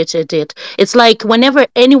initiated it. It's like whenever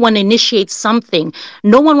anyone initiates something,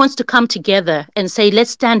 no one wants to come together and say, let's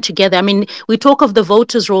stand together. I mean, we talk of the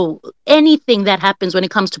voters' roll. Anything that happens when it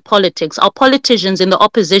comes to politics, our politicians in the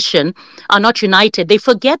opposition are not united. They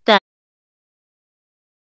forget that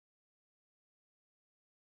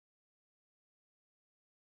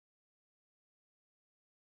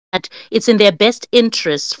it's in their best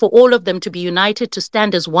interests for all of them to be united, to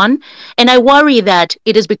stand as one. And I worry that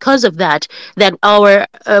it is because of that that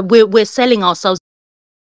we're selling ourselves.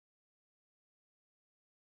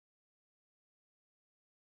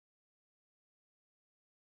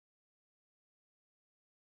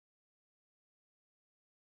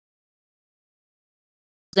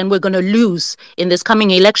 And we're going to lose in this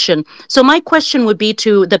coming election. So my question would be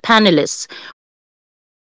to the panelists.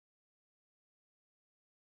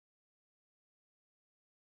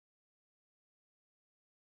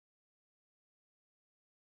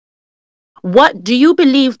 What do you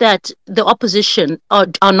believe that the opposition are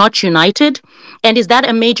not united? And is that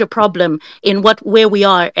a major problem in where we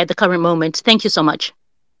are at the current moment? Thank you so much.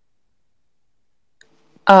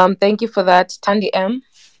 Thank you for that, Tande M.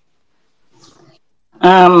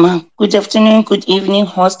 Good afternoon, good evening,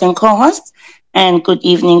 host and co-host, and good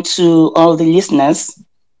evening to all the listeners.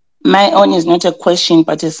 My own is not a question,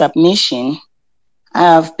 but a submission.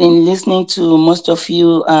 I've been listening to most of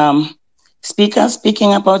you speakers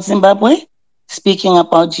speaking about Zimbabwe, speaking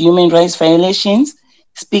about human rights violations,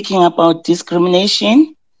 speaking about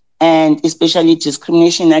discrimination, and especially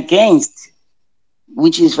discrimination against,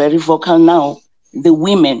 which is very vocal now, the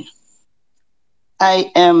women.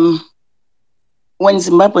 When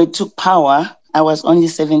Zimbabwe took power, I was only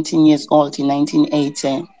 17 years old in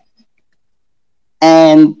 1980.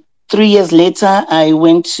 And 3 years later, I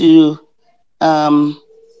went to, I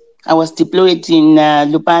was deployed in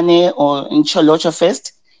Lupane or in Cholocho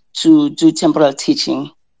first to do temporal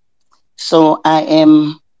teaching. So I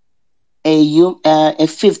am a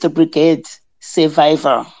 5th Brigade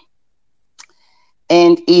survivor.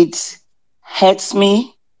 And it hurts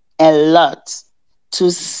me a lot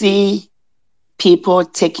to see people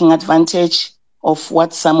taking advantage of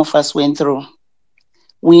what some of us went through.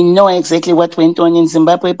 We know exactly what went on in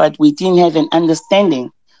Zimbabwe, but we didn't have an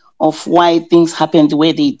understanding of why things happened the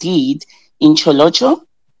way they did in Cholocho,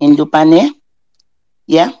 in Lupane,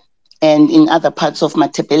 and in other parts of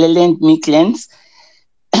Matebeleland, Miklands,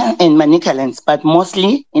 and Manicalands, but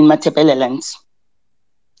mostly in Matebeleland.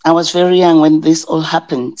 I was very young when this all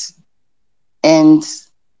happened, and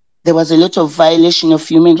there was a lot of violation of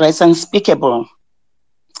human rights, unspeakable.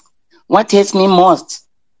 What hurts me most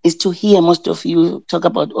is to hear most of you talk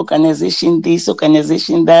about organization this,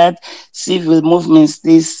 organization that, civil movements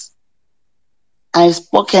this. I've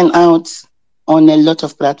spoken out on a lot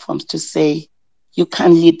of platforms to say you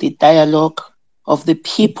can't lead the dialogue of the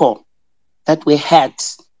people that we had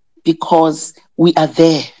because we are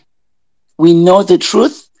there. We know the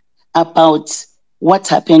truth about what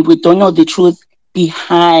happened. We don't know the truth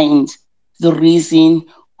behind the reason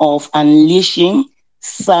of unleashing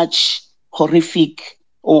such horrific,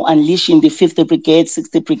 or unleashing the 50th Brigade,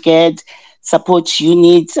 60th Brigade, support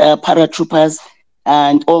units, paratroopers,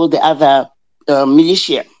 and all the other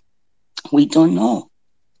militia? We don't know.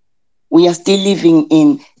 We are still living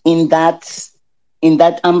in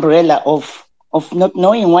that umbrella of not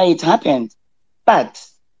knowing why it happened. But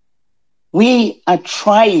we are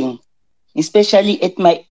trying, especially at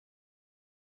my